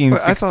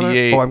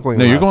 1968. I'm going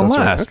no, last. you're going That's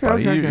right. last, Okay,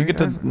 buddy. okay, You get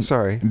to I'm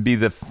sorry. be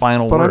the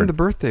final But word. I'm the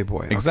birthday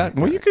boy. Okay, Exactly.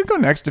 Well, okay. you could go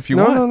next if you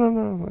No,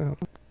 want.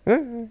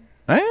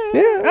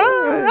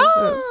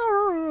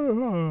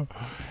 no.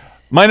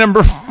 My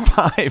number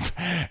 5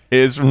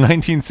 is from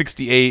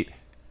 1968,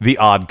 The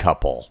Odd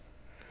Couple.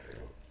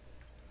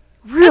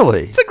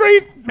 Really? It's a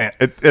great man.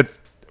 It's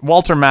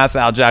Walter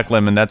Matthau, Jack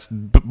Lemmon. That's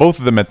both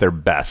of them at their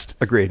best.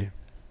 Agreed.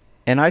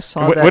 And I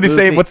saw What that do you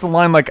say? movie- What's the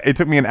line? Like, it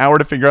took me an hour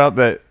to figure out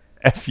that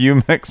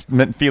FU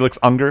meant Felix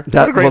Unger.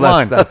 That's a great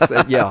line.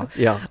 Yeah.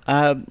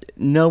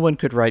 No one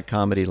could write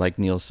comedy like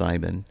Neil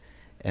Simon,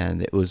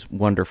 and it was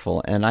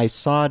wonderful. And I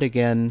saw it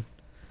again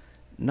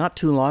not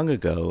too long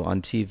ago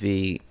on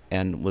TV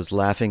and was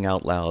laughing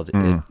out loud.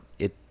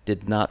 It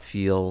did not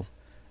feel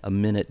a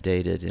minute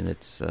dated in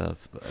its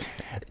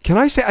Can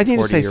I say? I need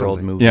to say 40-year-old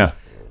something. movie. Yeah.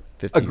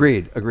 50,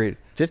 Agreed.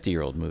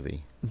 50-year-old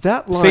movie.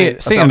 That line.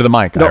 Say it into the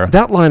mic, No, Ira.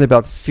 that line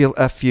about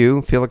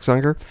FU, Felix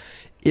Unger.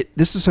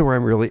 This is where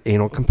I'm really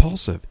anal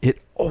compulsive. It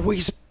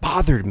always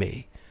bothered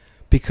me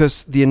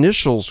because the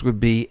initials would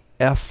be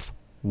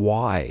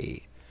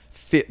FY.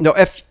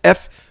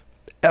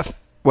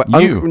 What?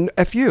 U.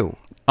 FU.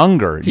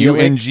 Unger.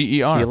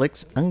 UNGER.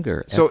 Felix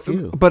Unger. So,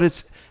 FU. but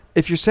it's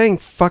if you're saying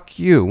fuck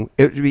you,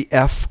 it would be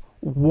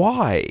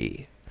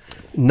FY,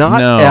 not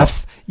No.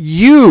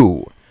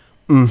 FU.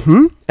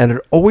 And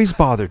it always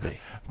bothered me.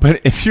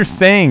 But if you're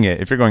saying it,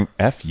 if you're going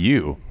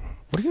FU,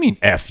 what do you mean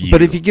FU?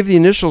 But if you give the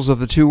initials of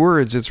the two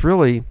words, it's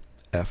really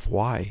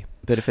FY.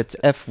 But if it's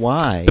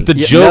FY, But the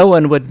no joke-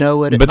 one would know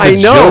what it but the I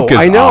know, joke is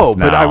I know, off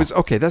but now. I was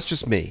okay. That's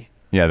just me.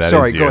 Yeah, that is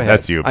Sorry, you. go ahead.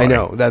 That's you, I buddy.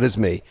 know that is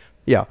me.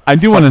 Yeah, I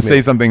do Fuck want to me.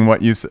 say something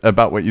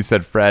about what you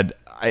said, Fred.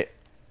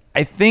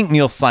 I think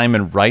Neil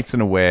Simon writes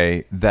in a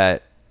way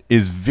that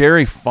is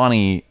very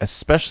funny,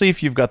 especially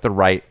if you've got the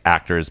right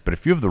actors. But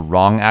if you have the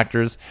wrong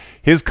actors,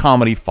 his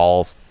comedy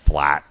falls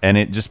flat, and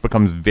it just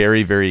becomes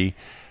very, very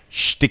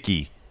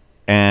shticky.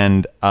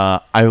 And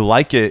I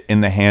like it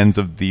in the hands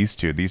of these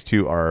two. These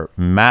two are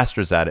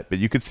masters at it. But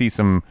you could see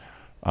some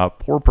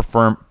poor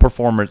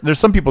performers. There's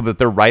some people that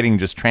their writing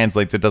just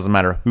translates. It doesn't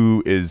matter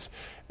who is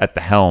at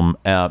the helm.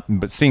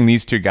 But seeing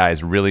these two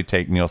guys really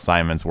take Neil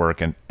Simon's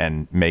work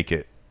and make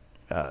it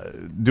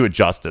do it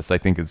justice, I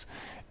think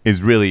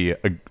is really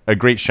a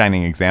great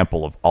shining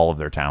example of all of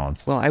their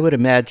talents. Well, I would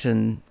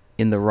imagine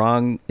in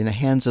the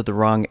hands of the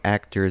wrong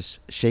actors,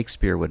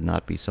 Shakespeare would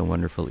not be so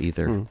wonderful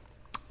either.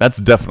 That's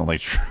definitely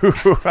true.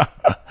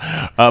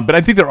 But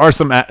I think there are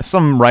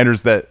some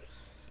writers that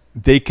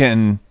they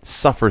can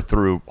suffer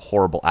through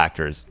horrible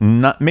actors.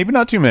 Maybe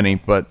not too many,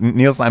 but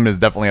Neil Simon is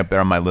definitely up there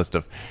on my list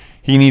of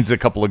he needs a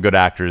couple of good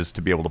actors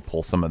to be able to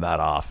pull some of that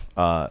off.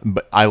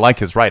 But I like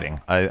his writing.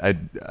 I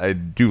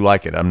do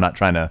like it. I'm not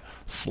trying to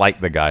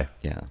slight the guy.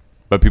 Yeah.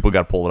 But people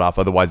got to pull it off.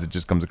 Otherwise, it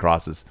just comes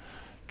across as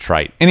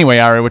trite. Anyway,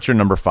 Ira, what's your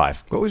number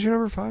 5? What was your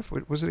number 5?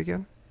 What was it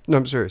again? No,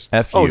 I'm serious.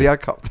 FU. Oh, the Odd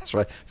Couple. That's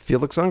right.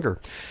 Felix Unger.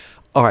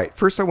 All right.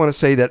 First, I want to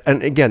say that,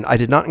 and again, I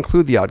did not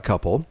include the Odd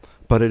Couple,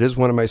 but it is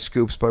one of my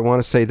scoops. But I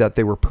want to say that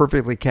they were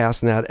perfectly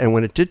cast in that. And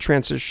when it did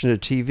transition to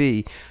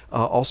TV,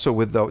 also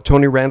with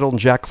Tony Randall and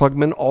Jack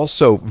Klugman,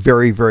 also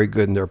very, very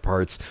good in their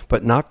parts,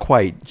 but not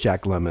quite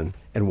Jack Lemmon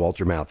and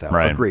Walter Matthau.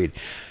 Right. Agreed.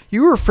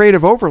 You were afraid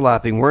of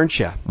overlapping, weren't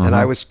you? And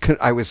I was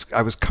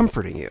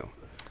comforting you.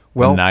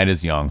 Well, The night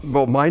is young.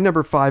 Well, my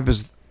number 5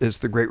 is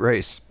The Great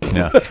Race.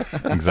 Yeah,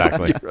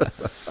 exactly.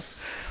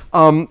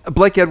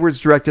 Blake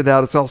Edwards directed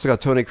that. It's also got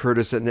Tony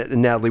Curtis and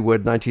Natalie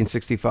Wood,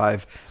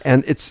 1965,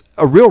 and it's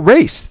a real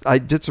race. I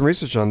did some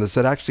research on this.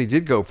 It actually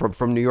did go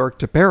from New York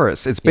to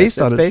Paris. It's based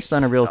on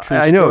a real true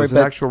story. I know it's an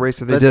actual race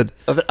that they did.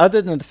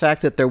 Other than the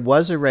fact that there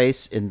was a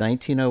race in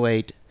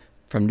 1908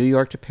 from New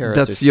York to Paris,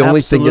 that's the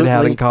only thing it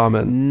had in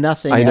common.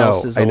 Nothing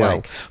else is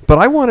alike. But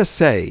I want to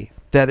say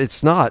that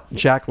it's not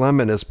Jack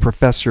Lemmon as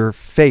Professor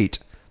Fate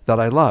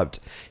that I loved.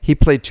 He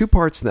played 2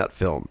 parts in that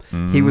film.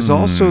 He was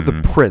also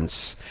the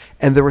prince,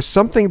 and there was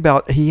something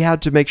about he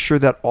had to make sure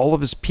that all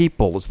of his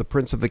people, as the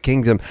prince of the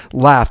kingdom,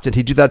 laughed, and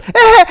he'd do that,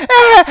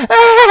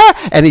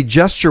 and he'd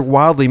gesture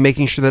wildly,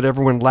 making sure that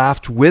everyone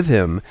laughed with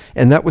him,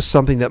 and that was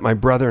something that my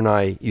brother and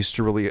I used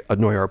to really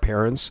annoy our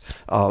parents,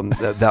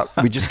 that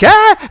we just,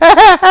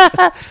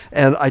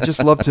 and I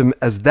just loved him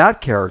as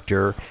that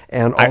character,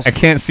 and also, I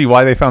can't see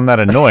why they found that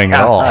annoying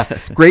at all.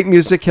 Great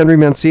music, Henry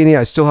Mancini.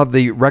 I still have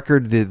the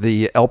record,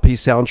 the LP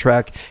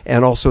soundtrack,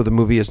 and also the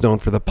movie is known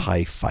for the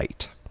pie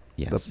fight.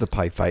 Yes. The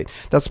pie fight.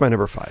 That's my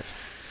number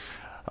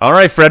 5. All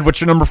right, Fred,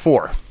 what's your number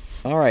 4?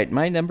 All right,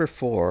 my number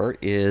 4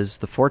 is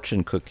The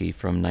Fortune Cookie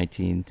from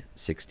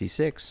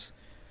 1966.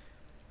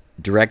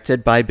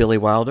 Directed by Billy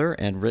Wilder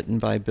and written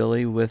by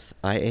Billy with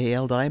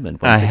I.A.L. Diamond.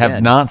 I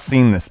have not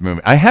seen this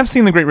movie. I have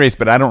seen The Great Race,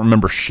 but I don't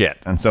remember shit.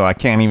 And so I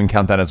can't even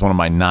count that as one of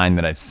my 9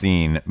 that I've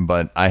seen.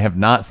 But I have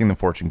not seen The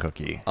Fortune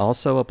Cookie.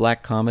 Also a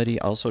black comedy,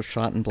 also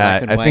shot in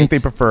black and white. I think they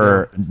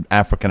prefer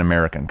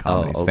African-American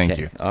comedies. Oh, okay. Thank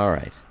you. All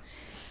right.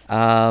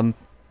 I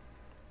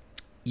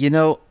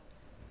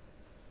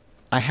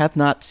have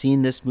not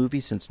seen this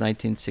movie since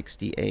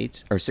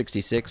 1968 or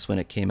 66 when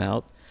it came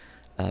out.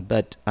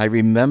 But I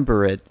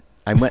remember it.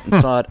 I went and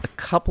saw it a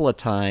couple of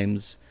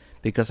times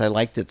because I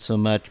liked it so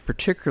much.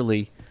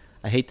 Particularly,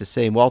 I hate to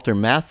say, Walter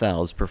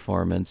Matthau's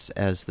performance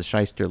as the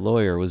shyster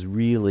lawyer was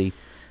really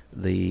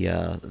the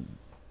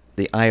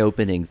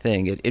eye-opening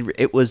thing.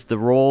 It was the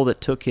role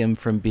that took him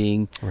from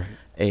being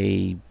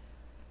a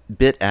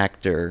bit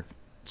actor,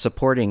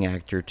 supporting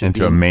actor, to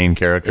into a main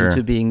character,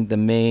 into being the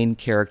main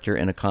character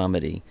in a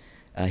comedy.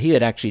 He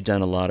had actually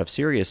done a lot of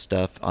serious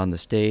stuff on the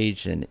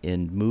stage and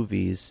in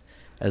movies,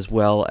 as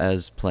well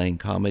as playing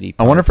comedy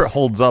parts. I wonder if it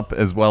holds up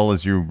as well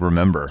as you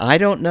remember. I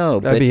don't know.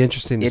 That'd be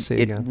interesting to see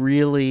It again.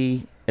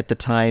 really, at the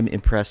time,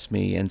 impressed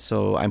me, and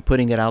so I'm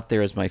putting it out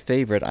there as my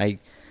favorite. I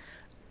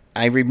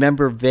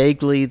remember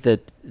vaguely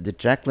that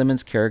Jack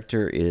Lemmon's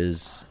character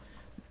is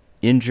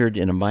injured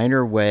in a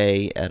minor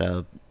way at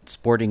a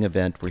sporting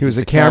event where He was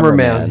he's a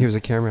cameraman. He was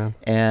a cameraman.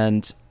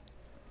 And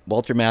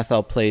Walter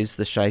Matthau plays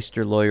the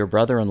shyster lawyer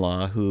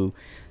brother-in-law who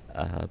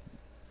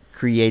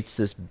creates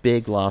this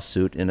big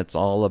lawsuit, and it's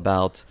all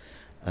about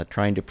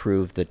trying to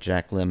prove that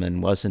Jack Lemmon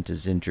wasn't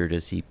as injured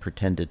as he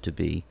pretended to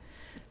be.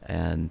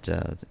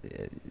 And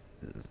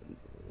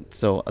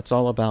so it's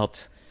all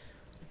about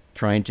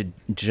trying to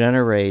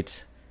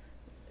generate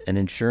an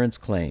insurance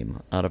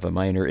claim out of a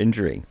minor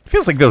injury. It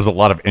feels like there was a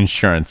lot of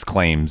insurance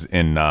claims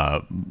in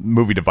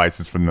movie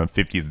devices from the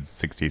 50s and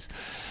 60s.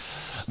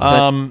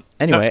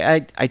 Anyway, I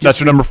just... That's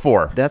your number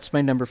 4. That's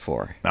my number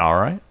 4. All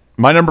right.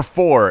 My number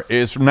 4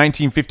 is from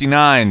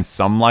 1959,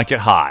 Some Like It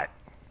Hot,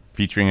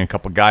 featuring a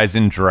couple guys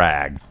in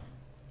drag.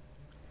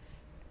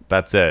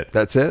 That's it.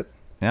 That's it?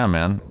 Yeah,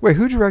 man. Wait,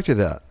 who directed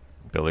that?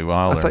 Billy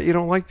Wilder. I thought you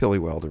don't like Billy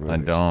Wilder movies. I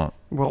don't.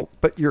 Well,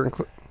 but you're...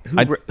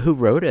 Who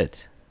wrote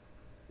it?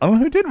 I don't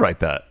know who did write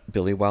that.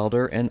 Billy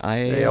Wilder and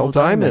I.A.L. A.L.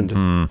 Diamond.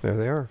 Hmm. There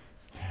they are.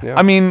 Yeah.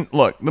 I mean,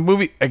 look, the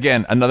movie,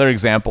 again, another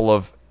example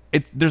of,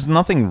 there's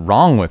nothing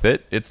wrong with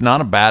it. It's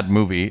not a bad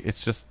movie.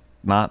 It's just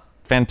not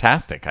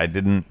fantastic. I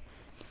didn't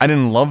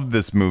love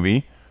this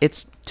movie.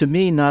 It's, to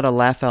me, not a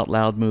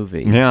laugh-out-loud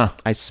movie. Yeah.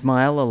 I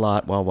smile a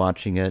lot while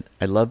watching it.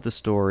 I love the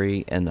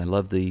story, and I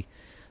love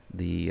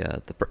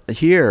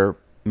here,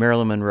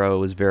 Marilyn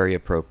Monroe is very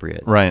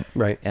appropriate. Right.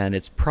 And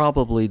it's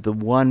probably the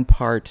one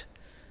part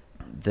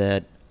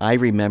that I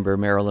remember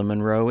Marilyn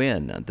Monroe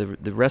in.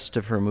 The rest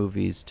of her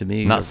movies, to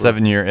me... Not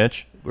 7 Year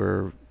Itch?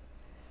 Were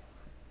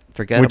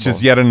forgettable. Which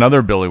is yet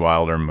another Billy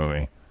Wilder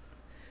movie.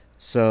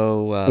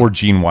 So... or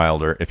Gene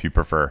Wilder, if you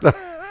prefer.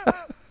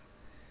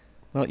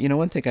 Well,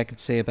 one thing I can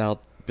say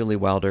about Billy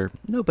Wilder,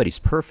 nobody's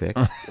perfect.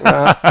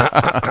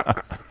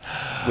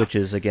 Which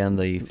is, again,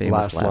 the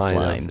famous last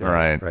line.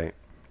 Right. Right.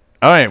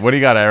 All right, what do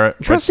you got, Ira?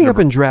 Dressing up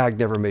in drag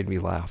never made me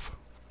laugh.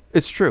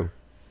 It's true.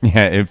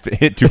 Yeah, it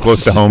hit too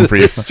close to home for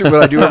you. It's true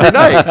what I do every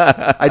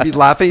night. I'd be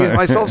laughing at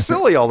myself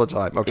silly all the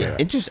time. Okay.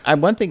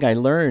 One thing I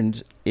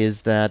learned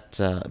is that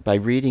by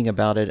reading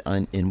about it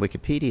in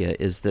Wikipedia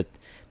is that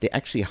they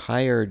actually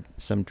hired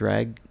some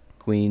drag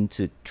queen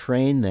to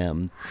train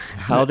them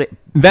how to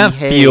That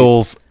behave.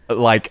 feels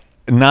like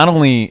not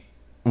only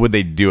would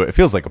they do it? It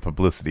feels like a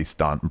publicity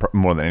stunt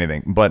more than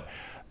anything, but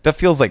that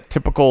feels like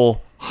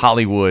typical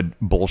Hollywood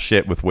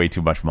bullshit with way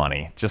too much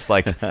money. Just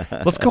like,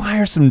 let's go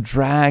hire some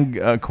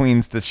drag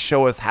queens to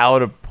show us how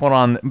to put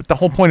on. But the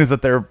whole point is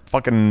that they're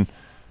fucking,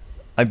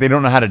 like, they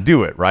don't know how to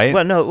do it, right?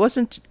 Well, no,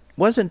 it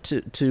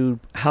wasn't to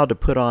how to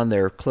put on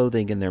their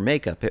clothing and their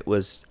makeup. It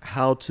was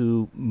how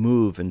to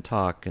move and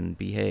talk and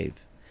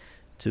behave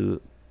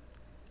to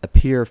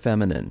appear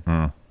feminine.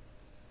 All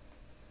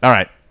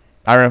right.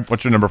 Ira,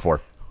 what's your number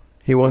 4?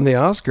 He won the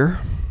Oscar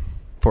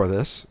for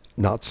this.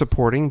 Not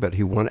supporting, but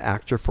he won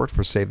actor for it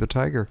for Save the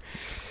Tiger.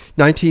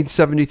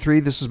 1973,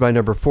 this is my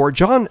number 4.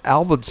 John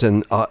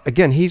Avildsen,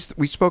 again,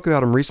 we spoke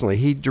about him recently.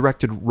 He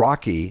directed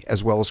Rocky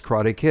as well as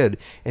Karate Kid,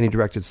 and he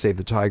directed Save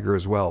the Tiger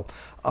as well.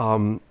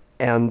 I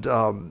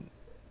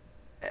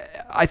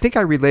think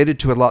I related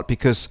to it a lot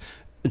because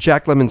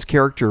Jack Lemmon's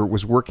character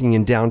was working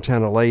in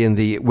downtown LA in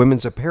the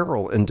women's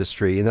apparel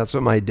industry, and that's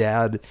what my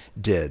dad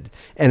did.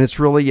 And it's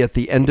really at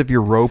the end of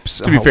your ropes.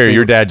 To be fair,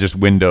 your dad just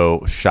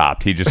window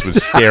shopped. He just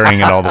was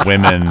staring at all the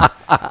women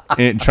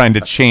trying to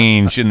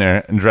change in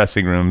their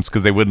dressing rooms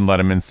because they wouldn't let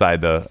him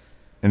inside the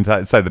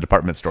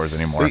department stores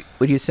anymore.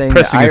 What are you saying?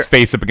 Pressing his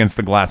face up against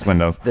the glass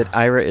windows. That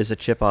Ira is a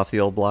chip off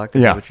the old block?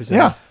 Is that what you're saying?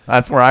 Yeah,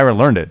 that's where Ira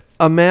learned it.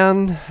 A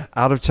man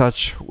out of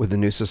touch with the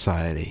new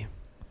society.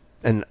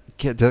 And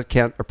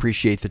can't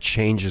appreciate the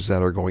changes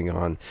that are going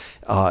on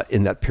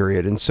in that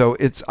period. And so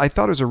I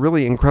thought it was a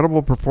really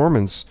incredible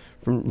performance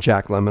from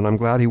Jack Lemmon. I'm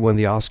glad he won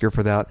the Oscar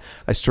for that.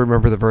 I still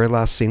remember the very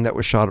last scene that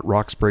was shot at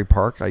Roxbury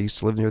Park. I used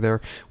to live near there,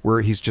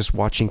 where he's just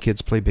watching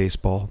kids play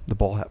baseball. The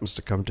ball happens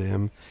to come to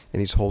him, and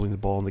he's holding the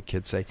ball, and the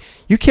kids say,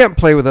 "You can't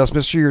play with us,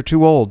 mister, you're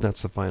too old."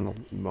 That's the final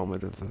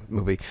moment of the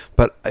movie.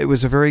 But it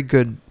was a very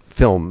good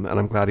film, and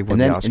I'm glad he won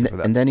the Oscar for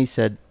that. And then he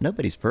said,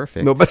 "Nobody's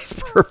perfect." Nobody's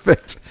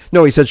perfect.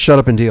 No, he said, "Shut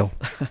up and deal."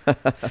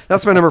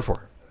 That's my number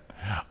 4.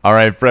 All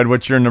right, Fred,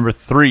 what's your number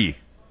 3?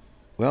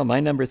 Well,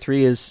 my number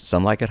 3 is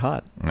Some Like It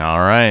Hot.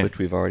 All right. Which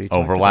we've already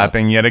talked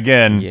overlapping about. Yet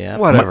again. Yeah.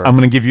 Whatever. I'm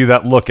going to give you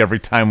that look every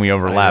time we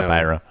overlap,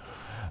 Ira.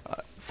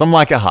 Some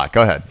Like It Hot.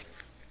 Go ahead.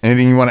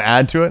 Anything you want to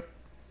add to it?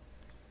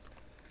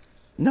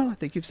 No, I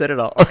think you've said it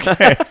all.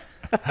 Okay.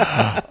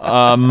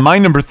 My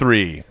number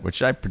 3,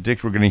 which I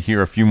predict we're going to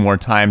hear a few more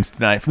times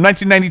tonight, from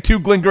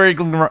 1992, Glengarry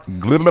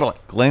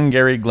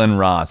Glen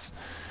Ross,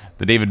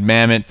 the David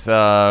Mamet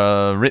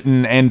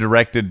written and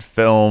directed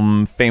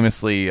film.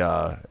 Famously,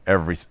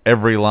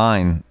 every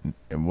line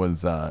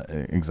was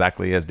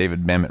exactly as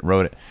David Mamet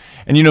wrote it.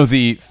 And you know,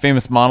 the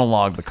famous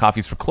monologue, "The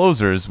Coffee's for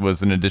Closers,"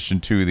 was in addition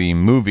to the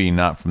movie,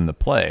 not from the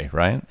play,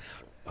 right?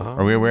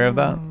 Are we aware of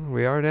that?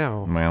 We are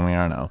now. Well, we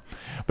are now.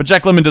 But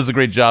Jack Lemmon does a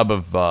great job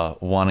of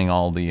wanting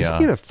all the Isn't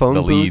he in a phone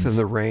the booth leads. in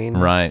the rain?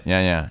 Right,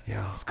 yeah.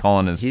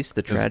 Yeah. He's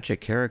the tragic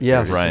character,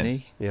 Yes. isn't Right.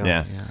 he?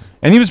 Yeah.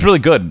 And he was really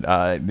good.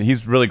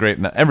 He's really great.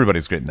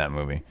 Everybody's great in that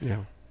movie. Yeah.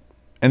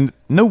 And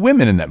no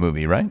women in that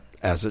movie, right?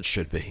 As it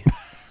should be.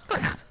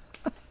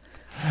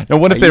 Now,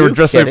 what if Are they were you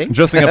dressing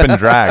kidding? up in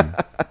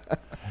drag?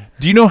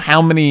 Do you know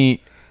how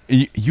many...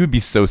 You would be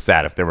so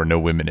sad if there were no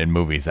women in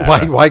movies.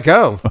 Why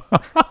go?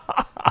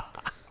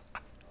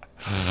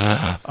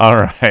 All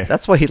right.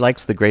 That's why he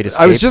likes The Great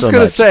Escape I was just so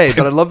going to much. say,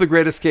 but I love The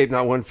Great Escape,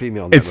 not one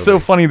female. In that It's so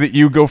movie. funny that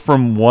you go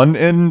from one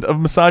end of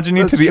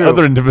misogyny That's to the true.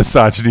 other end of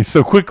misogyny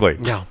so quickly.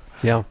 Yeah.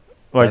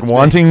 Like That's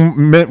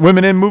wanting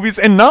women in movies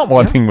and not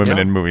wanting women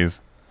yeah. in movies.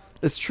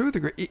 It's true.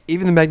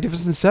 Even the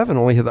Magnificent Seven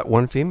only had that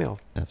one female.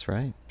 That's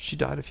right. She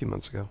died a few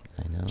months ago.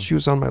 I know. She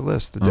was on my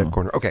list, the Dead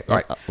Corner. Okay, all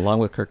right. Along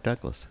with Kirk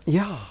Douglas.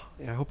 Yeah,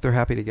 I hope they're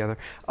happy together.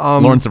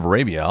 Lawrence of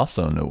Arabia,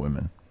 also no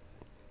women.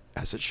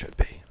 As it should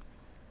be.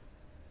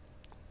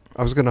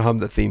 I was going to hum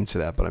the theme to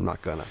that, but I'm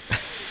not going to.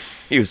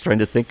 He was trying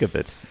to think of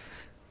it.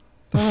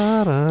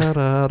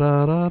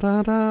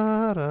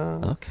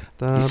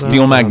 Okay.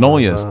 Steel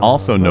Magnolias,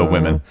 also no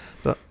women.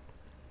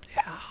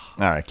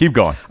 All right, keep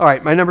going. All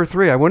right, my number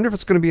 3. I wonder if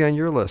it's going to be on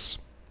your list.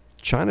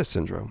 China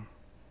Syndrome.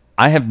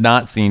 I have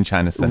not seen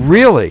China Syndrome.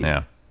 Really?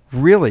 Yeah.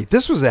 Really?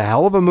 This was a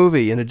hell of a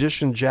movie. In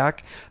addition,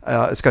 Jack,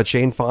 it's got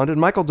Jane Fonda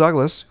and Michael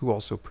Douglas, who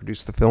also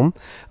produced the film.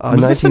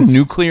 Was this a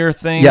nuclear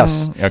thing?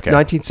 Yes. Okay.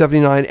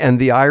 1979. And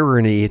the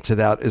irony to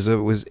that is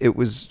it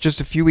was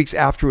just a few weeks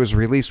after it was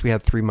released, we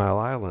had 3 Mile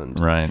Island.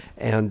 Right.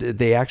 And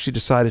they actually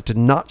decided to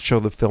not show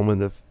the film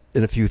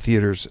in a few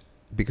theaters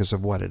because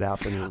of what had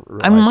happened. In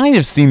real I life. might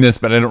have seen this,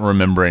 but I don't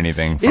remember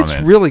anything from It's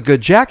it. really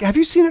good. Jack, have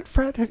you seen it,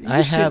 Fred?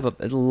 I have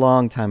a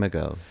long time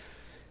ago.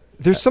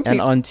 There's something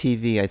And on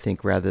TV, I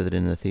think, rather than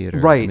in the theater.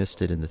 Right. I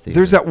missed it in the theater.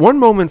 There's that one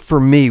moment for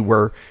me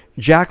where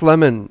Jack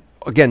Lemmon,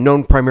 again,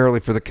 known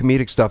primarily for the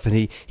comedic stuff,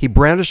 and he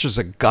brandishes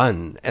a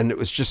gun, and it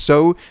was just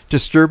so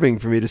disturbing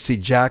for me to see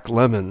Jack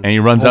Lemmon. And he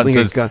runs out and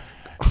holding a says, gun.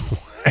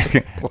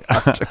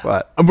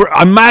 What?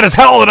 I'm mad as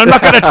hell and I'm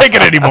not going to take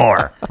it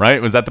anymore.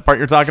 Right? Was that the part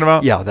you're talking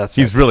about? Yeah, that's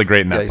He's it. really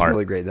great in that He's part.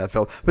 really great in that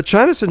film. But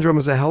China Syndrome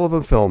is a hell of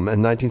a film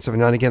in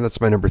 1979. Again,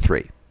 that's my number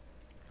 3.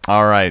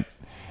 All right.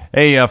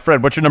 Hey,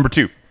 Fred, what's your number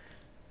 2?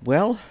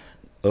 Well,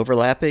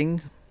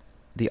 overlapping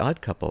The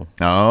Odd Couple.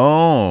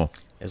 Oh.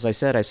 As I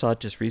said, I saw it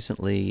just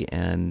recently,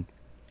 and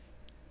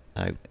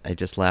I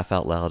just laugh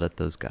out loud at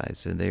those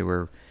guys, and they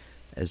were,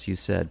 as you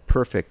said,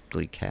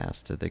 perfectly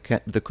cast. There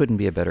couldn't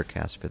be a better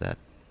cast for that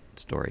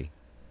story.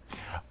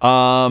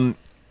 All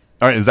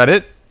right, is that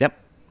it? Yep.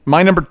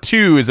 My number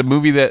 2 is a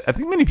movie that I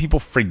think many people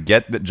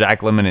forget that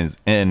Jack Lemmon is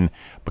in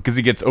because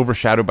he gets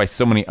overshadowed by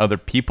so many other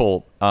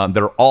people that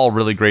are all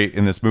really great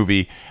in this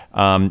movie.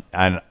 And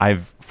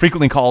I've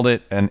frequently called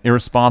it an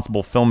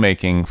irresponsible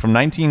filmmaking from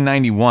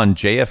 1991,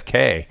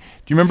 JFK. Do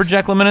you remember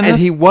Jack Lemmon in this? And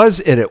he was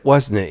in it,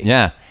 wasn't he?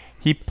 Yeah.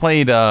 He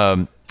played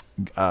Guy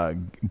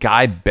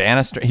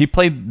Bannister. He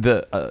played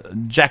the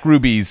Jack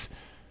Ruby's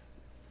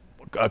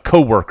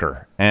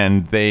co-worker,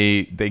 and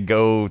they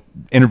go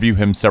interview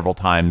him several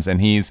times,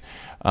 and he's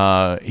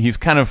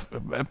kind of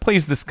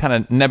plays this kind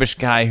of nebbish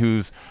guy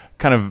who's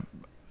kind of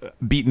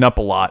beaten up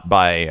a lot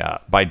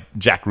by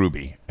Jack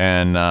Ruby,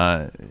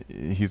 and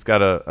he's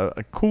got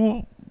a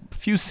cool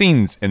few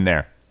scenes in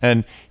there,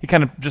 and he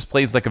kind of just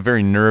plays like a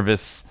very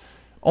nervous,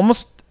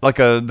 almost like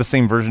the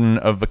same version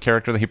of a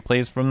character that he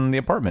plays from The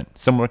Apartment,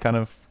 similar kind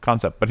of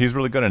concept, but he's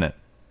really good in it.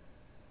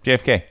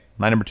 JFK,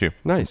 my number 2.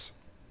 Nice.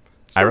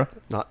 Ira?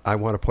 I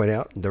want to point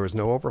out there was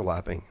no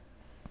overlapping.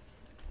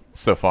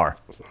 So far.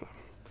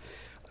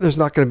 There's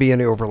not going to be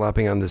any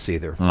overlapping on this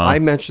either. No. I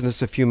mentioned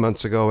this a few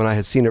months ago, and I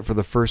had seen it for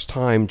the first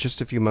time just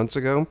a few months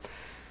ago.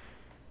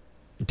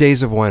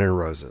 Days of Wine and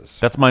Roses.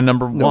 That's my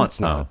number 1. No, it's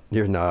not.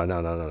 You're no.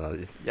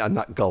 I'm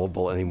not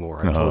gullible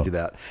anymore. I told you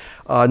that.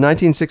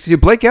 1962.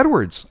 Blake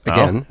Edwards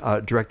again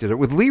directed it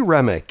with Lee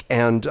Remick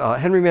and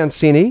Henry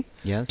Mancini.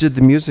 Yes. Did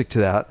the music to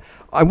that.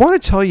 I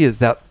want to tell you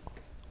that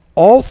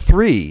all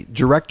 3,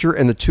 director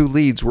and the 2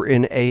 leads, were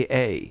in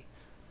AA.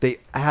 They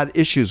had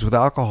issues with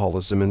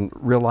alcoholism in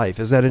real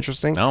life. Is that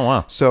interesting? Oh,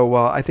 wow. So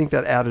I think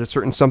that added a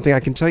certain something. I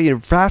can tell you,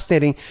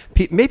 fascinating.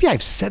 Maybe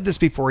I've said this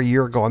before a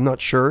year ago. I'm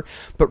not sure.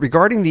 But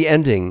regarding the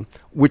ending,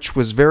 which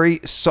was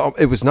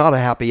it was not a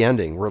happy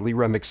ending, where Lee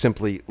Remick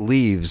simply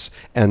leaves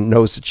and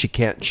knows that she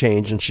can't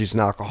change and she's an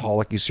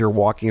alcoholic. You see her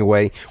walking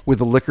away with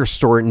the liquor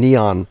store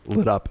neon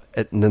lit up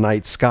in the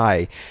night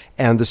sky.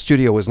 And the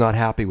studio was not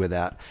happy with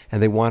that.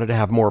 And they wanted to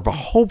have more of a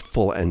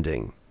hopeful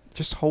ending.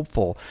 Just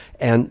hopeful.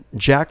 And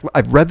Jack,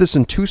 I've read this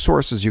in 2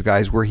 sources, you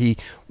guys, where he,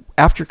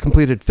 after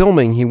completed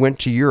filming, he went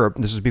to Europe.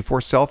 This was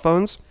before cell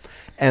phones.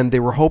 And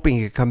they were hoping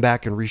he could come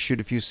back and reshoot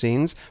a few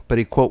scenes, but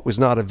he, quote, was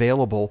not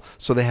available,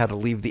 so they had to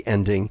leave the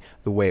ending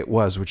the way it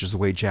was, which is the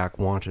way Jack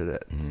wanted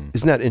it.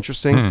 Isn't that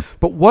interesting?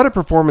 But what a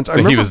performance.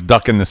 So he was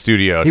ducking the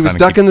studio. He was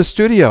ducking the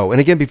studio.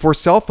 And again, before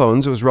cell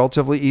phones, it was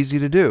relatively easy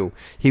to do.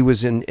 He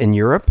was in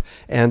Europe,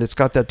 and it's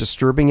got that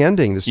disturbing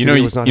ending. The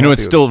studio was not happy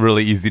it's still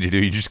really easy to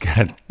do. You just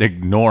got to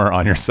ignore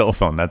on your cell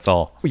phone. That's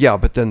all. Yeah,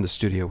 but then the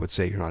studio would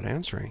say you're not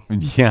answering.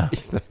 Yeah,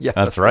 Yeah.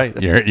 that's right.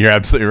 You're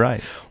absolutely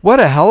right. What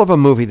a hell of a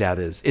movie that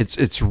is.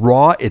 It's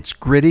raw, it's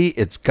gritty,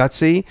 it's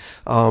gutsy,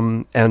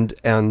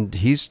 and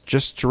he's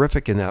just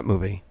terrific in that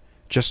movie.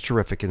 Just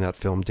terrific in that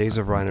film, Days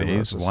of Wine and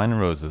Roses. Days of Wine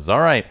and Roses. All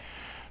right.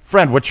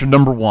 Fred, what's your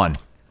number 1?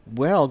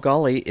 Well,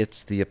 golly,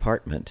 it's The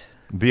Apartment.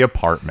 The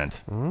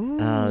Apartment.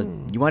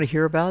 You want to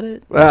hear about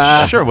it?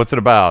 Sure. What's it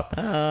about?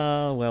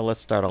 Well, let's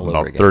start all over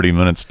About again. 30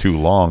 minutes too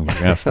long, if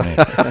you ask me.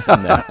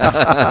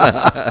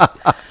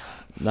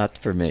 Not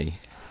for me.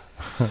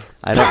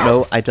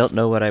 I don't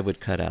know what I would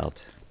cut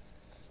out.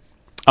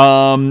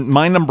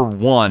 My number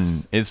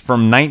 1 is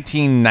from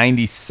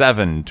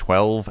 1997,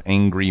 12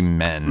 Angry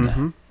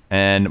Men.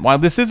 And while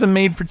this is a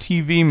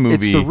made-for-TV movie...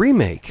 It's the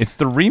remake. It's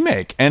the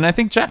remake. And I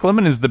think Jack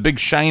Lemmon is the big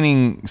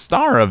shining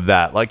star of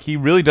that. Like, he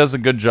really does a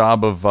good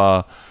job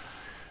of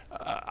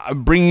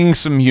bringing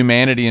some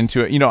humanity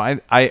into it. You know,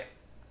 I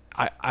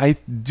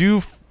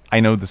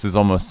know this is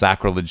almost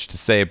sacrilege to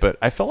say, but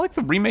I felt like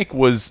the remake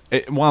was,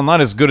 while not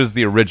as good as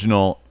the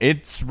original,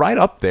 it's right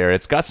up there.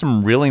 It's got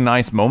some really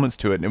nice moments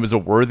to it, and it was a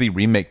worthy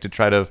remake to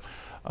try to,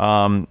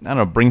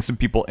 bring some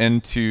people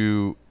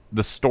into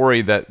the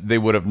story that they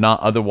would have not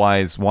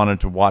otherwise wanted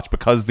to watch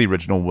because the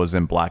original was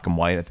in black and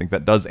white. I think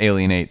that does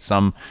alienate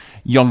some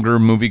younger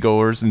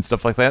moviegoers and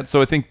stuff like that.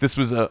 So I think this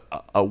was a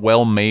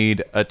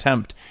well-made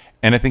attempt,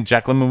 and I think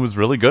Jack Lemmon was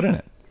really good in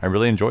it. I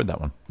really enjoyed that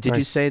one. Did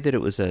you say that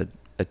it was a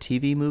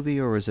TV movie,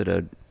 or was it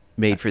a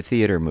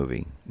made-for-theater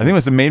movie? I think it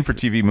was a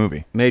made-for-TV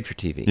movie. Made for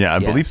TV. Yeah, I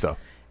believe so.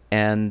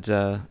 And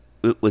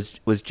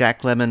was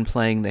Jack Lemmon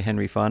playing the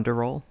Henry Fonda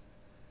role?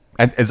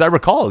 As I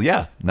recall,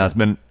 yeah. Now it's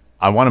been.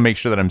 I want to make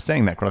sure that I'm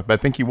saying that correctly, but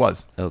I think he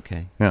was.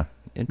 Okay. Yeah.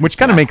 Which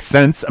kind of makes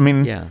sense. I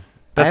mean, Yeah.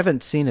 I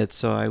haven't seen it,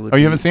 so I would. Oh,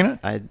 you haven't seen it?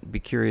 I'd be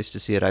curious to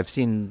see it. I've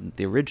seen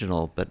the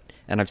original,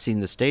 and I've seen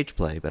the stage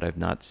play, but I've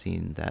not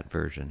seen that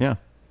version. Yeah.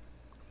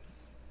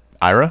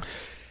 Ira?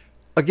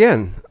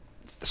 Again,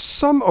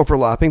 some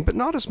overlapping, but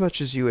not as much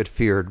as you had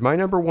feared. My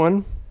number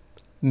 1,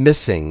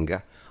 Missing.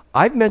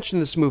 I've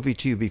mentioned this movie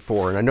to you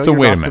before, and I know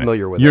you're not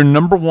familiar with it. Your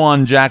number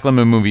 1 Jack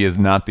Lemmon movie is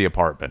not The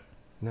Apartment.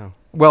 No.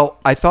 Well,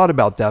 I thought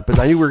about that, but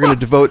I knew we were going to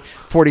devote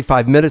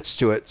 45 minutes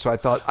to it, so I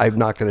thought I'm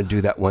not going to do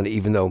that one,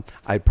 even though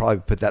I'd probably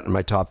put that in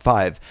my top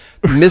 5.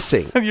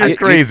 Missing. You're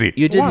crazy.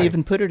 You didn't Why?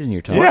 even put it in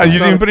your top. Yeah, you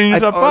didn't even put it in your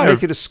top 5.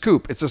 Make it a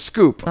scoop. It's a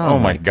scoop. Oh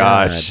my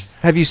gosh.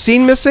 Have you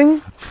seen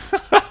Missing?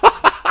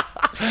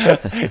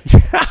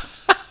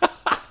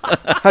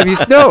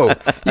 No,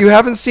 you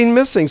haven't seen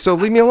Missing, so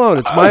leave me alone.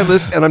 It's my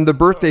list, and I'm the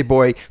birthday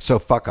boy, so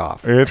fuck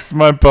off. It's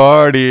my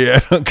party. I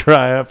don't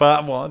cry if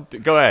I want to.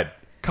 Go ahead.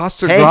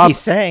 Costa Hey, Grav- he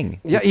sang.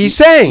 Yeah, he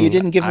sang. You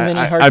didn't give him any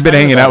hard I've been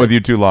time hanging about out with it. you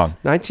too long.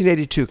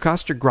 1982,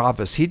 Costa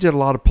Gravis. He did a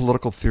lot of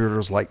political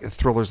thrillers like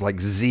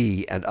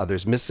Z and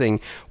others. Missing,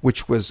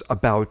 which was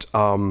about.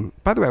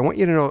 By the way, I want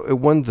you to know it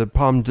won the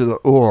Palme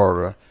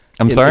d'Or.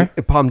 I'm sorry?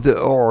 Palme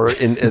d'Or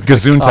in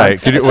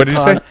Gesundheit. What did you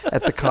say?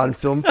 At the Cannes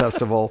Film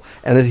Festival,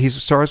 and he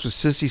stars with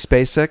Sissy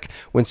Spacek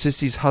when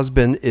Sissy's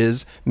husband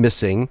is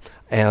missing.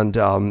 And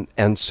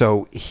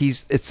so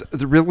it's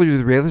the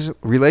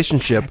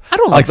relationship. I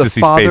don't like of the Sissy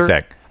father.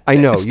 Spacek. I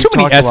know. It's you too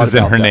many talked a lot S's in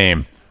about her that.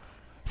 name.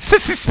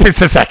 Sissy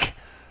Spacek.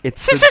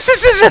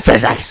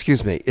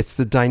 Excuse me. It's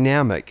the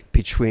dynamic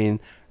between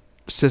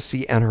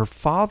Sissy and her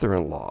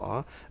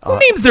father-in-law. Who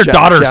names their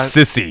daughter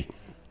Sissy?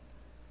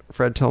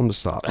 Fred, tell him to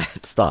stop.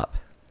 Stop.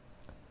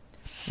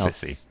 No,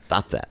 Sissy.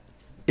 stop that.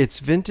 It's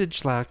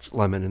vintage Jack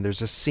Lemmon, and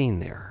there's a scene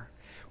there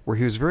where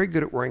he was very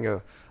good at wearing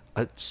a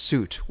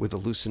suit with a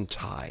loosened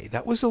tie.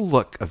 That was a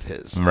look of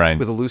his. Right.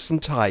 With a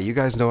loosened tie. You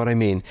guys know what I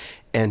mean.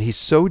 And he's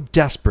so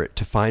desperate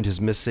to find his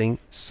missing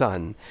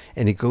son,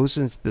 and he goes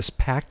into this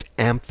packed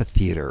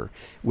amphitheater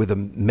with a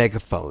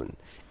megaphone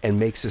and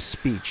makes a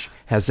speech.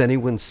 Has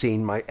anyone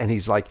seen my... And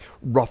he's like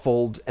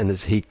ruffled, and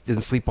he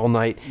didn't sleep all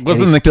night.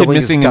 Wasn't the kid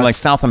missing in like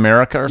South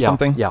America or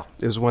something? Yeah,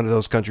 it was one of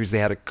those countries. They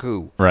had a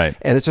coup. Right.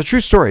 And it's a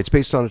true story. It's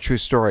based on a true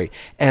story.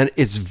 And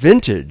it's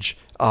vintage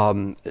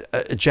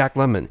Jack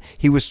Lemmon.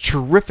 He was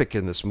terrific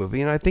in this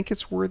movie, and I think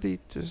it's worthy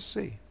to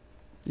see.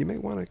 You may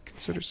want to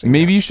consider seeing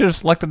Maybe that. you should have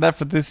selected that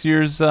for this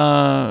year's,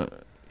 Out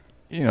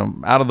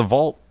of the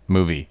Vault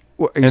movie.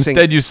 What, are you Instead,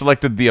 saying- you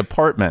selected The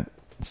Apartment.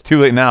 It's too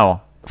late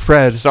now.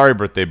 Fred. Sorry,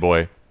 birthday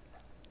boy.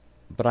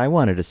 But I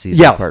wanted to see the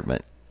Yeah.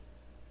 apartment.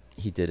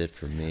 He did it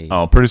for me.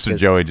 Oh, producer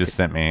Because- Joey just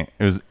sent me.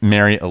 It was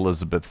Mary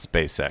Elizabeth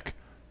Spacek.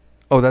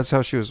 Oh, that's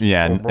how she was.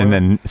 Yeah, born? and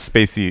then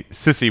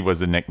Sissy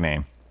was a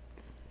nickname.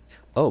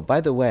 Oh,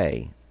 by the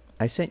way,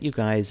 I sent you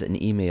guys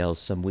an email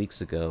some weeks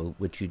ago,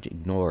 which you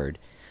ignored.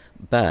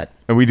 But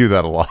And we do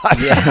that a lot.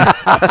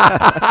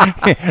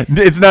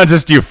 It's not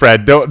just you,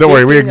 Fred. Don't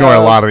worry. We speaking ignore a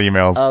lot of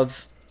emails.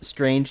 of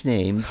strange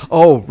names.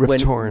 Oh,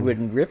 Rip Torn.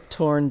 When Rip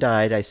Torn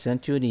died, I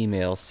sent you an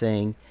email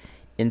saying,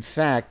 in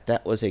fact,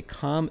 that was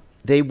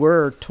they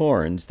were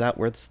Torns. That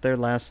was their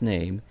last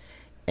name.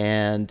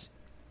 And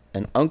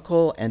an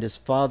uncle and his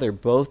father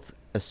both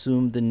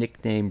assumed the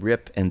nickname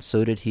Rip, and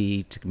so did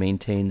he, to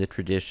maintain the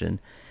tradition.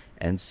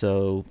 And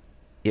so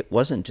it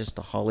wasn't just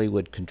a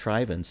Hollywood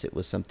contrivance. It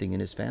was something in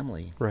his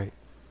family. Right.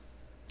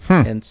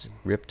 Hence,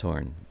 Rip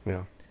Torn.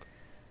 Yeah.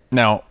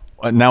 Now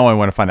I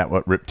want to find out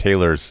what Rip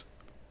Taylor's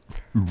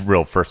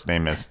real first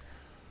name is.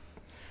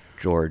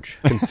 George.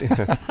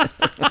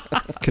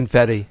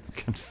 Confetti.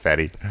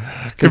 Confetti.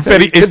 It's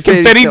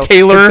Confetti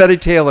Taylor. Confetti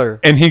Taylor.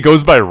 And he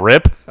goes by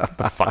Rip? Get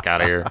the fuck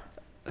out of here.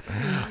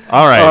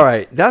 All right. All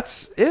right.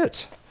 That's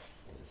it.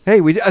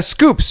 Hey,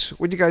 scoops.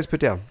 What did you guys put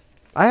down?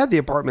 I had The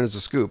Apartment as a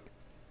scoop.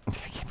 I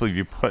can't believe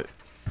you put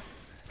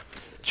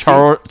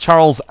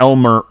Charles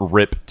Elmer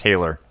Rip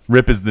Taylor.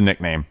 Rip is the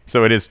nickname.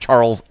 So it is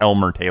Charles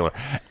Elmer Taylor.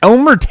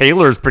 Elmer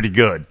Taylor is pretty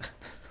good.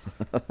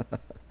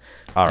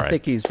 All right. I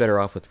think he's better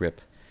off with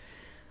Rip.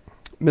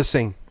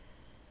 Missing.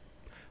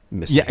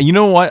 Yeah, you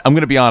know what? I'm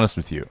going to be honest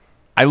with you.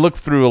 I looked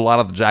through a lot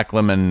of the Jack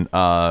Lemmon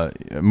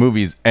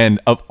movies, and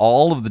of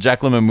all of the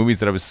Jack Lemmon movies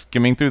that I was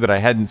skimming through that I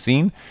hadn't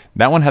seen,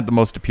 that one had the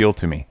most appeal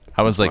to me.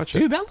 I was like, watch it.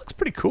 dude, that looks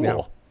pretty cool.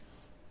 Yeah.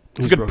 It's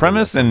a He's good real good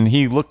premise, at that. and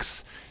he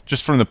looks,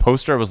 just from the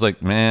poster, I was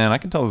like, man, I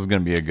can tell this is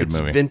going to be a good It's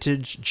movie.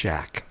 vintage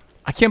Jack.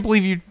 I can't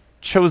believe you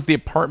chose The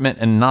Apartment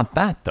and not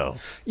that, though.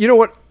 You know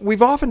what?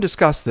 We've often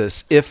discussed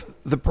this. If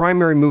the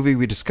primary movie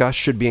we discuss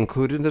should be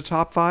included in the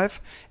top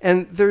 5,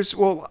 and my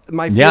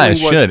feeling Yeah, it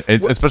was, should,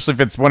 especially if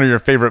it's one of your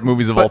favorite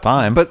movies of all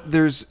time. But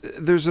there's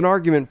an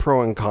argument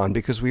pro and con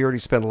because we already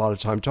spent a lot of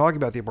time talking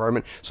about The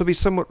Apartment, so it'd be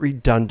somewhat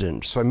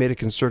redundant. So I made a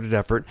concerted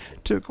effort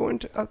to go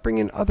into bring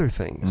in other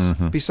things.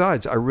 Mm-hmm.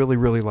 Besides, I really,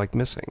 really like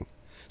Missing.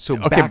 So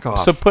back off.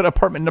 So put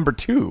Apartment number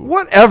 2.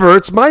 Whatever.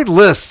 It's my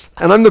list,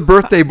 and I'm the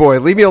birthday boy.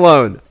 Leave me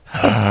alone.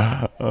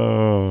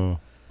 Oh,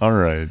 all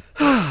right.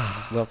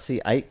 Well,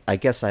 see, I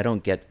guess I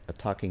don't get a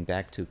talking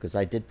back to because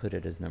I did put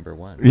it as number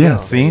 1. Yeah, There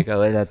see? you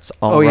go. That's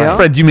all Oh, right. yeah?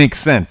 Fred, you make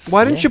sense.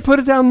 Why didn't you put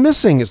it down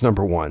Missing as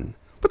number 1?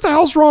 What the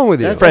hell's wrong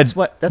with you? That- Fred,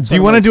 that's do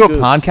you one want to of do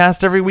my a scoops.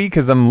 podcast every week?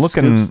 Because I'm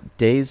looking. Scoops,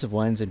 Days of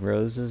Wines and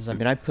Roses. I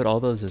mean, I put all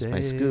those as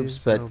my scoops,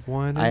 Days but of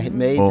Wine I and had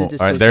made Well,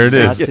 the all right, decision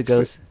there it not is. to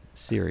go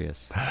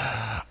serious.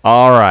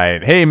 All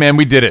right. Hey, man,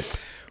 we did it.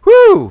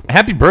 Woo!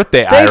 Happy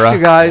birthday, Thanks, Ira.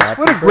 you guys.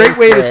 Happy What a great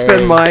way to birthday.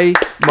 spend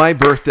my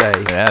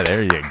birthday. Yeah,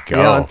 there you go.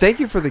 Yeah, and thank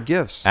you for the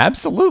gifts.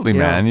 Absolutely, Yeah,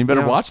 man. You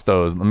better yeah. watch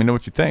those. Let me know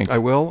what you think. I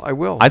will.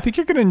 I think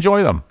you're going to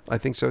enjoy them. I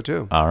think so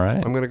too. All right.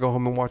 I'm going to go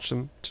home and watch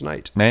them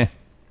tonight. Man,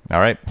 All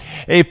right.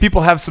 Hey, if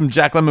people have some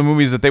Jack Lemmon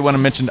movies that they want to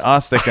mention to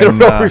us, they I don't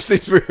can. know.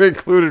 We've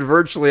included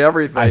virtually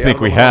everything. I think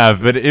we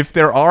have, but if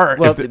there are,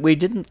 Well, we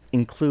didn't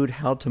include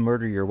How to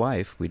Murder Your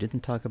Wife. We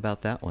didn't talk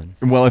about that one.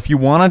 well, if you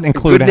want to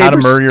include Good How to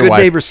Neighbor- Murder Your Good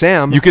Wife, Neighbor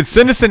Sam. you could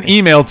send us an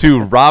email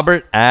to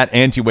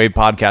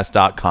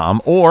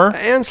robert@antiwavepodcast.com or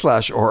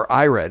or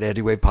Ira at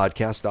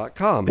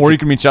antywavepodcast.com. you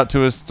can reach out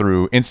to us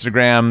through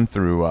Instagram,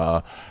 through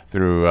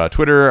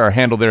Twitter. Our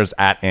handle there is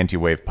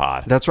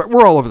 @antiwavepod. That's right.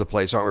 We're all over the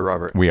place, aren't we,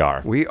 Robert? We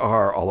are. We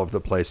are all over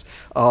the place.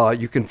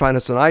 You can find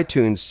us on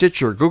iTunes,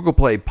 Stitcher, Google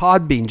Play,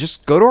 Podbean.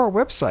 Just go to our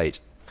website.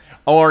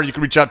 Or you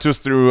can reach out to us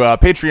through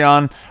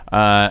Patreon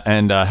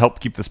and help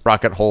keep the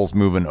sprocket holes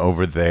moving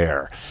over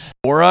there.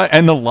 Aura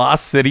and the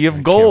Lost City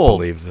of Gold.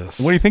 Can't believe this.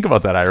 What do you think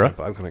about that, Ira?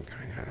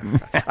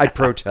 I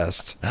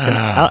protest.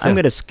 I'm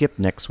going to skip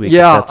next week.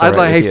 Yeah, if that's all I'd right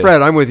like. with Hey, you.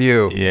 Fred, I'm with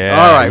you. Yeah,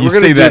 All right, you we're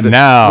gonna say do that this.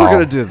 now. We're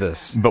gonna do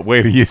this. But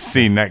wait till you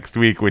see next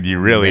week when you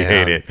really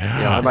hate it.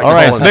 Yeah, I might All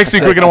right, call so in next week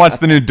sick. we're going to watch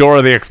the new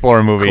Dora the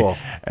Explorer movie. Cool.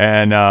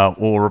 And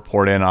we'll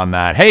report in on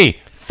that. Hey,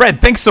 Fred,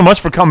 thanks so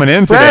much for coming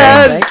in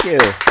Fred! today. Thank you.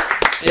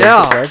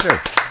 Yeah. It's a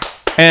pleasure.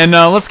 And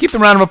let's keep the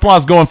round of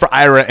applause going for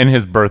Ira and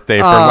his birthday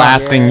for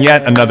lasting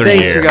yet another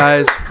Thanks, year. you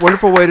guys.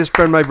 Wonderful way to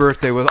spend my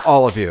birthday with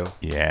all of you.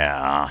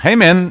 Yeah. Hey,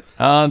 man,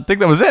 I think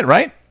that was it,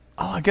 right?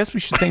 Oh, I guess we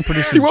should thank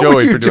producer What would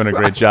Joey you for doing do? a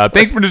great job.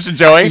 Thanks, producer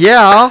Joey.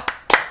 Yeah.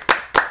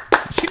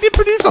 She did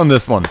produce on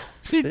this one.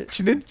 She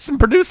did some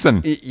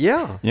producing.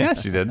 Yeah. Yeah,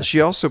 she did.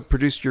 She also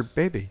produced your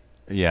baby.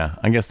 Yeah,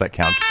 I guess that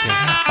counts.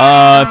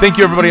 Thank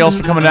you, everybody else,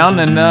 for coming down.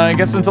 And I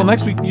guess until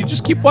next week, you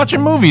just keep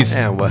watching movies.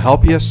 And we'll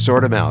help you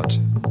sort them out.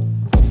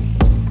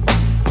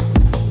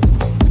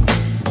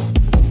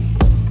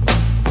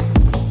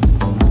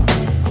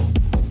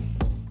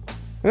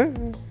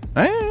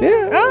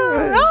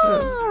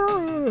 Yeah.